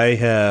 Yeah, I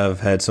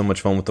have had so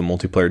much fun with the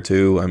multiplayer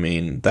too. I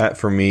mean, that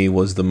for me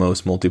was the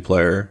most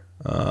multiplayer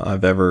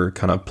I've ever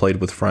kind of played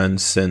with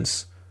friends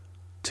since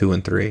 2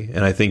 and 3.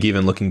 And I think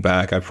even looking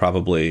back, it's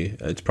probably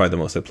the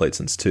most I've played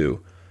since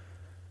 2.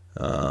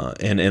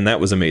 And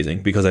that was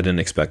amazing because I didn't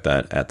expect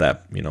that at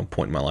that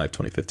point in my life,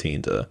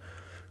 2015, to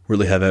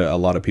really have a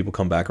lot of people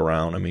come back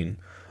around. I mean,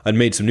 I'd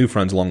made some new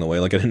friends along the way.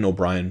 Like I didn't know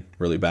Brian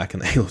really back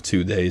in the Halo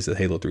 2 days, the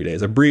Halo 3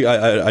 days.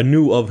 I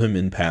knew of him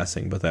in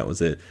passing, but that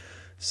was it.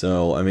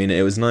 So I mean,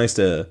 it was nice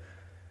to,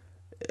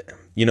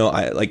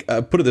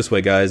 I put it this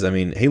way, guys. I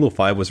mean, Halo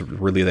 5 was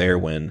really there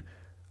when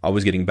I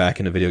was getting back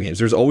into video games.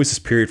 There's always this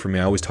period for me.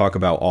 I always talk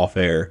about off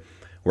air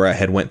where I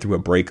had went through a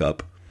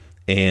breakup,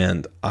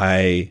 and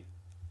I,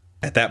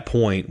 at that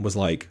point, was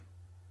like,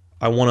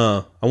 I want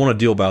to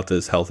deal about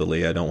this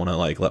healthily. I don't want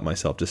to let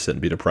myself just sit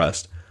and be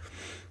depressed.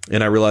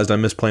 And I realized I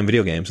missed playing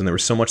video games, and there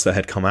was so much that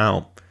had come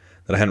out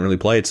that I hadn't really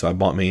played. So I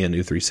bought me a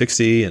new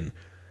 360 and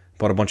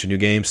bought a bunch of new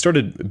games,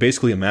 started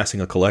basically amassing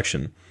a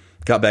collection,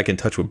 got back in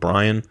touch with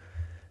Brian,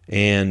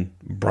 and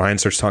Brian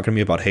starts talking to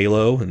me about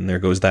Halo, and there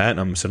goes that, and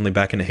I'm suddenly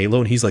back into Halo,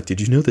 and he's like, did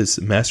you know this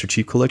Master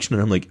Chief Collection?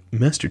 And I'm like,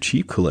 Master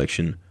Chief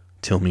Collection?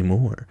 Tell me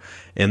more.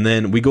 And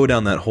then we go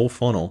down that whole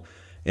funnel,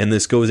 and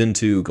this goes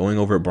into going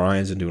over at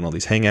Brian's and doing all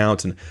these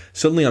hangouts, and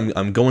suddenly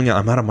I'm going out,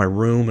 I'm out of my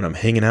room, and I'm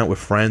hanging out with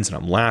friends, and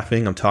I'm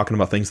laughing, I'm talking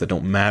about things that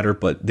don't matter,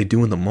 but they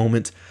do in the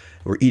moment.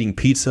 We're eating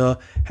pizza,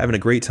 having a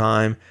great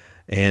time,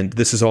 and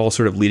this is all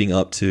sort of leading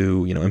up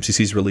to,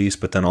 MCC's release,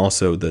 but then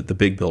also the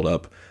big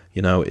build-up,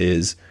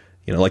 is,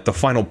 like the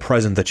final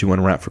present that you want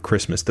to wrap for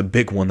Christmas, the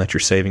big one that you're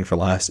saving for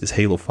last is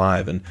Halo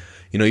 5, and,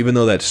 even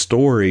though that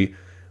story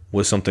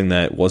was something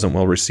that wasn't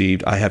well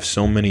received, I have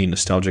so many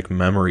nostalgic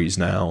memories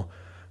now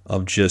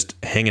of just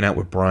hanging out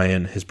with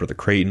Brian, his brother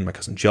Creighton, my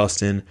cousin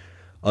Justin,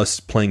 us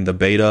playing the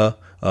beta,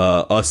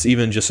 us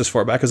even just as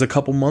far back as a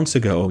couple months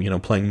ago,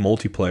 playing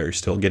multiplayer,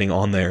 still getting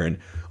on there, and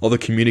all the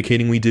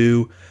communicating we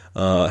do,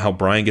 how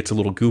Brian gets a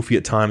little goofy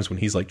at times when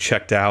he's like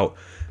checked out,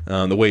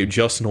 the way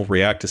Justin will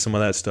react to some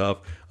of that stuff,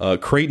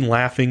 Creighton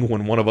laughing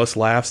when one of us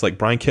laughs, like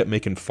Brian kept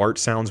making fart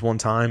sounds one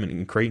time,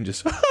 and Creighton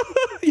just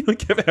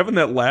kept having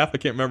that laugh. I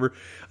can't remember.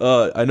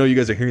 I know you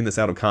guys are hearing this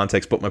out of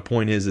context, but my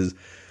point is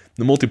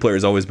the multiplayer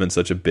has always been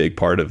such a big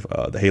part of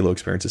the Halo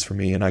experiences for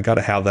me, and I got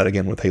to have that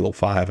again with Halo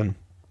 5, and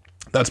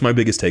that's my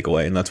biggest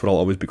takeaway, and that's what I'll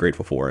always be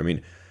grateful for. I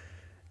mean,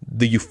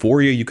 the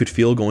euphoria you could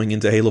feel going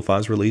into Halo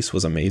 5's release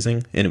was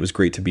amazing, and it was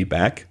great to be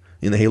back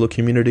in the Halo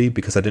community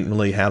because I didn't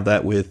really have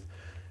that with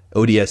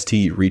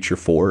ODST, Reach, or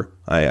 4.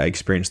 I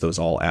experienced those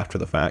all after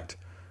the fact.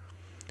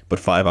 But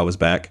 5, I was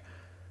back.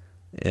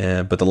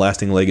 But the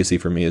lasting legacy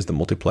for me is the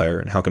multiplayer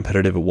and how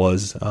competitive it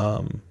was,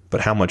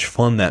 but how much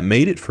fun that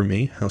made it for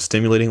me, how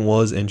stimulating it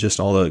was, and just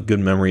all the good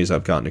memories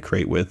I've gotten to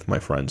create with my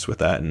friends with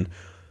that. And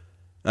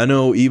I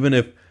know even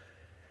if,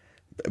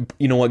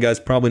 you know what, guys,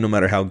 probably no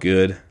matter how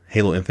good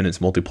Halo Infinite's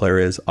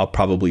multiplayer is, I'll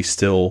probably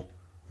still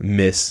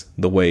miss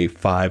the way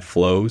 5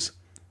 flows.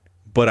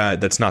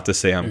 But that's not to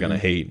say I'm going to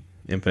hate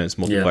Infinite's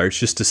multiplayer. Yeah. It's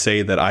just to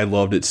say that I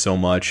loved it so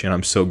much, and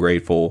I'm so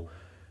grateful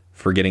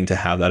for getting to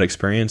have that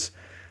experience,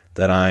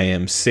 that I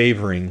am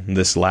savoring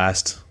this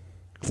last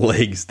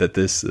legs that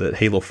the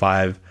Halo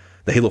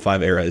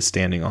 5 era is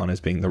standing on as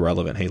being the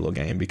relevant Halo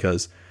game.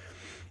 Because,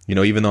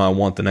 even though I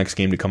want the next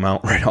game to come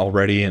out right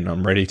already and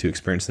I'm ready to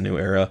experience the new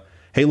era,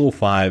 Halo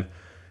 5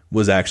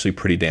 was actually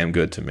pretty damn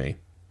good to me,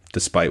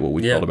 despite what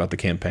we felt about the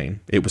campaign.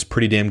 It was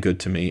pretty damn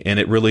good to me, and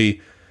it really,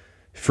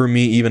 for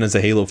me, even as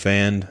a Halo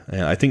fan,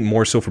 and I think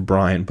more so for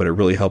Brian, but it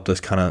really helped us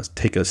kind of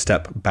take a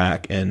step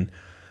back and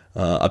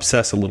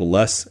obsess a little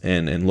less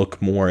and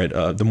look more at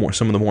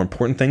some of the more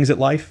important things at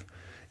life,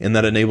 and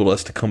that enabled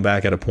us to come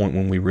back at a point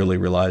when we really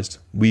realized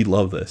we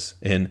love this.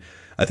 And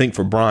I think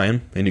for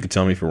Brian, and you can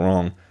tell me if you're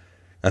wrong,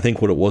 I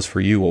think what it was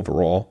for you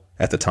overall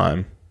at the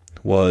time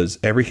was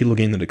every Halo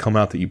game that had come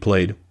out that you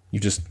played, you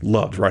just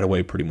loved right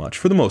away pretty much,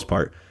 for the most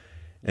part.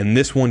 And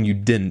this one you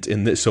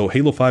didn't. So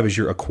Halo 5 is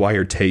your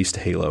acquired taste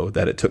Halo,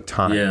 that it took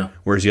time,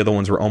 whereas the other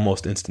ones were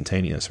almost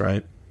instantaneous,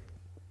 right?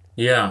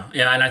 Yeah,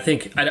 and I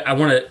think I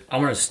want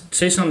to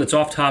say something that's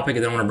off topic,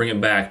 and then I want to bring it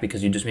back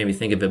because you just made me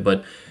think of it.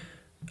 But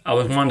I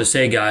was wanting to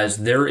say, guys,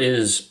 there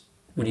is,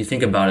 when you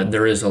think about it,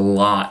 there is a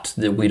lot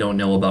that we don't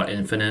know about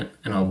Infinite,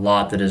 and a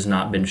lot that has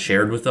not been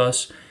shared with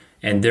us.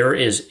 And there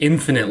is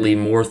infinitely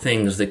more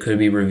things that could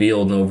be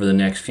revealed over the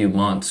next few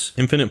months.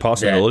 Infinite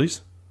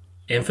possibilities?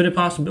 Infinite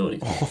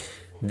possibilities.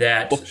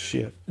 That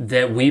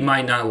we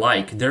might not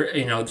like. There,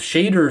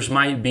 shaders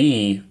might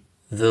be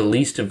the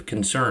least of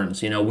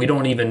concerns. We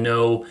don't even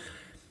know.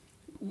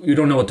 We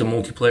don't know what the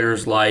multiplayer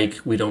is like.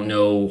 We don't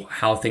know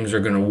how things are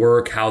going to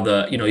work. How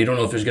you don't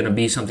know if there's going to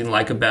be something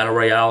like a battle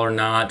royale or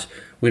not.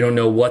 We don't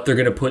know what they're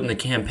going to put in the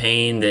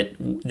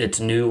campaign that's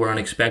new or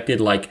unexpected.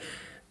 Like,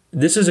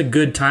 this is a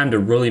good time to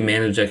really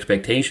manage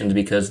expectations,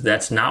 because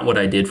that's not what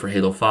I did for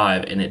Halo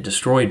 5, and it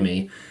destroyed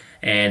me.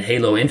 And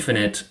Halo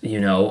Infinite,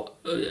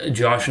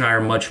 Josh and I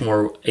are much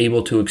more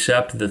able to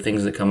accept the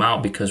things that come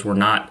out because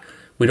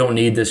we don't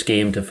need this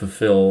game to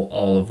fulfill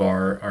all of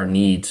our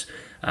needs.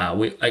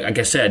 Like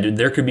I said,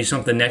 there could be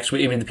something next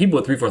week. I mean, the people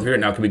at 343 right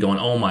now could be going,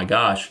 oh my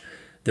gosh,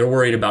 they're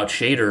worried about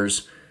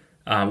shaders.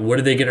 What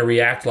are they going to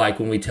react like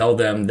when we tell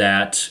them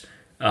that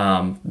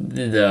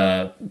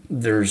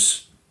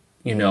there's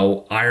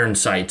iron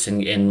sights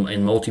in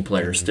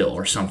multiplayer still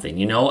or something?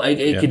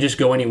 It could just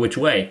go any which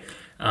way.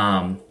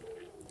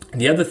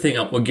 The other thing,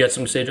 we'll get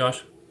some to say,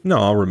 Josh? No,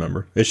 I'll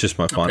remember. It's just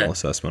my final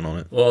assessment on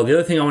it. Well, the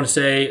other thing I want to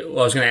say, I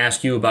was going to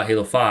ask you about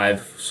Halo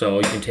 5, so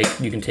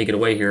you can take it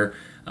away here,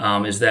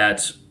 is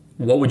that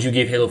what would you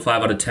give Halo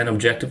 5 out of 10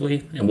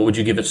 objectively, and what would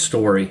you give its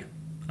story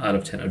out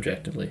of 10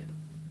 objectively?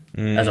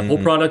 As a whole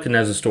product and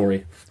as a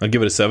story. I'll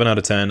give it a 7 out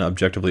of 10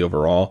 objectively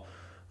overall.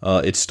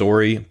 Its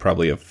story,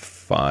 probably a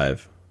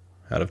 5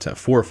 out of 10.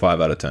 4 or 5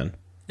 out of 10.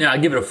 Yeah,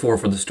 I'd give it a 4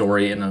 for the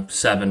story and a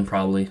 7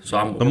 probably. So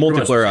the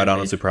multiplayer, I'd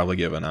honestly probably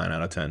give a 9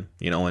 out of 10.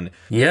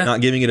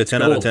 Not giving it a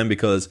 10 out of 10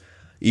 because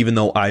even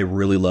though I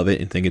really love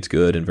it and think it's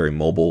good and very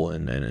mobile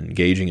and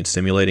engaging and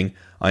stimulating,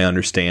 I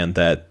understand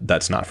that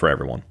that's not for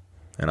everyone,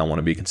 and I want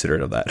to be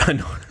considerate of that. I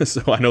know,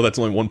 so I know that's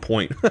only one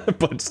point,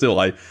 but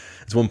still,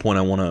 it's one point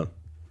I want to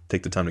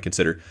take the time to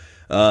consider.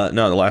 The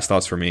last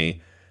thoughts for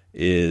me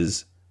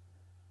is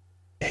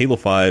Halo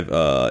 5,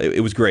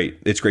 it was great.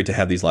 It's great to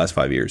have these last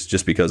 5 years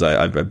just because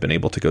I've been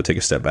able to go take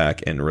a step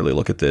back and really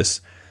look at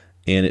this,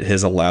 and it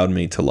has allowed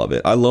me to love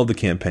it. I love the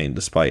campaign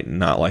despite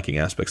not liking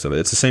aspects of it.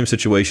 It's the same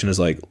situation as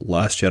like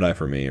Last Jedi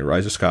for me, or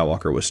Rise of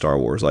Skywalker with Star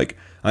Wars. Like,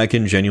 I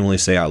can genuinely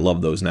say I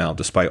love those now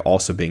despite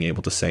also being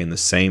able to say in the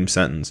same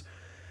sentence,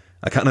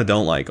 I kind of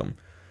don't like them.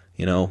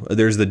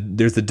 There's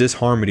the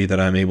disharmony that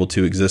I'm able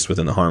to exist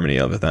within the harmony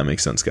of, if that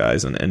makes sense,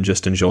 guys, and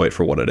just enjoy it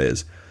for what it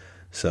is.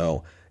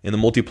 So in the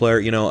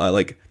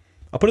multiplayer,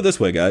 I'll put it this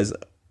way, guys.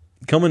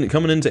 Coming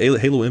into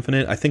Halo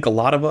Infinite, I think a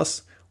lot of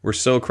us were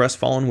so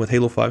crestfallen with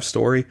Halo 5's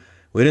story,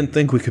 we didn't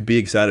think we could be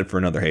excited for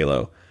another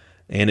Halo.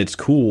 And it's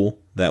cool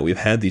that we've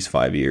had these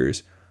 5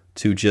 years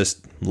to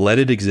just let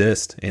it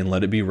exist and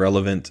let it be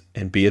relevant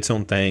and be its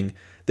own thing.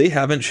 They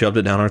haven't shoved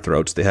it down our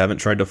throats. They haven't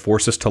tried to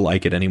force us to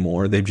like it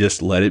anymore. They've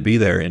just let it be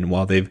there. And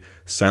while they've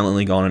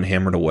silently gone and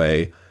hammered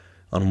away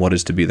on what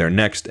is to be their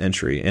next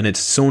entry. And it's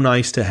so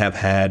nice to have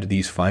had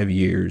these 5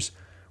 years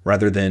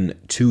rather than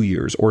 2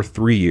 years or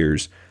 3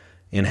 years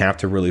and have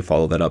to really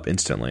follow that up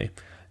instantly.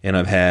 And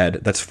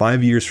that's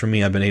 5 years for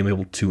me. I've been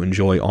able to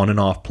enjoy on and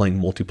off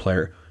playing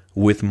multiplayer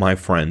with my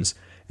friends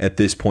at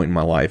this point in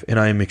my life. And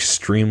I am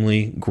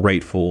extremely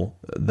grateful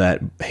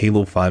that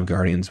Halo 5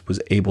 Guardians was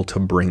able to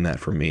bring that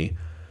for me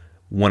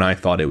when I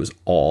thought it was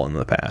all in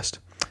the past.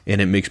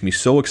 And it makes me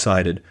so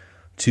excited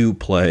to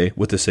play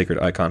with the Sacred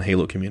Icon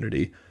Halo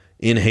community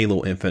in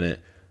Halo Infinite,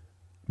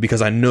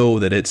 because I know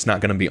that it's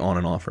not going to be on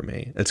and off for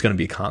me. It's going to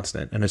be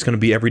constant, and it's going to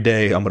be every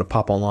day. I'm going to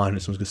pop online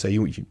and someone's going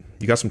to say,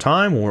 you got some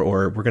time,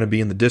 or we're going to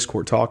be in the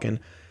Discord talking.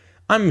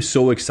 I'm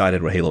so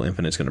excited what Halo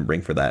Infinite is going to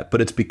bring for that,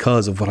 but it's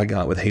because of what I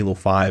got with Halo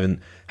 5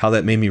 and how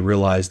that made me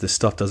realize this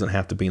stuff doesn't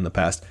have to be in the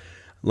past.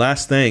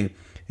 Last thing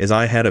is,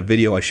 I had a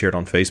video I shared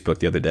on Facebook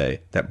the other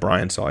day that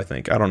Brian saw, I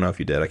think. I don't know if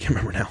you did. I can't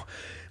remember now.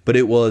 But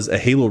it was a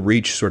Halo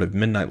Reach sort of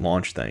midnight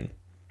launch thing.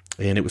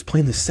 And it was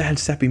playing this sad,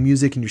 sappy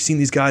music, and you're seeing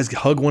these guys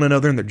hug one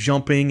another, and they're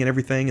jumping and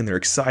everything, and they're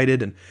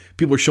excited, and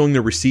people are showing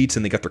their receipts,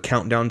 and they got their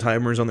countdown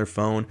timers on their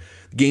phone.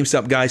 The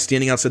GameStop guy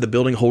standing outside the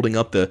building holding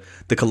up the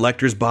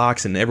collector's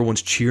box, and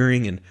everyone's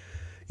cheering, and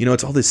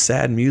it's all this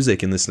sad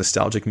music and this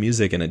nostalgic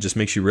music, and it just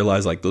makes you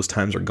realize like those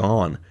times are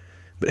gone.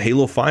 But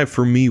Halo 5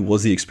 for me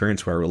was the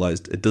experience where I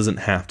realized it doesn't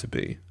have to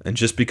be. And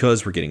just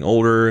because we're getting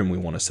older and we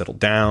want to settle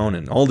down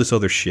and all this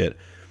other shit,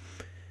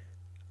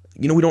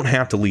 we don't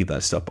have to leave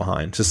that stuff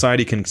behind.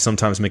 Society can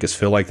sometimes make us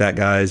feel like that,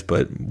 guys,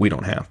 but we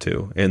don't have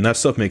to. And that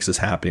stuff makes us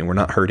happy, and we're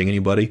not hurting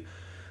anybody.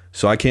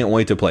 So I can't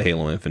wait to play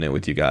Halo Infinite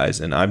with you guys.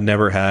 And I've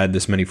never had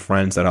this many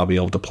friends that I'll be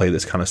able to play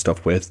this kind of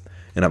stuff with,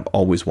 and I've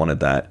always wanted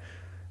that.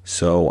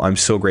 So I'm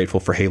so grateful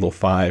for Halo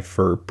 5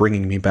 for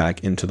bringing me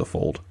back into the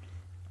fold.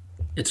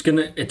 It's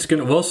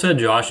gonna well said,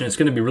 Josh, and it's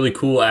gonna be really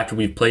cool after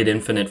we've played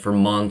Infinite for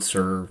months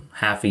or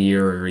half a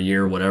year or a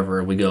year,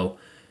 whatever. We go,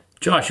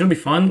 Josh, it'll be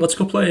fun. Let's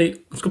go play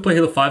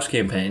Halo 5's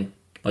campaign.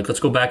 Like, let's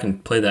go back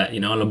and play that,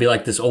 and it'll be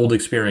like this old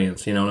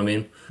experience, you know what I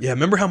mean? Yeah,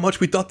 remember how much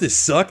we thought this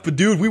sucked? But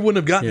dude, we wouldn't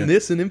have gotten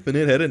this in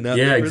Infinite had it not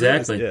been for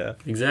exactly. this.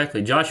 Yeah,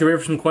 exactly. Josh, you ready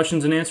for some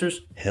questions and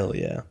answers? Hell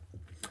yeah.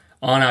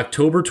 On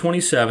October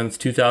 27th,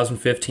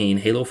 2015,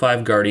 Halo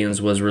 5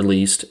 Guardians was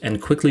released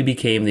and quickly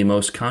became the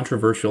most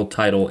controversial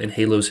title in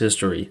Halo's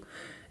history.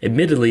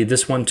 Admittedly,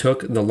 this one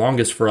took the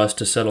longest for us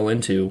to settle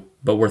into,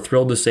 but we're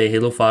thrilled to say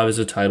Halo 5 is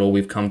a title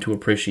we've come to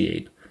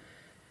appreciate.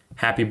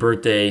 Happy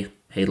birthday,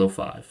 Halo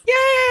 5.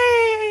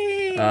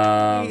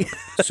 Yay!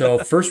 So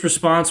first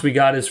response we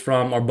got is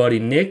from our buddy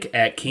Nick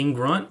at King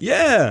Grunt.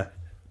 Yeah!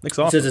 Nick's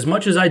awesome. He says, as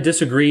much as I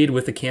disagreed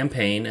with the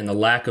campaign and the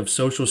lack of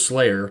social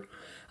slayer,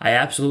 I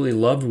absolutely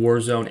loved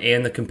Warzone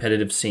and the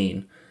competitive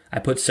scene. I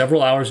put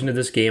several hours into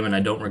this game and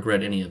I don't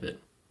regret any of it.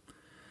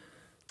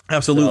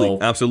 Absolutely.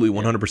 Absolutely,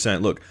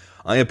 100%. Look,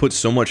 I have put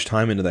so much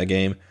time into that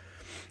game.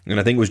 And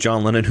I think it was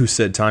John Lennon who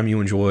said, time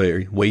you enjoy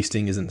or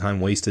wasting isn't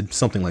time wasted.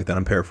 Something like that.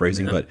 I'm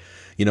paraphrasing. Yeah. But,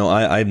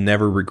 I've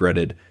never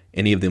regretted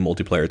any of the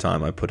multiplayer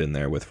time I put in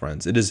there with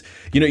friends. It is,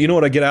 you know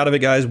what I get out of it,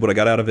 guys? What I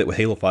got out of it with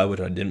Halo 5, which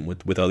I didn't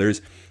with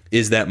others,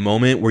 is that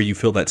moment where you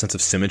feel that sense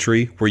of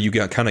symmetry, where you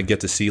kind of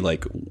get to see,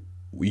 like,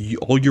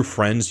 all your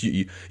friends,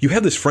 you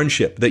have this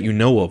friendship that you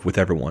know of with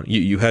everyone.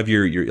 You have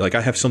your like,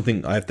 I have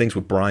things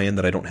with Brian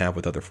that I don't have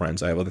with other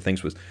friends. I have other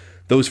things with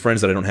those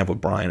friends that I don't have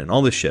with Brian, and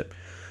all this shit.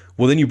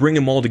 Well, then you bring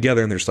them all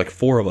together, and there's like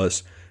 4 of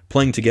us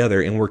playing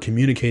together, and we're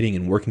communicating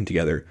and working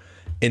together.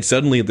 And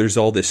suddenly there's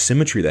all this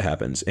symmetry that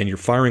happens, and you're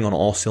firing on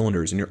all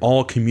cylinders, and you're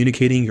all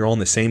communicating, you're all on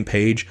the same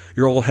page,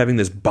 you're all having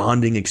this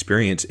bonding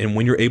experience. And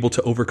when you're able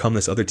to overcome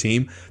this other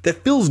team,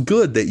 that feels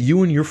good that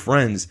you and your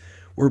friends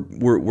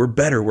we're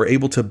better. We're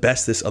able to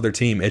best this other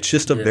team. It's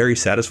just a very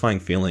satisfying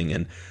feeling,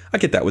 and I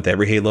get that with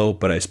every Halo,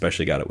 but I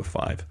especially got it with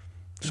 5.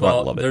 So I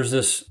love it. There's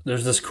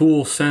this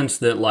cool sense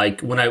that,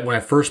 like, when I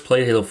first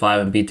played Halo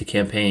 5 and beat the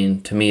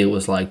campaign, to me it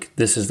was like,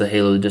 this is the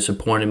Halo that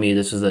disappointed me.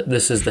 This is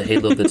the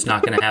Halo that's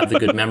not going to have the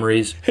good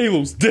memories.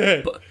 Halo's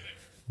dead.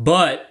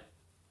 But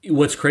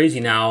what's crazy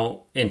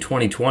now in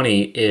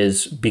 2020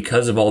 is,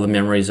 because of all the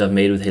memories I've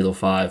made with Halo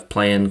 5,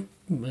 playing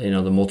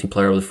the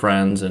multiplayer with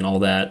friends and all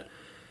that,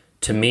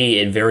 to me,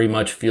 it very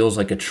much feels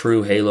like a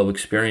true Halo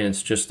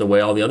experience, just the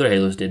way all the other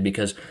Halos did.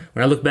 Because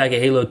when I look back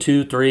at Halo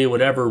 2, 3,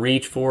 whatever,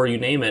 Reach, 4, you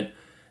name it,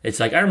 it's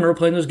like, I remember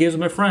playing those games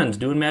with my friends,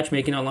 doing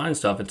matchmaking online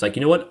stuff. It's like,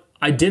 you know what?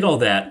 I did all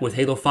that with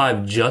Halo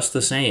 5 just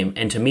the same.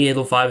 And to me,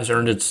 Halo 5 has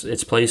earned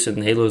its place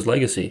in Halo's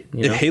legacy.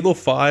 If Halo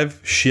 5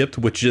 shipped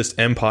with just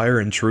Empire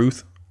and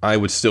Truth, I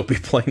would still be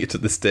playing it to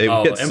this day.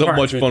 We had so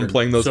much fun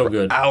playing those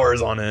for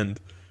hours on end.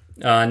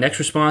 Next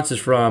response is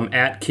from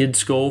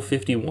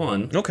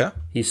 @KidSkull51. Okay.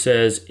 He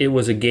says, it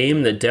was a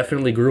game that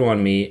definitely grew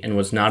on me and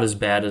was not as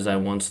bad as I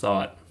once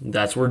thought.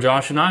 That's where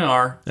Josh and I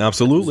are.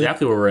 Absolutely.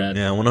 Exactly where we're at.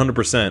 Yeah,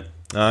 100%.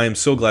 I am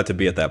so glad to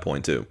be at that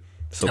point, too.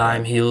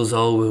 Time heals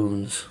all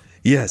wounds.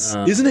 Yes.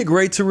 Isn't it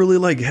great to really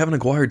like have an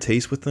acquired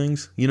taste with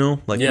things? You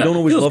know, like you Yeah, don't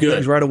always feels love good.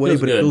 things right away, Feels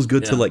but it good. feels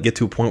good to Yeah. like get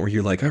to a point where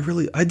you're like,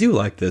 I do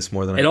like this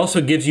more than It also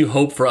gives you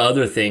hope for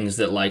other things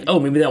that, like, oh,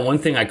 maybe that one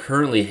thing I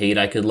currently hate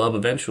I could love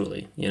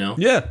eventually, you know?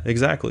 Yeah,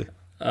 exactly.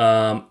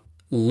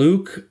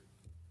 Luke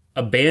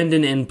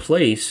Abandoned in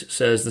Place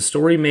says the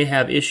story may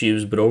have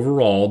issues, but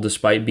overall,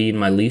 despite being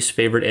my least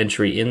favorite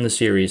entry in the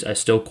series, I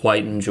still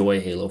quite enjoy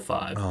Halo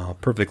 5. Oh,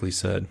 perfectly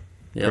said.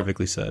 Yep.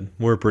 Perfectly said.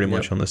 We're pretty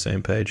much on the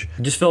same page.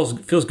 It just feels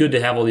good to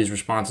have all these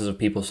responses of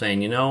people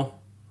saying, you know,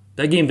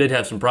 that game did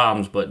have some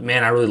problems, but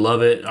man, I really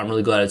love it. I'm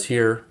really glad it's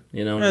here.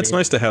 You know, what Yeah, I it's mean?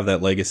 nice to have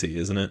that legacy,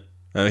 isn't it?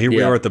 Here we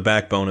Yeah. are at the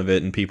backbone of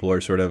it, and people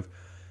are sort of,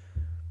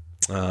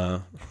 you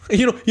know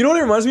what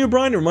it reminds me of,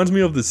 Brian? It reminds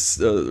me of this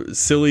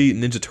silly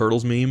Ninja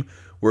Turtles meme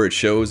where it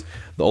shows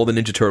all the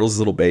Ninja Turtles as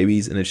little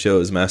babies, and it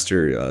shows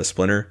Master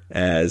Splinter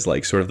as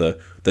like sort of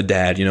the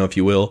dad, you know, if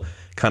you will,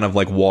 kind of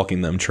like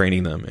walking them,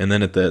 training them, and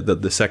then at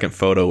the second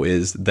photo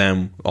is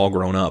them all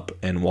grown up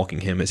and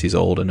walking him as he's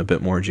old and a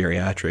bit more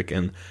geriatric,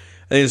 and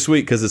it's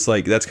sweet because it's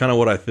like that's kind of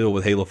what I feel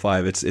with Halo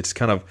 5. It's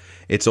kind of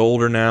it's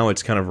older now.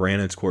 It's kind of ran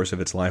its course of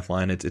its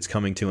lifeline. It's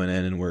coming to an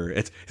end, and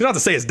it's not to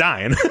say it's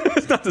dying.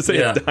 It's not to say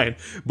Yeah. it's dying,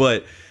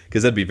 but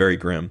because that'd be very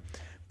grim.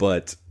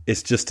 But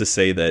it's just to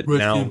say that Rest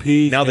now in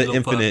peace, now that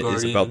Halo 5 Infinite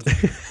is about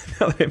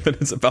now that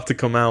Infinite's about to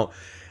come out,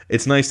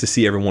 it's nice to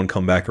see everyone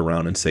come back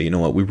around and say, you know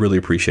what, we really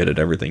appreciated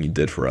everything you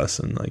did for us,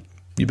 and like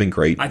you've been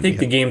great. I think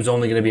the game's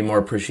only going to be more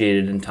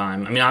appreciated in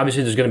time. I mean,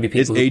 obviously, there's going to be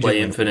it's people who play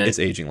aging. Infinite. It's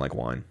aging like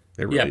wine.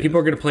 It really Yeah, people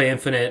is. are going to play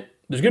Infinite.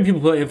 There's going to be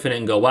people who play Infinite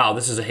and go, wow,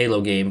 this is a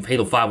Halo game.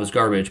 Halo 5 was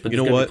garbage. But You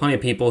there's know going to what? be plenty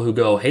of people who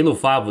go, Halo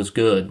 5 was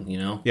good, you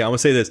know? Yeah, I'm gonna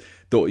say this.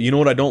 Though, you know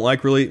what I don't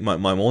like really? My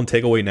one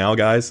takeaway now,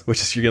 guys,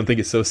 which is you're gonna think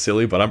it's so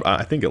silly, but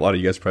I think a lot of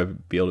you guys probably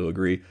be able to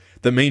agree.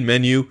 The main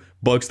menu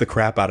bugs the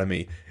crap out of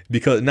me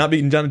because not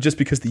just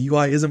because the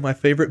UI isn't my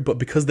favorite, but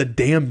because the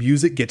damn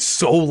music gets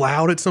so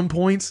loud at some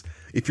points.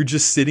 If you're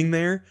just sitting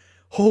there,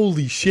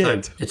 holy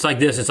shit! It's like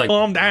this. It's like,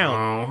 Calm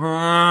down.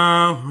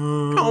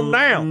 Calm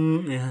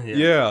down.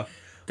 Yeah.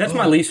 That's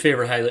my least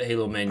favorite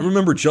Halo I menu.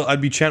 remember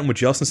I'd be chatting with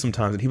Justin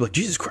sometimes, and he'd be like,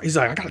 "Jesus Christ!" He's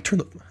like, "I gotta turn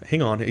the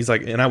hang on." He's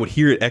like, and I would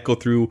hear it echo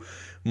through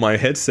my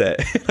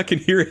headset. I can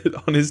hear it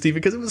on his TV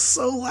because it was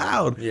so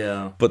loud.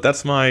 Yeah. But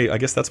I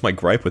guess that's my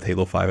gripe with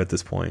Halo 5 at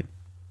this point.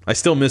 I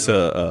still miss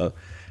a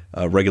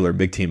regular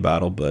big team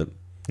battle, but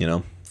you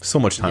know, so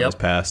much time has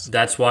passed.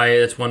 That's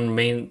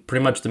pretty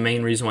much the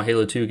main reason why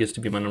Halo 2 gets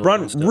to be my number Ron,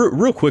 one. Still.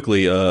 real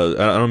quickly, I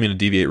don't mean to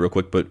deviate real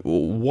quick, but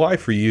why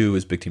for you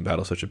is big team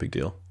battle such a big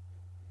deal?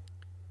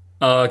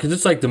 Because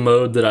it's like the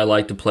mode that I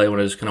like to play when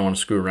I just kind of want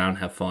to screw around and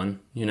have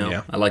fun. You know,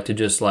 Yeah. I like to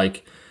just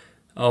like,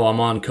 oh, I'm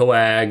on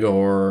Coag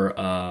or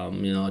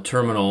a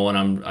terminal,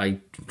 and I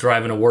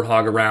driving a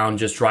Warthog around,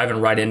 just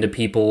driving right into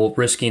people,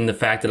 risking the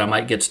fact that I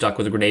might get stuck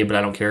with a grenade, but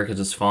I don't care because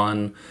it's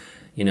fun.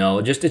 You know,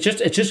 it's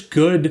just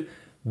good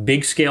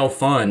big scale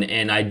fun,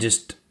 and I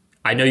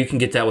know you can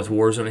get that with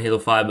Warzone and Halo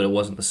 5, but it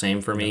wasn't the same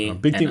for me.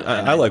 Big team.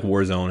 I like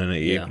Warzone and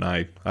Yeah. and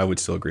I would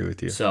still agree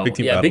with you. So big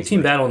team Big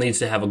Team Battle's Battle needs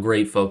to have a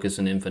great focus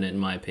in Infinite, in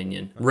my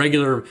opinion.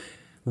 Regular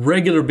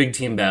Big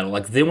Team Battle,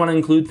 like if they want to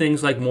include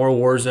things like more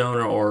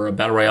Warzone or a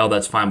Battle Royale,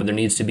 that's fine. But there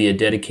needs to be a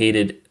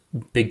dedicated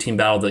Big Team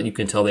Battle that you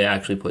can tell they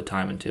actually put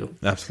time into.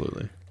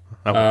 Absolutely.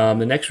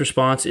 The next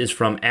response is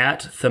from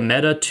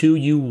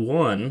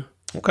 @Themeta2U1.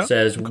 Okay.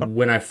 Says,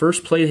 when I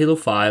first played Halo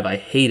 5, I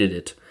hated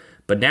it.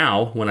 But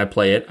now, when I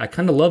play it, I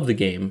kind of love the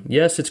game.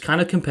 Yes, it's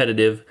kind of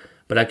competitive,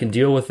 but I can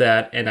deal with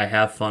that, and I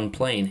have fun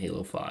playing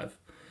Halo 5.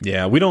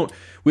 Yeah, we don't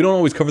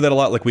always cover that a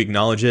lot. Like we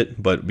acknowledge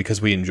it, but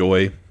because we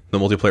enjoy the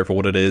multiplayer for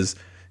what it is,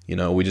 you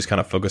know, we just kind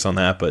of focus on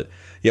that. But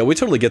yeah, we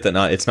totally get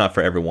that. It's not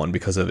for everyone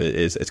because of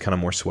it's kind of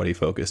more sweaty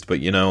focused.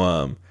 But you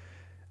know,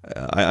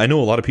 I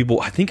know a lot of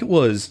people. I think it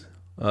was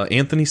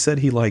Anthony said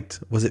he liked.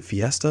 Was it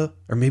Fiesta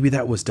or maybe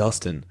that was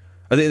Dustin?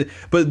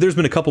 But there's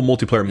been a couple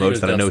multiplayer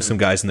modes that I know Dustin. some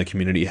guys in the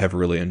community have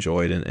really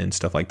enjoyed and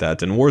stuff like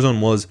that. And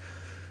Warzone was,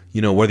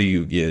 you know, whether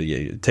you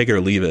take it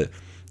or leave it,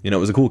 you know, it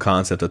was a cool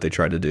concept that they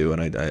tried to do.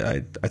 And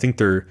I think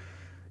they're,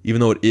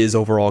 even though it is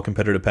overall a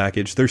competitive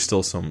package, there's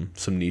still some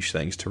niche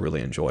things to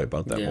really enjoy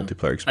about that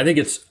multiplayer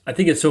experience. I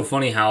think it's so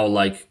funny how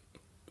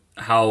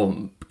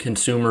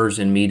consumers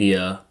and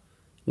media,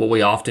 what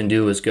we often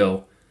do is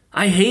go,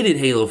 I hated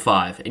Halo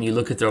 5, and you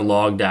look at their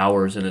logged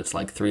hours and it's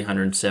like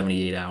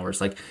 378 hours.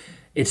 Like,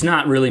 it's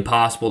not really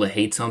possible to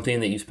hate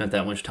something that you spent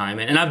that much time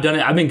in. And I've done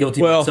it. I've been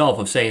guilty myself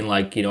of saying,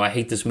 like, you know, I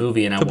hate this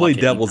movie, and I To play watch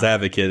it devil's 8 times.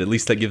 advocate, at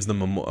least that gives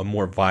them a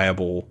more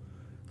viable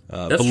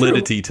That's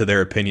validity to their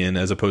opinion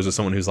as opposed to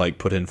someone who's like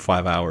put in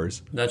 5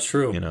 hours. That's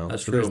true. You know,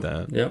 that's so true. there's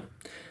that. Yep.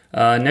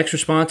 Next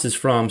response is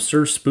from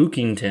Sir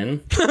Spookington.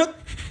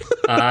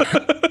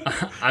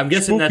 I'm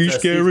guessing that's a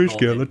seasonal thing.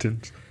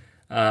 skeletons.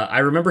 I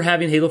remember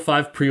having Halo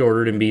 5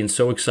 pre-ordered and being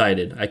so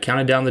excited. I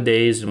counted down the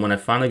days, and when I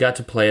finally got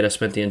to play it, I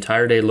spent the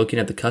entire day looking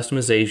at the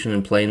customization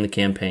and playing the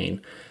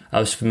campaign. I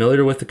was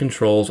familiar with the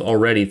controls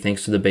already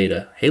thanks to the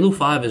beta. Halo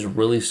 5 is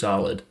really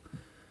solid.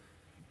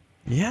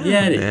 Yeah,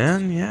 Yeah, it is.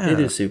 man. Yeah, It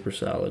is super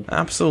solid.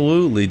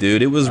 Absolutely,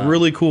 dude. It was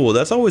really cool.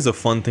 That's always a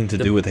fun thing to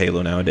do with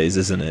Halo nowadays,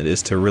 isn't it?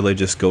 Is to really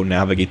just go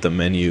navigate the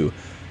menu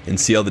and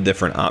see all the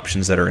different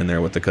options that are in there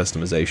with the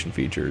customization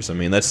features. I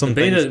mean, that's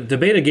something. The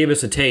beta gave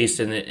us a taste,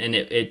 and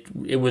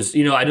it was,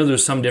 you know, I know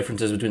there's some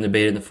differences between the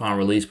beta and the final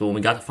release, but when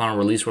we got the final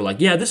release, we're like,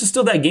 yeah, this is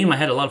still that game I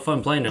had a lot of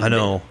fun playing. I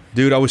know.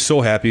 Dude, I was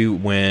so happy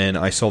when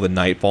I saw the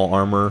Nightfall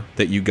armor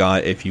that you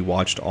got if you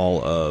watched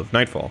all of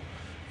Nightfall.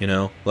 You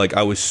know? Like,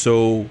 I was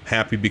so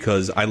happy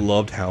because I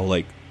loved how,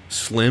 like,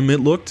 slim it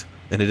looked,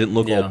 and it didn't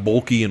look all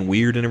bulky and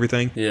weird and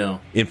everything. Yeah.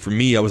 And for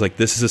me, I was like,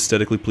 this is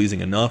aesthetically pleasing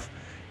enough.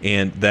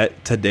 And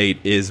that, to date,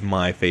 is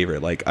my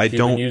favorite. Like, I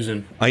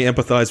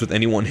empathize with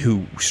anyone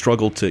who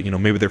struggled to, you know,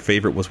 maybe their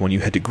favorite was when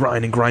you had to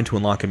grind and grind to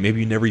unlock it.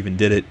 Maybe you never even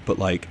did it. But,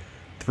 like,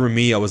 through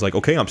me, I was like,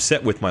 okay, I'm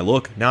set with my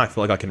look. Now I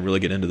feel like I can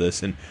really get into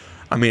this. And,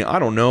 I mean, I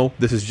don't know.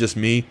 This is just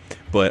me.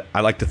 But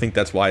I like to think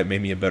that's why it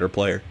made me a better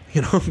player.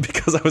 You know,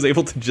 because I was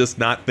able to just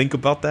not think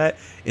about that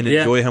and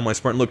enjoy how my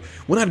Spartan looked.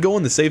 When I'd go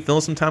in the save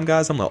film sometime,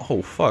 guys, I'm like,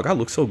 oh, fuck, I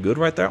look so good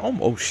right there.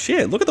 Oh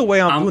shit, look at the way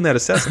I'm doing that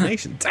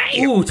assassination.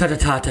 Damn. Ooh,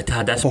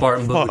 that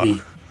Spartan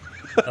booty.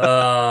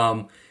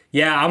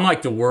 Yeah, I'm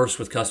like the worst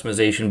with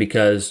customization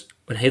because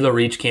when Halo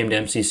Reach came to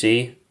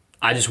MCC,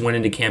 I just went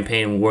into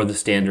campaign and wore the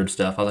standard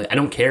stuff. I was like, I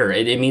don't care.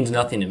 It means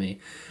nothing to me.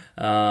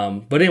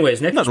 But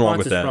anyways, next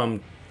response is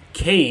from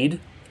Cade.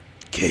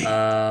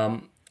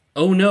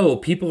 Oh no,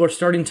 people are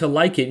starting to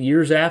like it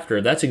years after.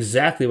 That's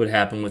exactly what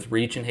happened with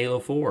Reach and Halo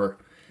 4.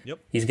 Yep.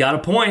 He's got a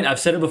point. I've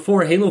said it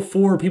before. Halo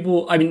 4,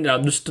 people, I mean,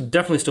 there's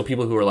definitely still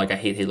people who are like, I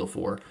hate Halo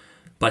 4.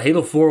 But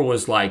Halo 4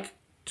 was like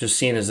just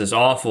seen as this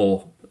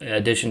awful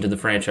addition to the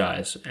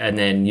franchise. And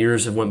then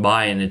years have went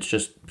by and it's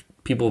just,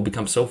 people have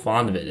become so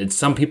fond of it. It's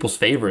some people's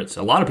favorites,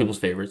 a lot of people's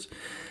favorites.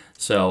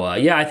 So,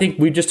 yeah, I think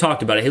we just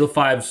talked about it. Halo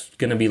 5's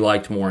going to be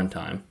liked more in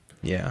time.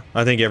 Yeah,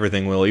 I think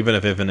everything will. Even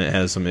if Infinite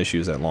has some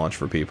issues at launch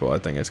for people, I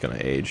think it's going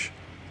to age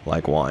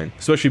like wine.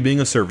 Especially being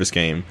a service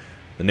game.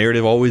 The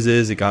narrative always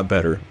is, it got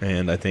better.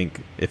 And I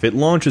think if it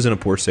launches in a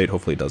poor state,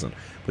 hopefully it doesn't.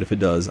 But if it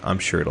does, I'm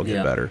sure it'll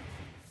get better.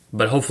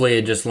 But hopefully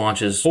it just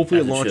launches.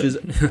 Hopefully it launches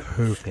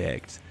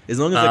perfect. As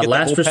long as I get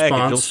the whole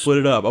package, they'll split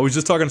it up. I was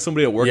just talking to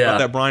somebody at work about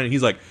that, Brian, and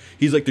he's like,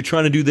 they're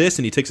trying to do this,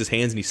 and he takes his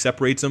hands and he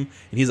separates them,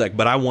 and he's like,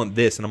 but I want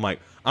this. And I'm like,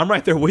 I'm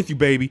right there with you,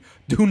 baby.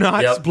 Do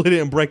not split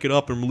it and break it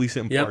up and release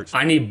it in parts.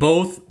 I need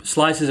both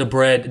slices of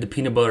bread, the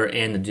peanut butter,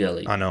 and the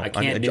jelly. I know.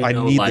 I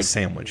need the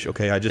sandwich,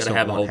 okay? I just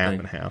don't want half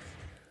and half.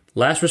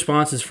 Last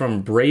response is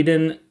from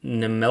Braden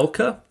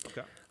Nemelka.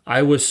 Okay.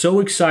 I was so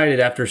excited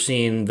after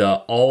seeing the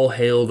All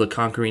Hail the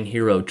Conquering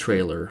Hero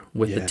trailer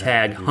with the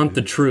tag Hunt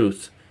the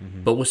Truth,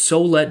 but was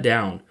so let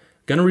down.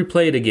 Gonna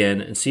replay it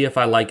again and see if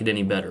I like it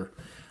any better.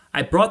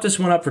 I brought this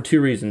one up for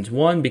two reasons.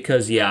 One,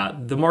 because,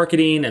 the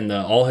marketing and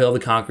the All Hail the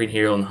Conquering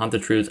Hero and Hunt the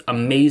Truth,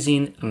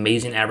 amazing,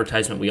 amazing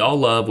advertisement we all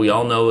love. We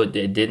all know it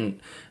didn't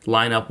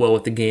line up well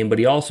with the game, but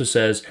he also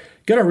says,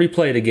 gonna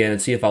replay it again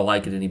and see if I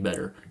like it any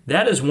better.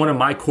 That is one of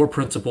my core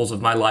principles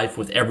of my life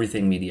with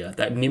everything media.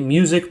 That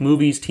music,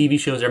 movies, TV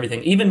shows,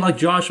 everything. Even like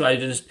Josh, I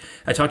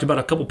talked about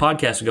a couple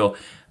podcasts ago,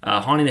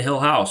 Haunting a Hill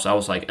House. I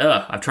was like,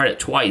 I've tried it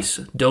twice.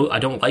 I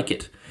don't like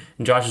it.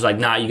 And Josh is like,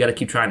 nah, you got to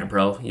keep trying it,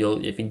 bro.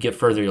 If you get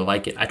further, you'll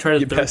like it. I tried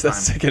it a third time. That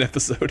second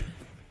episode.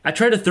 I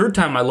tried a third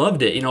time. I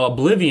loved it.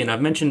 Oblivion.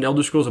 I've mentioned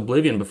Elder Scrolls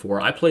Oblivion before.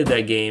 I played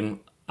that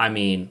game,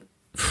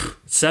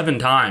 7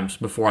 times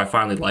before I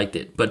finally liked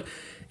it. But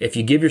if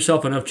you give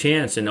yourself enough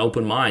chance and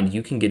open mind,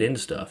 you can get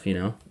into stuff,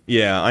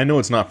 Yeah, I know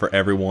it's not for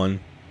everyone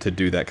to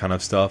do that kind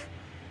of stuff.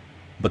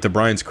 But to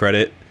Brian's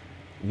credit,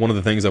 one of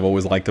the things I've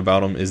always liked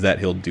about him is that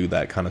he'll do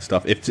that kind of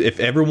stuff. If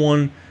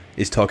everyone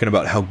is talking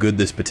about how good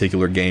this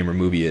particular game or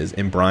movie is,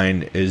 and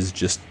Brian is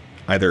just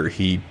either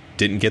he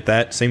didn't get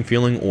that same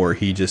feeling or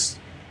he just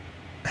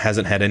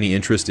hasn't had any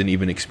interest in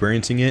even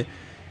experiencing it,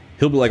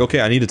 he'll be like,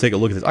 okay, I need to take a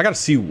look at this. I got to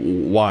see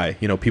why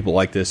people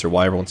like this or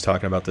why everyone's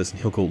talking about this, and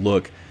he'll go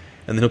look,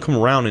 and then he'll come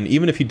around, and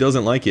even if he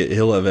doesn't like it,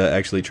 he'll have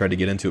actually tried to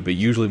get into it. But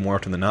usually, more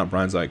often than not,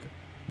 Brian's like,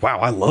 wow,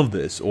 I love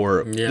this,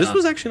 or this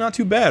was actually not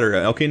too bad, or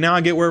okay, now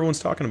I get what everyone's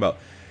talking about.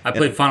 I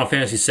played Final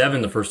Fantasy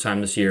VII the first time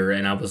this year,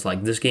 and I was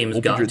like, this game is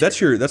gone.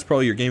 That's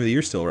probably your game of the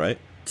year still, right?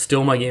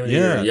 Still my game of the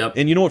year, yep.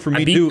 And you know what, for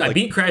me, too... I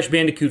beat Crash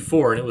Bandicoot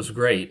 4, and it was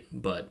great,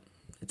 but...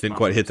 It didn't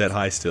quite hit that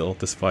high still,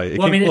 despite...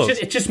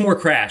 It's just more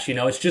Crash,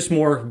 It's just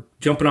more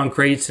jumping on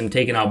crates and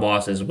taking out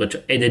bosses, which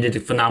they did a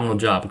phenomenal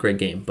job. A great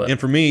game, but... And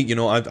for me,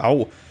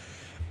 I'll...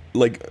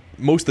 Like,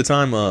 most of the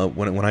time,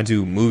 when I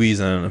do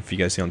movies, I don't know if you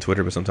guys see on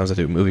Twitter, but sometimes I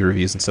do movie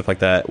reviews and stuff like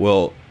that,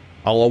 well,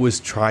 I'll always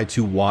try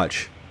to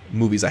watch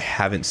movies I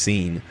haven't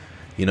seen,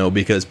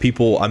 because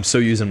people, I'm so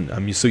used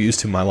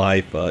to my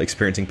life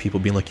experiencing people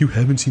being like, you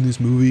haven't seen this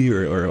movie,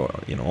 or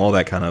all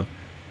that kind of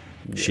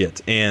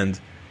shit. And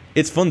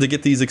it's fun to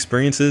get these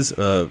experiences,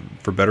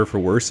 for better, for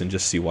worse, and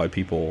just see why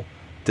people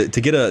to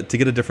get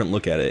a different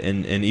look at it.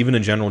 And even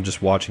in general,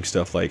 just watching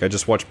stuff like I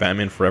just watched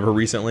Batman Forever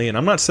recently, and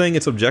I'm not saying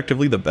it's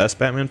objectively the best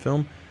Batman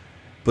film,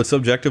 but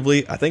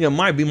subjectively, I think it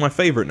might be my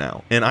favorite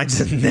now. And I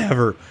just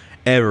never,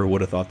 ever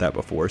would have thought that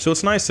before. So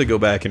it's nice to go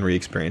back and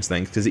re-experience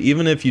things, because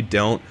even if you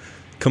don't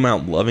come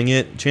out loving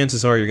it,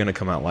 chances are you're going to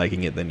come out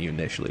liking it than you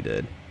initially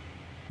did.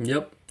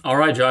 Yep. All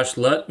right, Josh,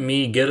 let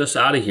me get us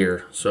out of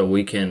here so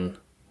we can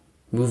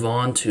move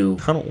on to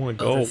I don't want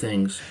to go. other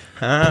things.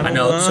 I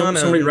know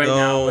somebody right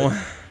go.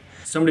 now.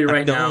 Somebody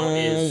right now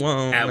is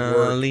at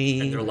work,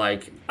 leave. and they're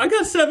like, "I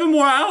got 7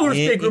 more hours,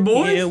 Sacred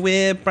Boys." Here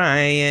with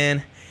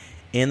Brian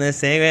in the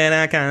Sacred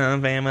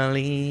Icon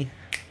family.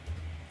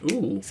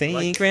 Ooh,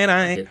 Sacred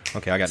Icon.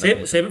 Okay, I got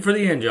that. Save it for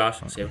the end,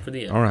 Josh. Save it for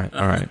the end. All right.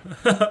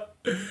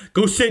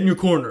 Go sit in your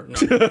corner.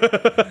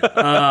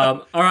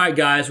 No. All right,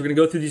 guys, we're gonna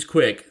go through these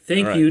quick.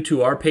 Thank you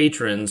to our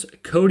patrons,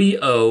 Cody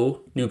O,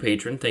 new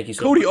patron. Thank you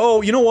so much.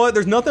 Cody, you know what?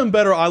 There's nothing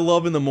better I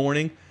love in the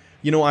morning.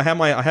 You know, I have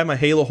my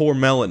Halo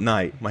Hormel at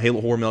night, my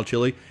Halo Hormel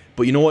chili.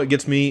 But you know what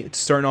gets me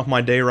starting off my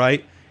day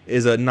right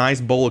is a nice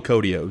bowl of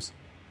Codios.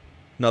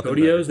 Nothing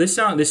Codios? They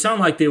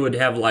sound like they would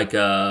have like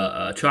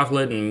a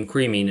chocolate and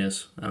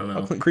creaminess. I don't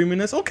know. Chocolate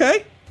creaminess?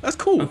 Okay, that's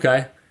cool.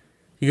 Okay.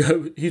 He's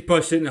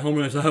probably sitting at home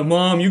and he's like,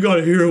 "Mom, you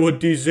gotta hear what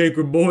these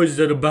Sacred Boys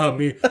said about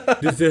me.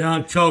 They said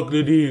I'm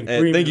chocolatey and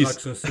creamy like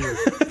sincere."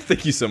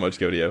 Thank you so much,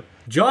 Codio.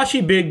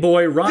 Joshy Big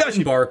Boy,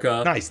 Ryan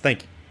Barca, Nice,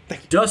 thank you.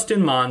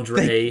 Dustin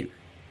Mondre,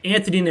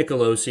 Anthony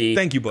Nicolosi,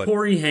 Thank you, bud.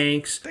 Corey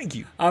Hanks, Thank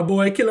you. our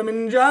boy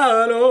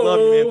Kilimanjaro.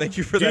 Love you, man. Thank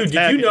you for that. Dude,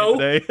 did you know?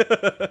 Today.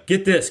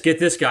 Get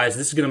this, guys.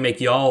 This is gonna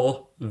make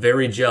y'all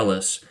very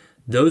jealous.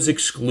 Those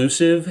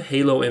exclusive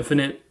Halo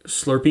Infinite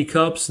Slurpee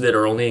cups that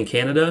are only in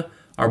Canada,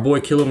 our boy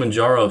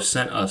Kilimanjaro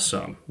sent us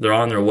some. They're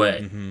on their way.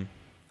 Mm-hmm.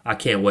 I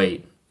can't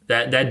wait.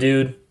 That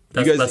dude,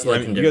 that's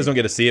legendary. You guys don't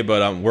get to see it,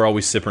 but we're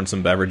always sipping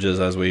some beverages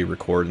as we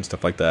record and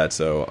stuff like that.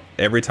 So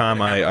every time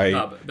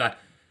I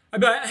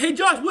be like, "Hey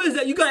Josh, what is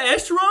that? You got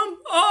extra rum?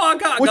 Oh, I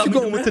got. What you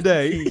going with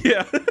today?"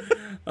 Yeah.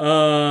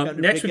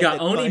 Next we got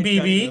Oni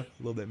BB.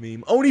 Love that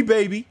meme. Oni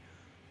baby.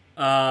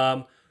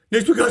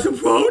 Next we got some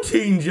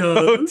Protein Jug.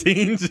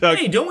 Protein Jug.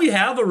 Hey, don't we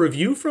have a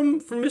review from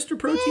Mr.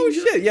 Protein Oh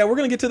Jug? shit! Yeah, we're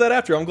gonna get to that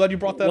after. I'm glad you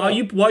brought that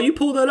up. While you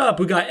pull that up,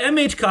 we got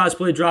MH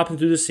Cosplay dropping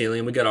through the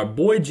ceiling. We got our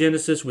boy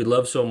Genesis, we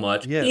love so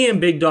much. Yes. Ian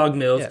Big Dog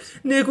Mills. Yes.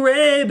 Nick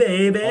Ray,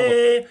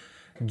 baby.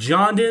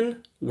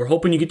 Jondon, we're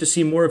hoping you get to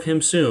see more of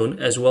him soon,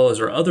 as well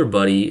as our other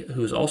buddy,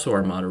 who's also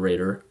our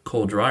moderator,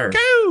 Cole Dreyer.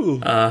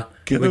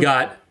 We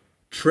got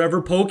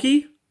Trevor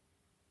Pokey.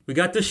 We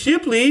got the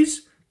Shipleys.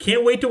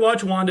 Can't wait to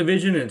watch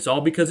WandaVision, and it's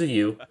all because of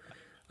you.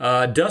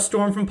 Dust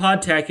Storm from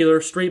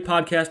Podtacular, straight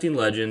podcasting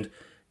legend.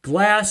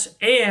 Glass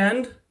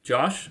and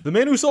Josh. The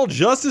man who saw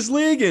Justice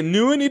League and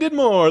knew and needed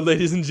more,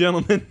 ladies and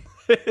gentlemen.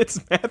 It's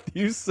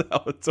Matthew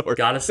Salvatore.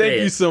 Gotta say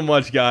Thank you so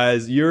much,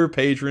 guys. Your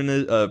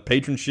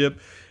patronship,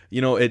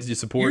 you know, it's your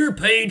support. Your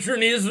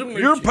patronism.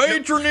 Your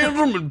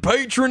patronism and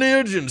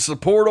patronage and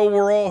support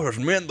overall has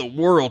meant the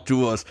world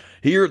to us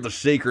here at the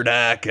Sacred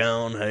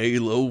Icon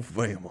Halo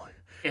family.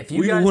 If you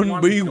We guys wouldn't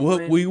want to be what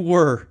join- we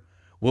were.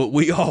 What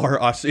we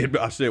are, I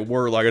said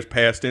were like it's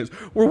past tense.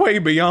 We're way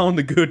beyond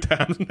the good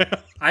times now.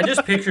 I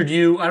just pictured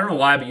you, I don't know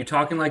why, but you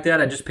talking like that,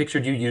 I just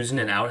pictured you using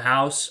an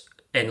outhouse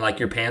and like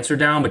your pants are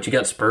down, but you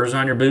got spurs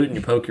on your boot and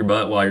you poke your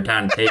butt while you're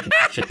trying to take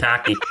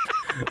shiitake.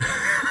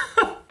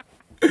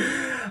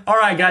 All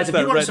right, guys, if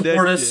you want to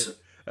support us,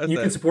 you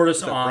can support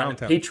us on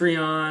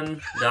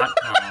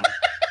patreon.com.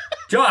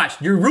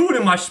 Josh, you're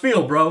ruining my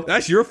spiel, bro.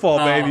 That's your fault,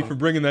 baby, for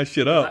bringing that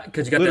shit up.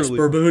 Because you got that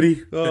spur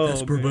booty.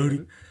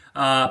 Man.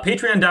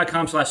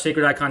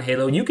 Patreon.com/Sacred Icon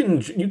Halo. You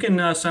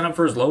can sign up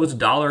for as low as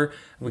 $1.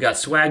 We got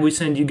swag we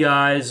send you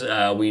guys.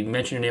 We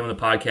mention your name on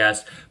the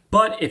podcast.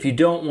 But if you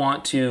don't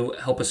want to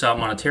help us out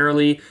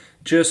monetarily,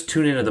 just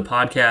tune into the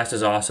podcast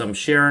is awesome.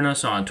 Sharing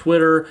us on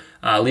Twitter,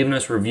 leaving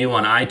us a review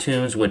on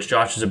iTunes, which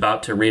Josh is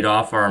about to read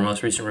off our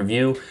most recent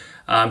review.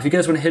 If you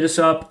guys want to hit us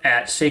up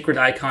at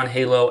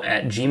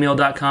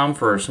sacrediconhalo@gmail.com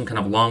for some kind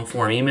of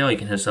long-form email, you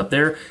can hit us up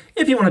there.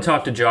 If you want to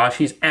talk to Josh,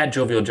 he's at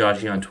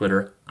JovialJoshy on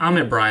Twitter. I'm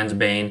at Brian's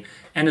Bane.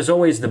 And as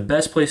always, the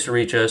best place to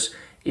reach us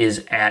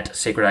is at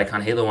Sacred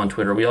Icon Halo on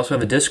Twitter. We also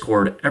have a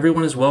Discord.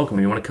 Everyone is welcome.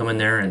 If you want to come in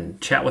there and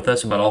chat with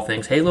us about all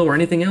things Halo or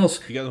anything else,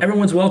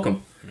 everyone's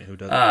welcome. Who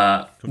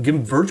doesn't? Give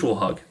him a virtual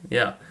hug.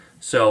 Yeah.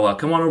 So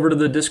come on over to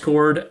the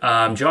Discord.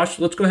 Josh,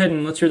 let's go ahead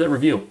and let's hear that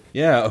review.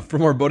 Yeah,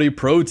 from our buddy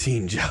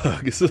Protein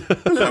Jug. We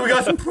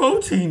got some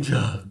Protein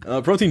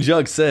Jug. Protein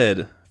Jug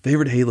said,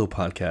 favorite Halo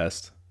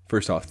podcast.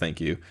 First off,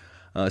 thank you.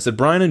 It said,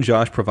 Brian and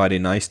Josh provide a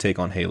nice take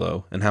on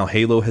Halo and how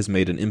Halo has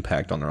made an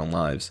impact on their own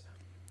lives.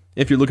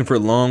 If you're looking for a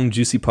long,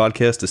 juicy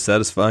podcast to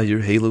satisfy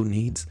your Halo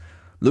needs,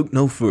 look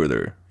no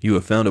further. You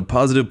have found a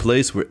positive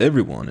place where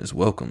everyone is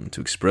welcome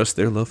to express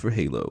their love for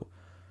Halo.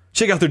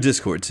 Check out their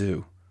Discord,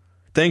 too.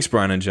 Thanks,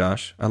 Brian and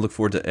Josh. I look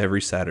forward to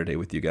every Saturday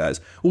with you guys.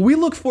 Well, we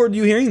look forward to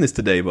you hearing this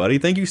today, buddy.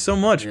 Thank you so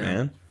much,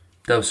 man.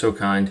 That was so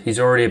kind. He's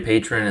already a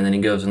patron, and then he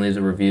goes and leaves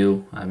a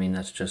review. I mean,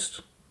 that's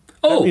just...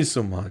 That means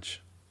so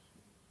much.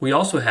 We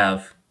also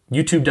have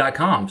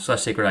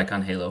youtube.com/Sacred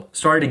Icon Halo.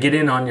 Sorry to get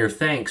in on your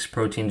thanks,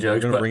 Protein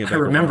Jugs, but I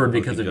remembered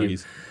because of you.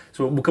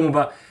 So we'll come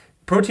about...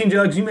 Protein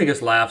Jugs, you make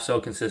us laugh so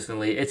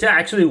consistently. It's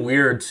actually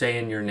weird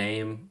saying your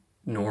name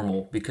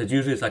normal, because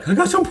usually it's like, I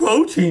got some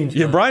protein.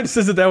 Yeah, Brian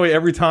says it that way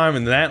every time,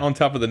 and that on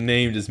top of the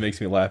name just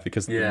makes me laugh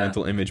because of the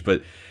mental image.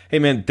 But hey,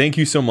 man, thank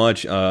you so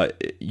much.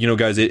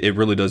 Guys, it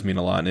really does mean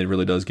a lot, and it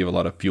really does give a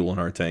lot of fuel in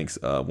our tanks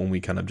when we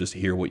kind of just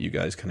hear what you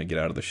guys kind of get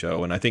out of the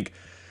show. And I think,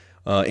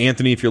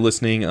 Anthony, if you're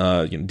listening,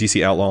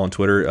 DC Outlaw on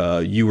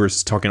Twitter, you were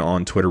talking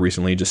on Twitter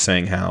recently just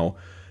saying how,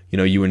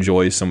 you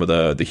enjoy some of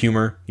the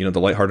humor, the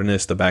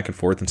lightheartedness, the back and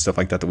forth and stuff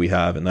like that we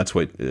have. And that's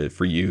what,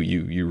 for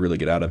you really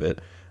get out of it.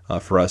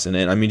 For us, and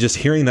I mean, just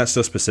hearing that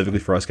stuff specifically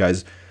for us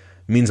guys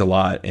means a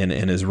lot, and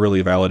is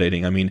really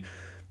validating. I mean,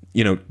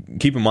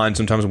 keep in mind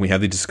sometimes when we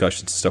have these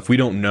discussions and stuff, we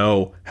don't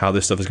know how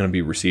this stuff is going to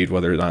be received,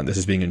 whether or not this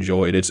is being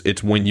enjoyed.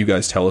 It's when you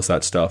guys tell us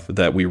that stuff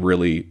that we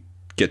really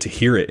get to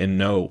hear it and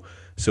know.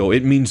 So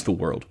it means the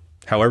world.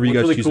 However you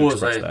guys choose to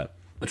express that.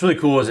 What's really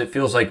cool is it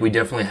feels like we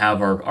definitely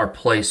have our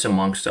place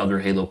amongst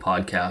other Halo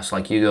podcasts.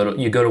 Like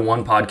you go to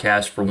one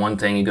podcast for one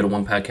thing, you go to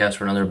one podcast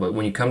for another, but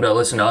when you come to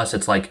listen to us,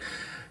 it's like,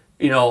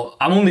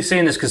 I'm only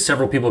saying this because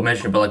several people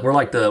mentioned it, but like we're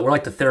like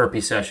the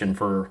therapy session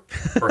for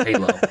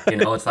Halo.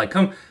 It's like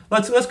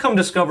let's come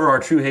discover our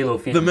true Halo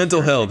feelings. The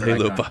mental health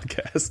Halo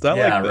podcast. I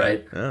like that.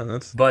 Right. Yeah,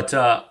 But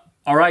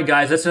all right,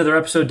 guys, that's another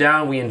episode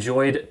down. We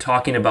enjoyed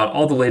talking about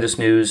all the latest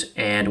news,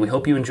 and we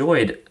hope you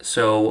enjoyed.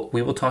 So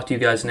we will talk to you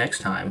guys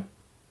next time.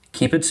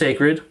 Keep it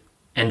sacred,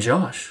 and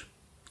Josh,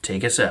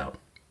 take us out.